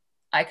 that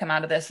I come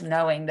out of this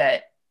knowing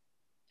that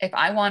if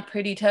I want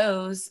pretty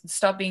toes,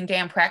 stop being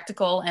damn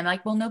practical and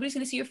like, well, nobody's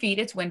going to see your feet.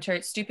 It's winter.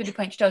 It's stupid to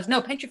paint your toes.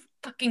 No, paint your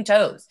fucking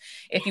toes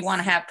if you want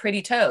to have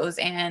pretty toes,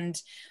 and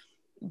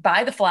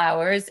buy the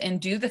flowers and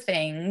do the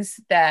things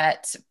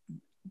that,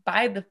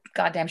 buy the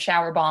goddamn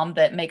shower bomb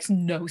that makes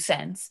no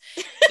sense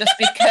just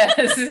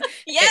because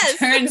it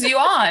turns you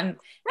on.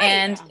 Right.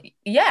 And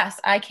yes,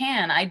 I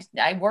can.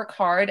 I work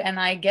hard and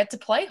I get to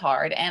play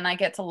hard and I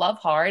get to love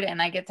hard and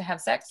I get to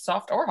have sex,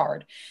 soft or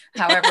hard,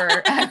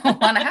 however I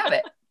want to have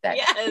it.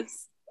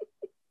 Yes.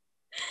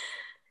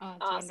 Oh,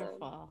 it's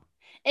wonderful.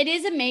 It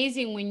is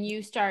amazing when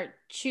you start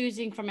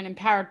choosing from an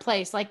empowered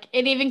place. Like,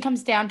 it even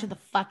comes down to the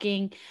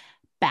fucking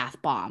bath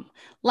bomb.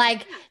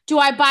 Like, do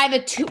I buy the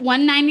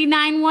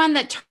 $199 one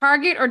that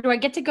Target, or do I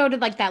get to go to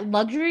like that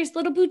luxurious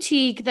little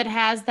boutique that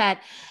has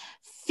that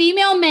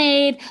female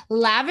made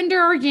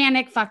lavender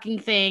organic fucking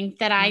thing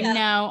that I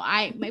know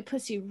my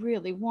pussy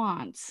really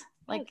wants?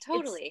 Like,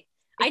 totally.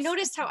 I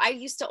noticed how I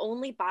used to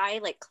only buy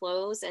like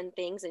clothes and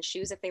things and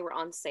shoes if they were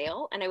on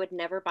sale, and I would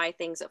never buy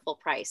things at full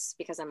price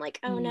because I'm like,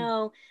 oh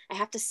no, I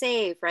have to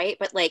save, right?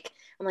 But like,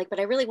 I'm like, but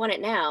I really want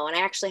it now, and I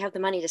actually have the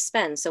money to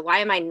spend. So why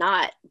am I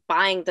not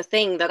buying the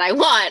thing that I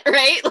want,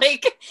 right?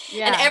 Like,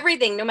 and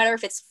everything, no matter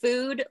if it's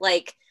food,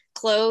 like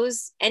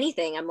clothes,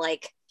 anything, I'm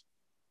like,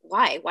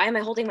 why? Why am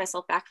I holding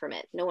myself back from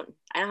it? No one,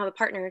 I don't have a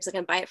partner who's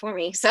gonna buy it for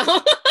me. So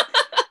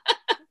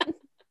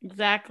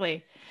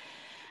exactly.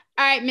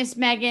 All right, Miss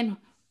Megan.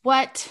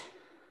 What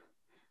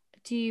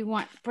do you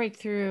want?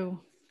 Breakthrough.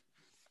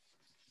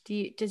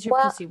 Does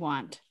your pussy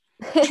want?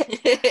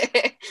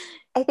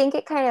 I think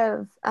it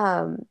kind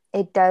of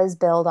it does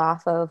build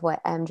off of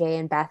what MJ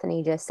and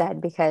Bethany just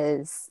said,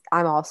 because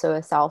I'm also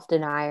a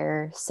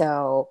self-denier.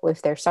 So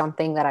if there's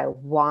something that I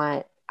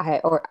want,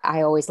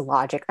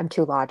 I'm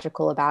too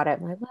logical about it.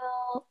 I'm like,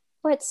 well,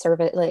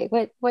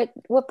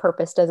 what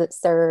purpose does it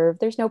serve?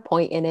 There's no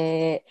point in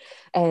it.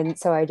 And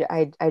so I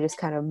just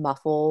kind of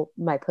muffle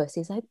my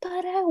pussy's like,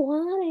 but I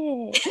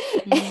want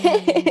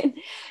it.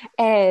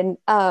 And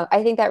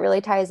I think that really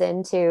ties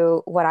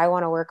into what I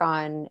want to work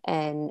on,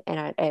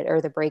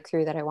 or the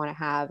breakthrough that I want to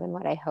have, and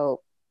what I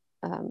hope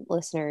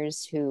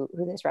listeners who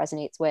this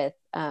resonates with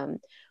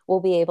will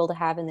be able to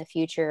have in the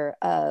future,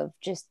 of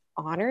just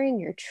honoring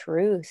your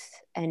truth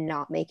and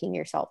not making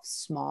yourself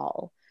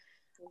small.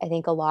 I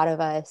think a lot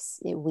of us,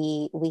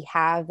 we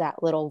have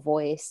that little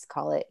voice,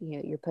 call it,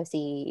 your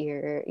pussy,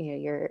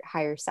 your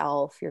higher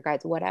self, your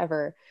guides,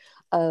 whatever,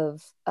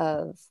 of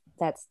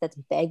that's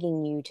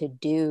begging you to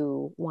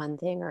do one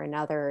thing or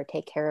another, or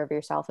take care of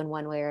yourself in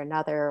one way or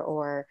another,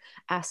 or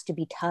ask to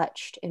be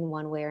touched in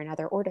one way or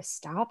another, or to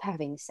stop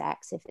having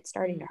sex if it's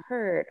starting to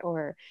hurt,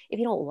 or if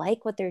you don't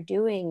like what they're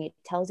doing, it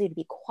tells you to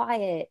be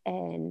quiet.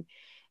 And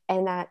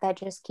that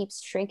just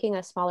keeps shrinking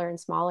us smaller and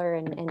smaller.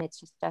 And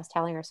it's just us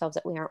telling ourselves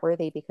that we aren't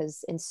worthy,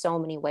 because in so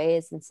many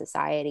ways in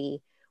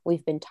society,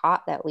 we've been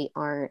taught that we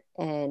aren't.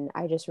 And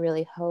I just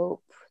really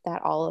hope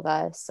that all of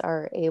us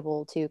are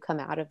able to come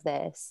out of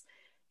this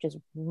just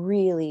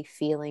really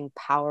feeling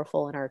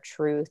powerful in our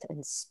truth,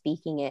 and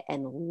speaking it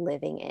and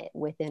living it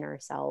within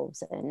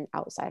ourselves and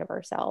outside of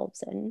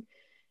ourselves, and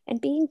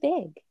being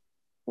big.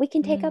 We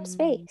can take up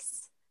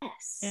space.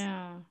 Yes.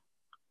 Yeah.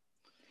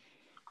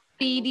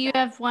 B, do you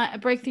have a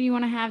breakthrough you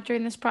want to have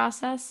during this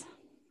process?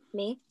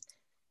 Me?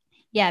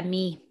 Yeah,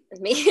 me.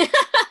 Me.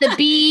 The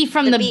B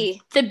from the B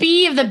of the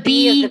B of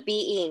the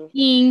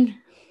being.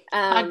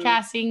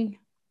 Podcasting.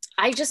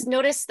 I just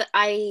noticed that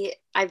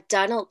I've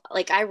done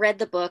I read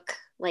the book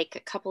like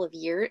a couple of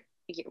years.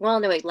 Well,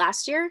 no, wait,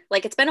 last year.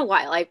 Like, it's been a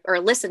while. I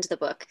listened to the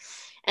book,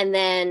 and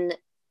then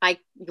I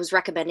was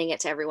recommending it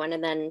to everyone.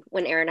 And then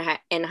when Erin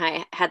and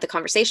I had the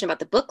conversation about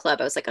the book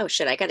club, I was like, oh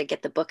shit, I got to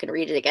get the book and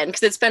read it again,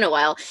 because it's been a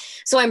while.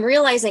 So I'm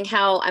realizing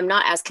how I'm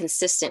not as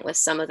consistent with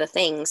some of the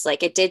things.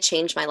 Like, it did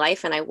change my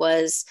life, and I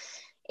was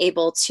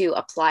able to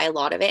apply a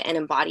lot of it and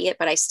embody it,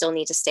 but I still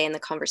need to stay in the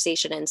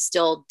conversation and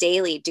still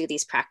daily do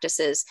these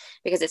practices,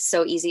 because it's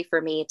so easy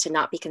for me to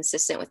not be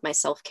consistent with my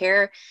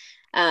self-care.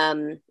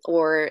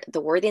 Or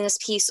the worthiness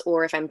piece,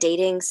 or if I'm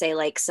dating, say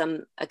like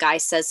a guy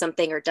says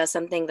something or does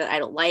something that I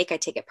don't like, I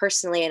take it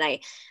personally, and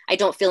I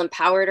don't feel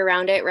empowered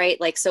around it, right?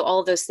 Like, so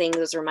all of those things,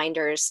 those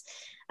reminders,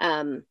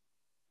 it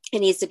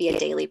needs to be a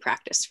daily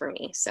practice for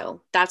me.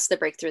 So that's the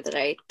breakthrough that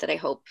I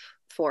hope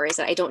for, is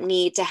that I don't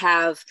need to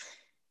have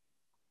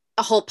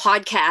a whole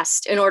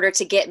podcast in order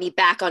to get me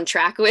back on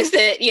track with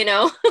it,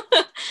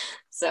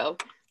 So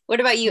what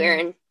about you,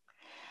 Erin?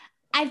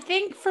 I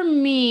think for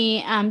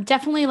me,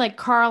 definitely, like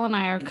Carl and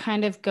I are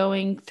kind of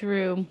going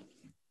through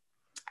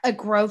a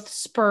growth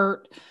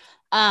spurt,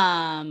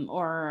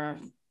 or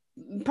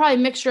probably a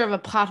mixture of a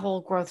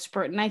pothole growth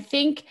spurt. And I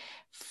think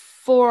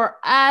for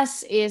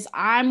us is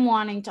I'm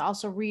wanting to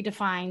also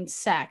redefine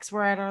sex.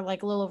 We're at our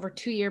like a little over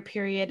 2-year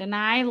period, and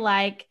I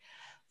like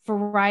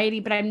variety,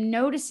 but I'm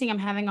noticing I'm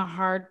having a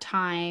hard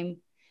time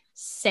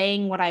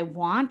saying what I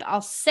want.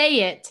 I'll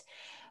say it,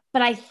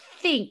 but I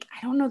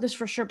don't know this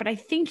for sure, but I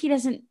think he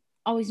doesn't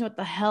always know what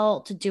the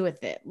hell to do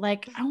with it.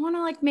 Like, I want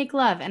to like make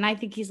love. And I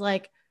think he's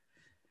like,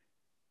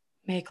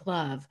 make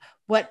love.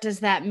 What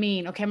does that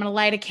mean? Okay, I'm going to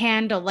light a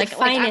candle. Like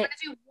I'm going to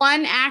do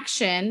one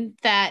action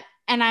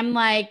and I'm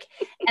like,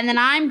 and then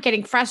I'm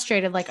getting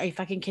frustrated. Like, are you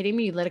fucking kidding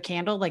me? You lit a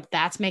candle. Like,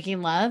 that's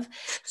making love.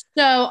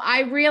 So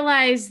I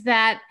realized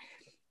that,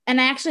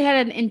 and I actually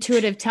had an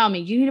intuitive tell me,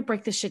 you need to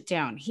break this shit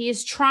down. He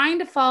is trying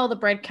to follow the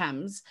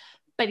breadcrumbs,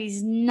 but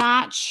he's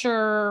not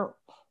sure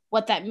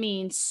what that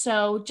means.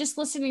 So just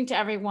listening to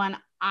everyone,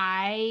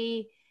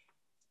 I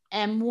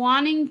am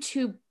wanting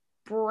to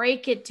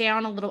break it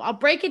down a little. I'll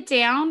break it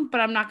down, but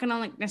I'm not going to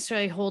like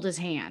necessarily hold his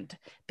hand,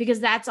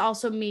 because that's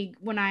also me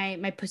when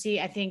my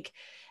pussy, I think,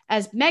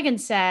 as Megan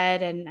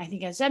said, and I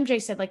think as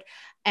MJ said, like,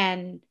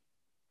 and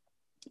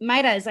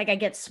Maida is like, I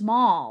get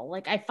small.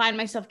 Like I find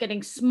myself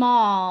getting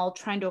small,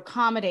 trying to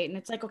accommodate. And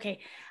it's like, okay,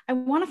 I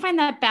want to find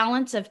that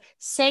balance of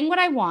saying what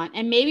I want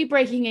and maybe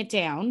breaking it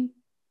down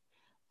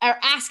or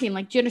asking,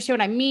 like, do you understand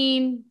what I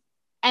mean?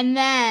 And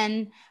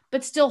then,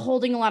 but still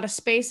holding a lot of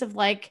space of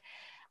like,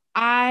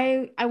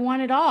 I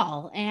want it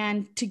all.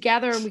 And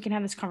together we can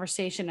have this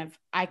conversation of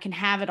I can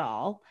have it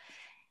all.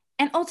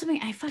 And ultimately,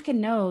 I fucking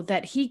know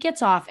that he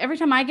gets off. Every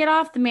time I get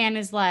off, the man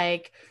is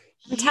like,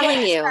 I'm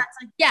telling you. Like,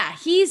 yeah,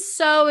 he's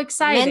so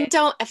excited.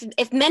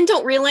 If men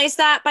don't realize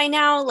that by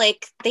now,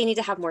 like they need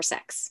to have more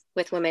sex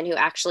with women who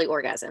actually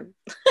orgasm.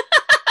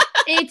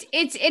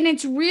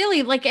 It's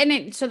really like,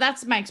 so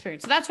that's my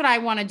experience. So that's what I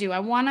want to do. I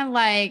want to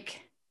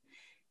like,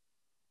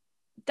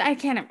 I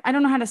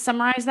don't know how to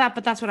summarize that,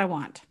 but that's what I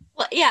want.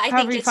 Well, yeah, I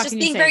think it's just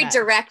being very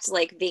direct,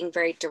 like being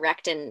very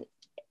direct and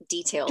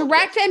detailed.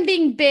 Direct and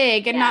being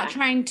big and not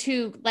trying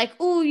to like,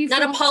 oh, you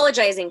not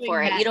apologizing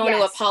for it. You don't want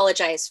to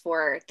apologize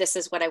for this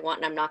is what I want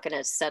and I'm not going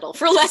to settle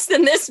for less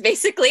than this,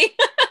 basically.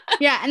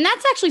 Yeah. And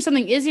that's actually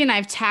something Izzy and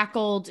I've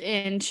tackled.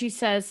 And she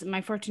says,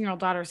 my 14-year-old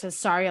daughter says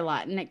sorry a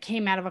lot. And it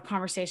came out of a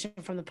conversation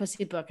from the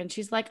Pussy book. And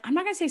she's like, I'm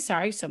not going to say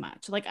sorry so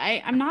much. Like,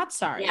 I'm not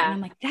sorry. Yeah. And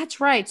I'm like,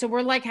 that's right. So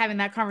we're like having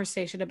that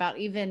conversation about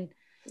even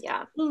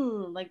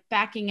like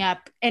backing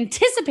up,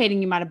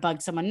 anticipating you might have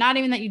bugged someone, not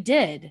even that you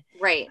did.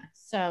 Right.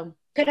 So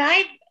could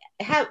I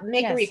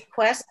make a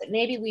request that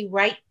maybe we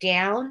write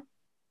down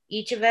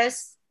each of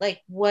us like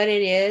what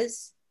it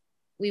is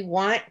we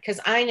want? Because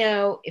I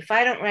know if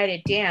I don't write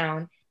it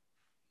down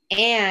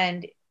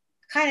and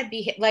kind of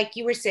be like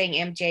you were saying,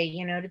 MJ,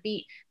 you know, to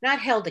be not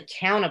held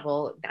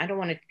accountable. I don't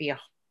want it to be a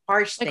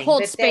harsh thing. Like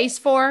hold space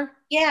for.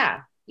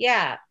 Yeah.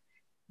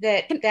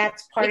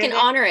 That's part of it. We can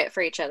honor it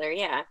for each other.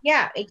 Yeah.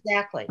 Yeah,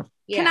 exactly.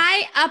 Yeah. Can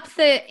I up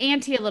the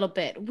ante a little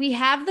bit? We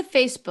have the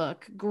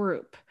Facebook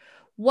group.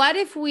 What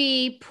if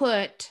we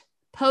post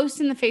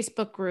in the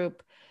Facebook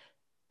group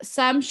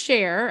some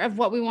share of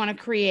what we want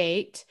to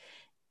create?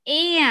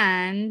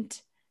 And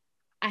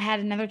I had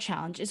another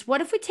challenge is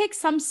what if we take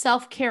some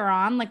self-care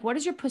on? Like, what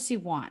does your pussy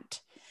want?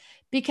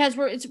 Because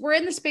we're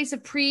in the space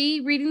of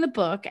pre-reading the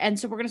book. And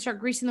so we're going to start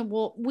greasing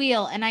the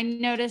wheel. And I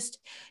noticed,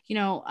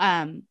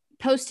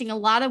 posting a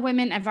lot of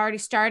women. I've already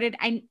started.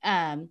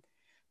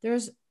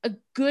 There's a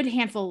good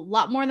handful, a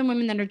lot more than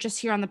women that are just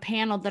here on the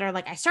panel that are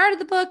like, I started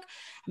the book.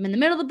 I'm in the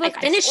middle of the book.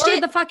 I finished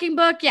it. The fucking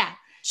book. Yeah.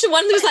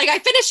 One who's like, I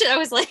finished it. I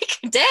was like,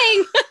 dang.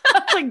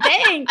 I was like,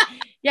 dang.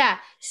 Yeah.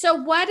 So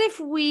what if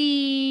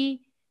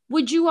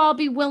would you all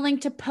be willing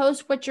to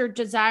post what you're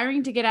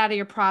desiring to get out of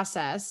your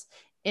process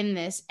in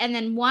this? And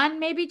then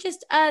maybe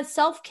just a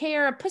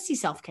self-care, a pussy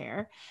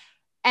self-care.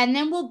 And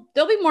then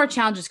there'll be more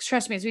challenges.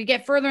 Trust me, as we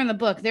get further in the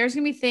book, there's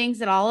going to be things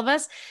that all of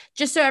us,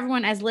 just so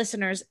everyone as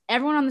listeners,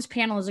 everyone on this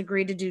panel has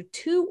agreed to do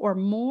 2 or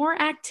more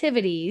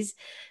activities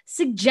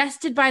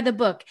suggested by the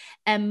book.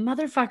 And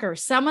motherfucker,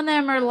 some of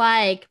them are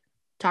like,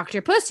 talk to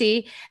your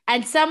pussy.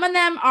 And some of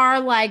them are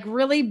like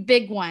really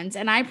big ones.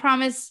 And I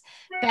promise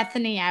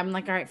Bethany, I'm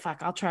like, all right, fuck,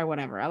 I'll try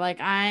whatever.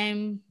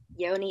 I'm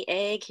Yoni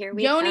egg. Here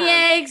we Yoni come.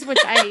 eggs, which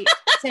I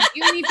said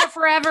Yoni for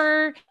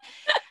forever.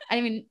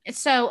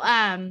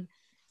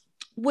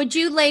 Would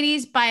you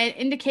ladies, by an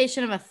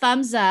indication of a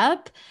thumbs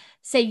up,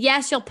 say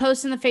yes, you'll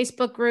post in the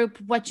Facebook group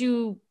what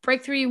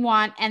breakthrough you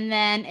want, and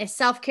then a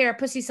self-care,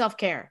 pussy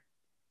self-care?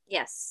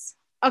 Yes.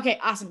 Okay,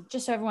 awesome.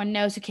 Just so everyone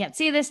knows who can't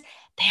see this,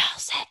 they all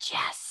said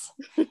yes.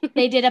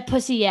 They did a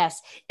pussy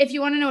yes. If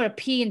you want to know what a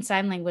P in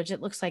sign language,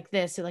 it looks like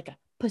this. So like a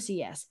pussy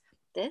yes.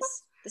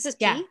 This is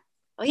P? Yeah.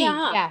 Oh, P,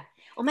 yeah. Yeah.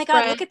 Oh my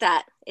God, look at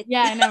that.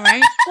 Yeah, I know,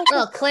 right?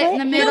 Little clit in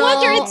the middle. No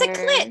wonder it's a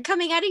clit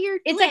coming out of your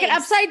It's legs. like an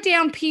upside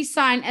down peace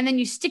sign, and then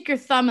you stick your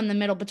thumb in the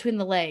middle between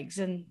the legs,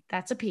 and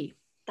that's a P.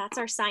 That's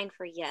our sign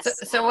for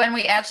yes. So when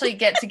we actually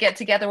get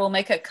together, we'll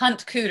make a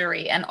cunt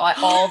cooterie, and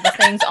all the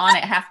things on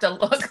it have to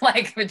look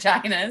like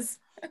vaginas.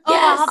 Oh,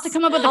 yes. I'll have to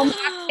come up with a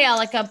cocktail,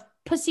 like a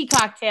pussy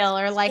cocktail,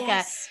 or like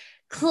a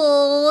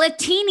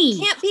clitini.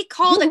 Can't be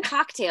called a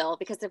cocktail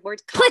because the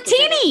word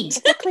clitini.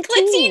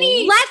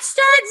 Clitini. Let's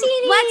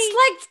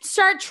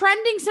start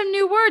trending some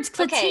new words.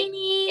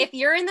 Clitini. Okay. If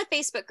you're in the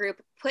Facebook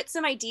group, put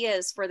some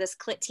ideas for this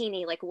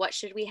clitini. Like, what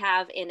should we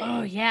have in it?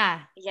 Oh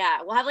yeah.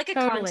 Yeah, we'll have like a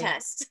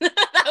contest.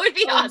 That would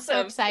be awesome. I'm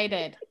so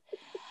excited.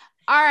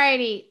 All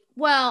righty.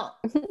 Well,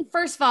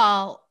 first of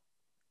all,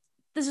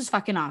 this is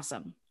fucking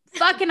awesome.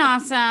 Fucking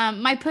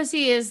awesome. My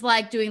pussy is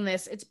like doing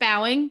this. It's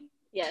bowing.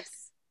 Yes.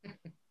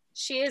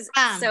 She is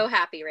so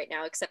happy right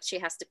now, except she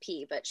has to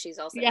pee, but she's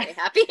also very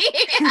happy.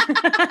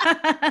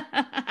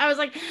 I was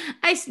like,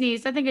 I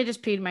sneezed. I think I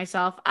just peed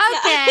myself.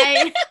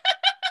 Okay.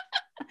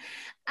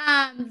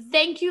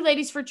 Thank you,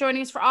 ladies, for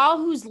joining us. For all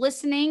who's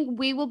listening,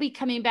 we will be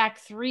coming back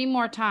 3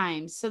 more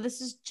times. So this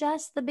is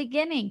just the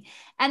beginning.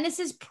 And this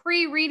is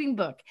pre-reading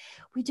book.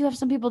 We do have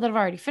some people that have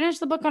already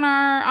finished the book on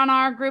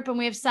our group, and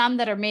we have some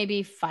that are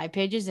maybe 5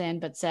 pages in,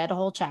 but said a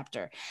whole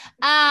chapter.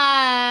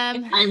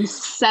 I'm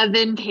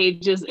 7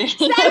 pages in.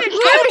 7.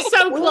 I was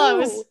so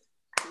close. Ooh.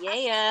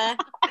 Yeah.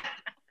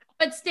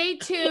 But stay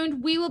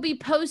tuned. We will be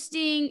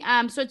posting.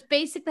 So it's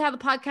basically how the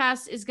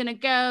podcast is going to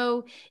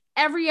go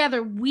every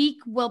other week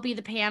will be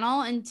the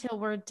panel until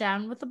we're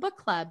done with the book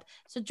club.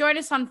 So join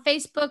us on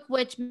Facebook,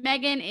 which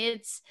Megan,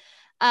 it's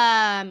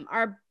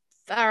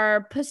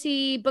our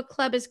Pussy book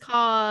club is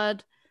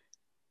called.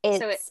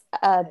 It's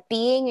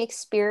Being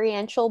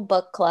Experiential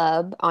Book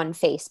Club on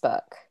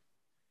Facebook.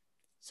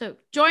 So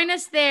join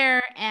us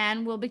there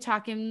and we'll be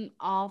talking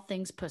all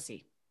things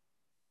pussy.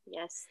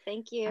 Yes.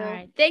 Thank you. All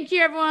right. Thank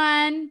you,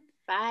 everyone.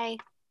 Bye.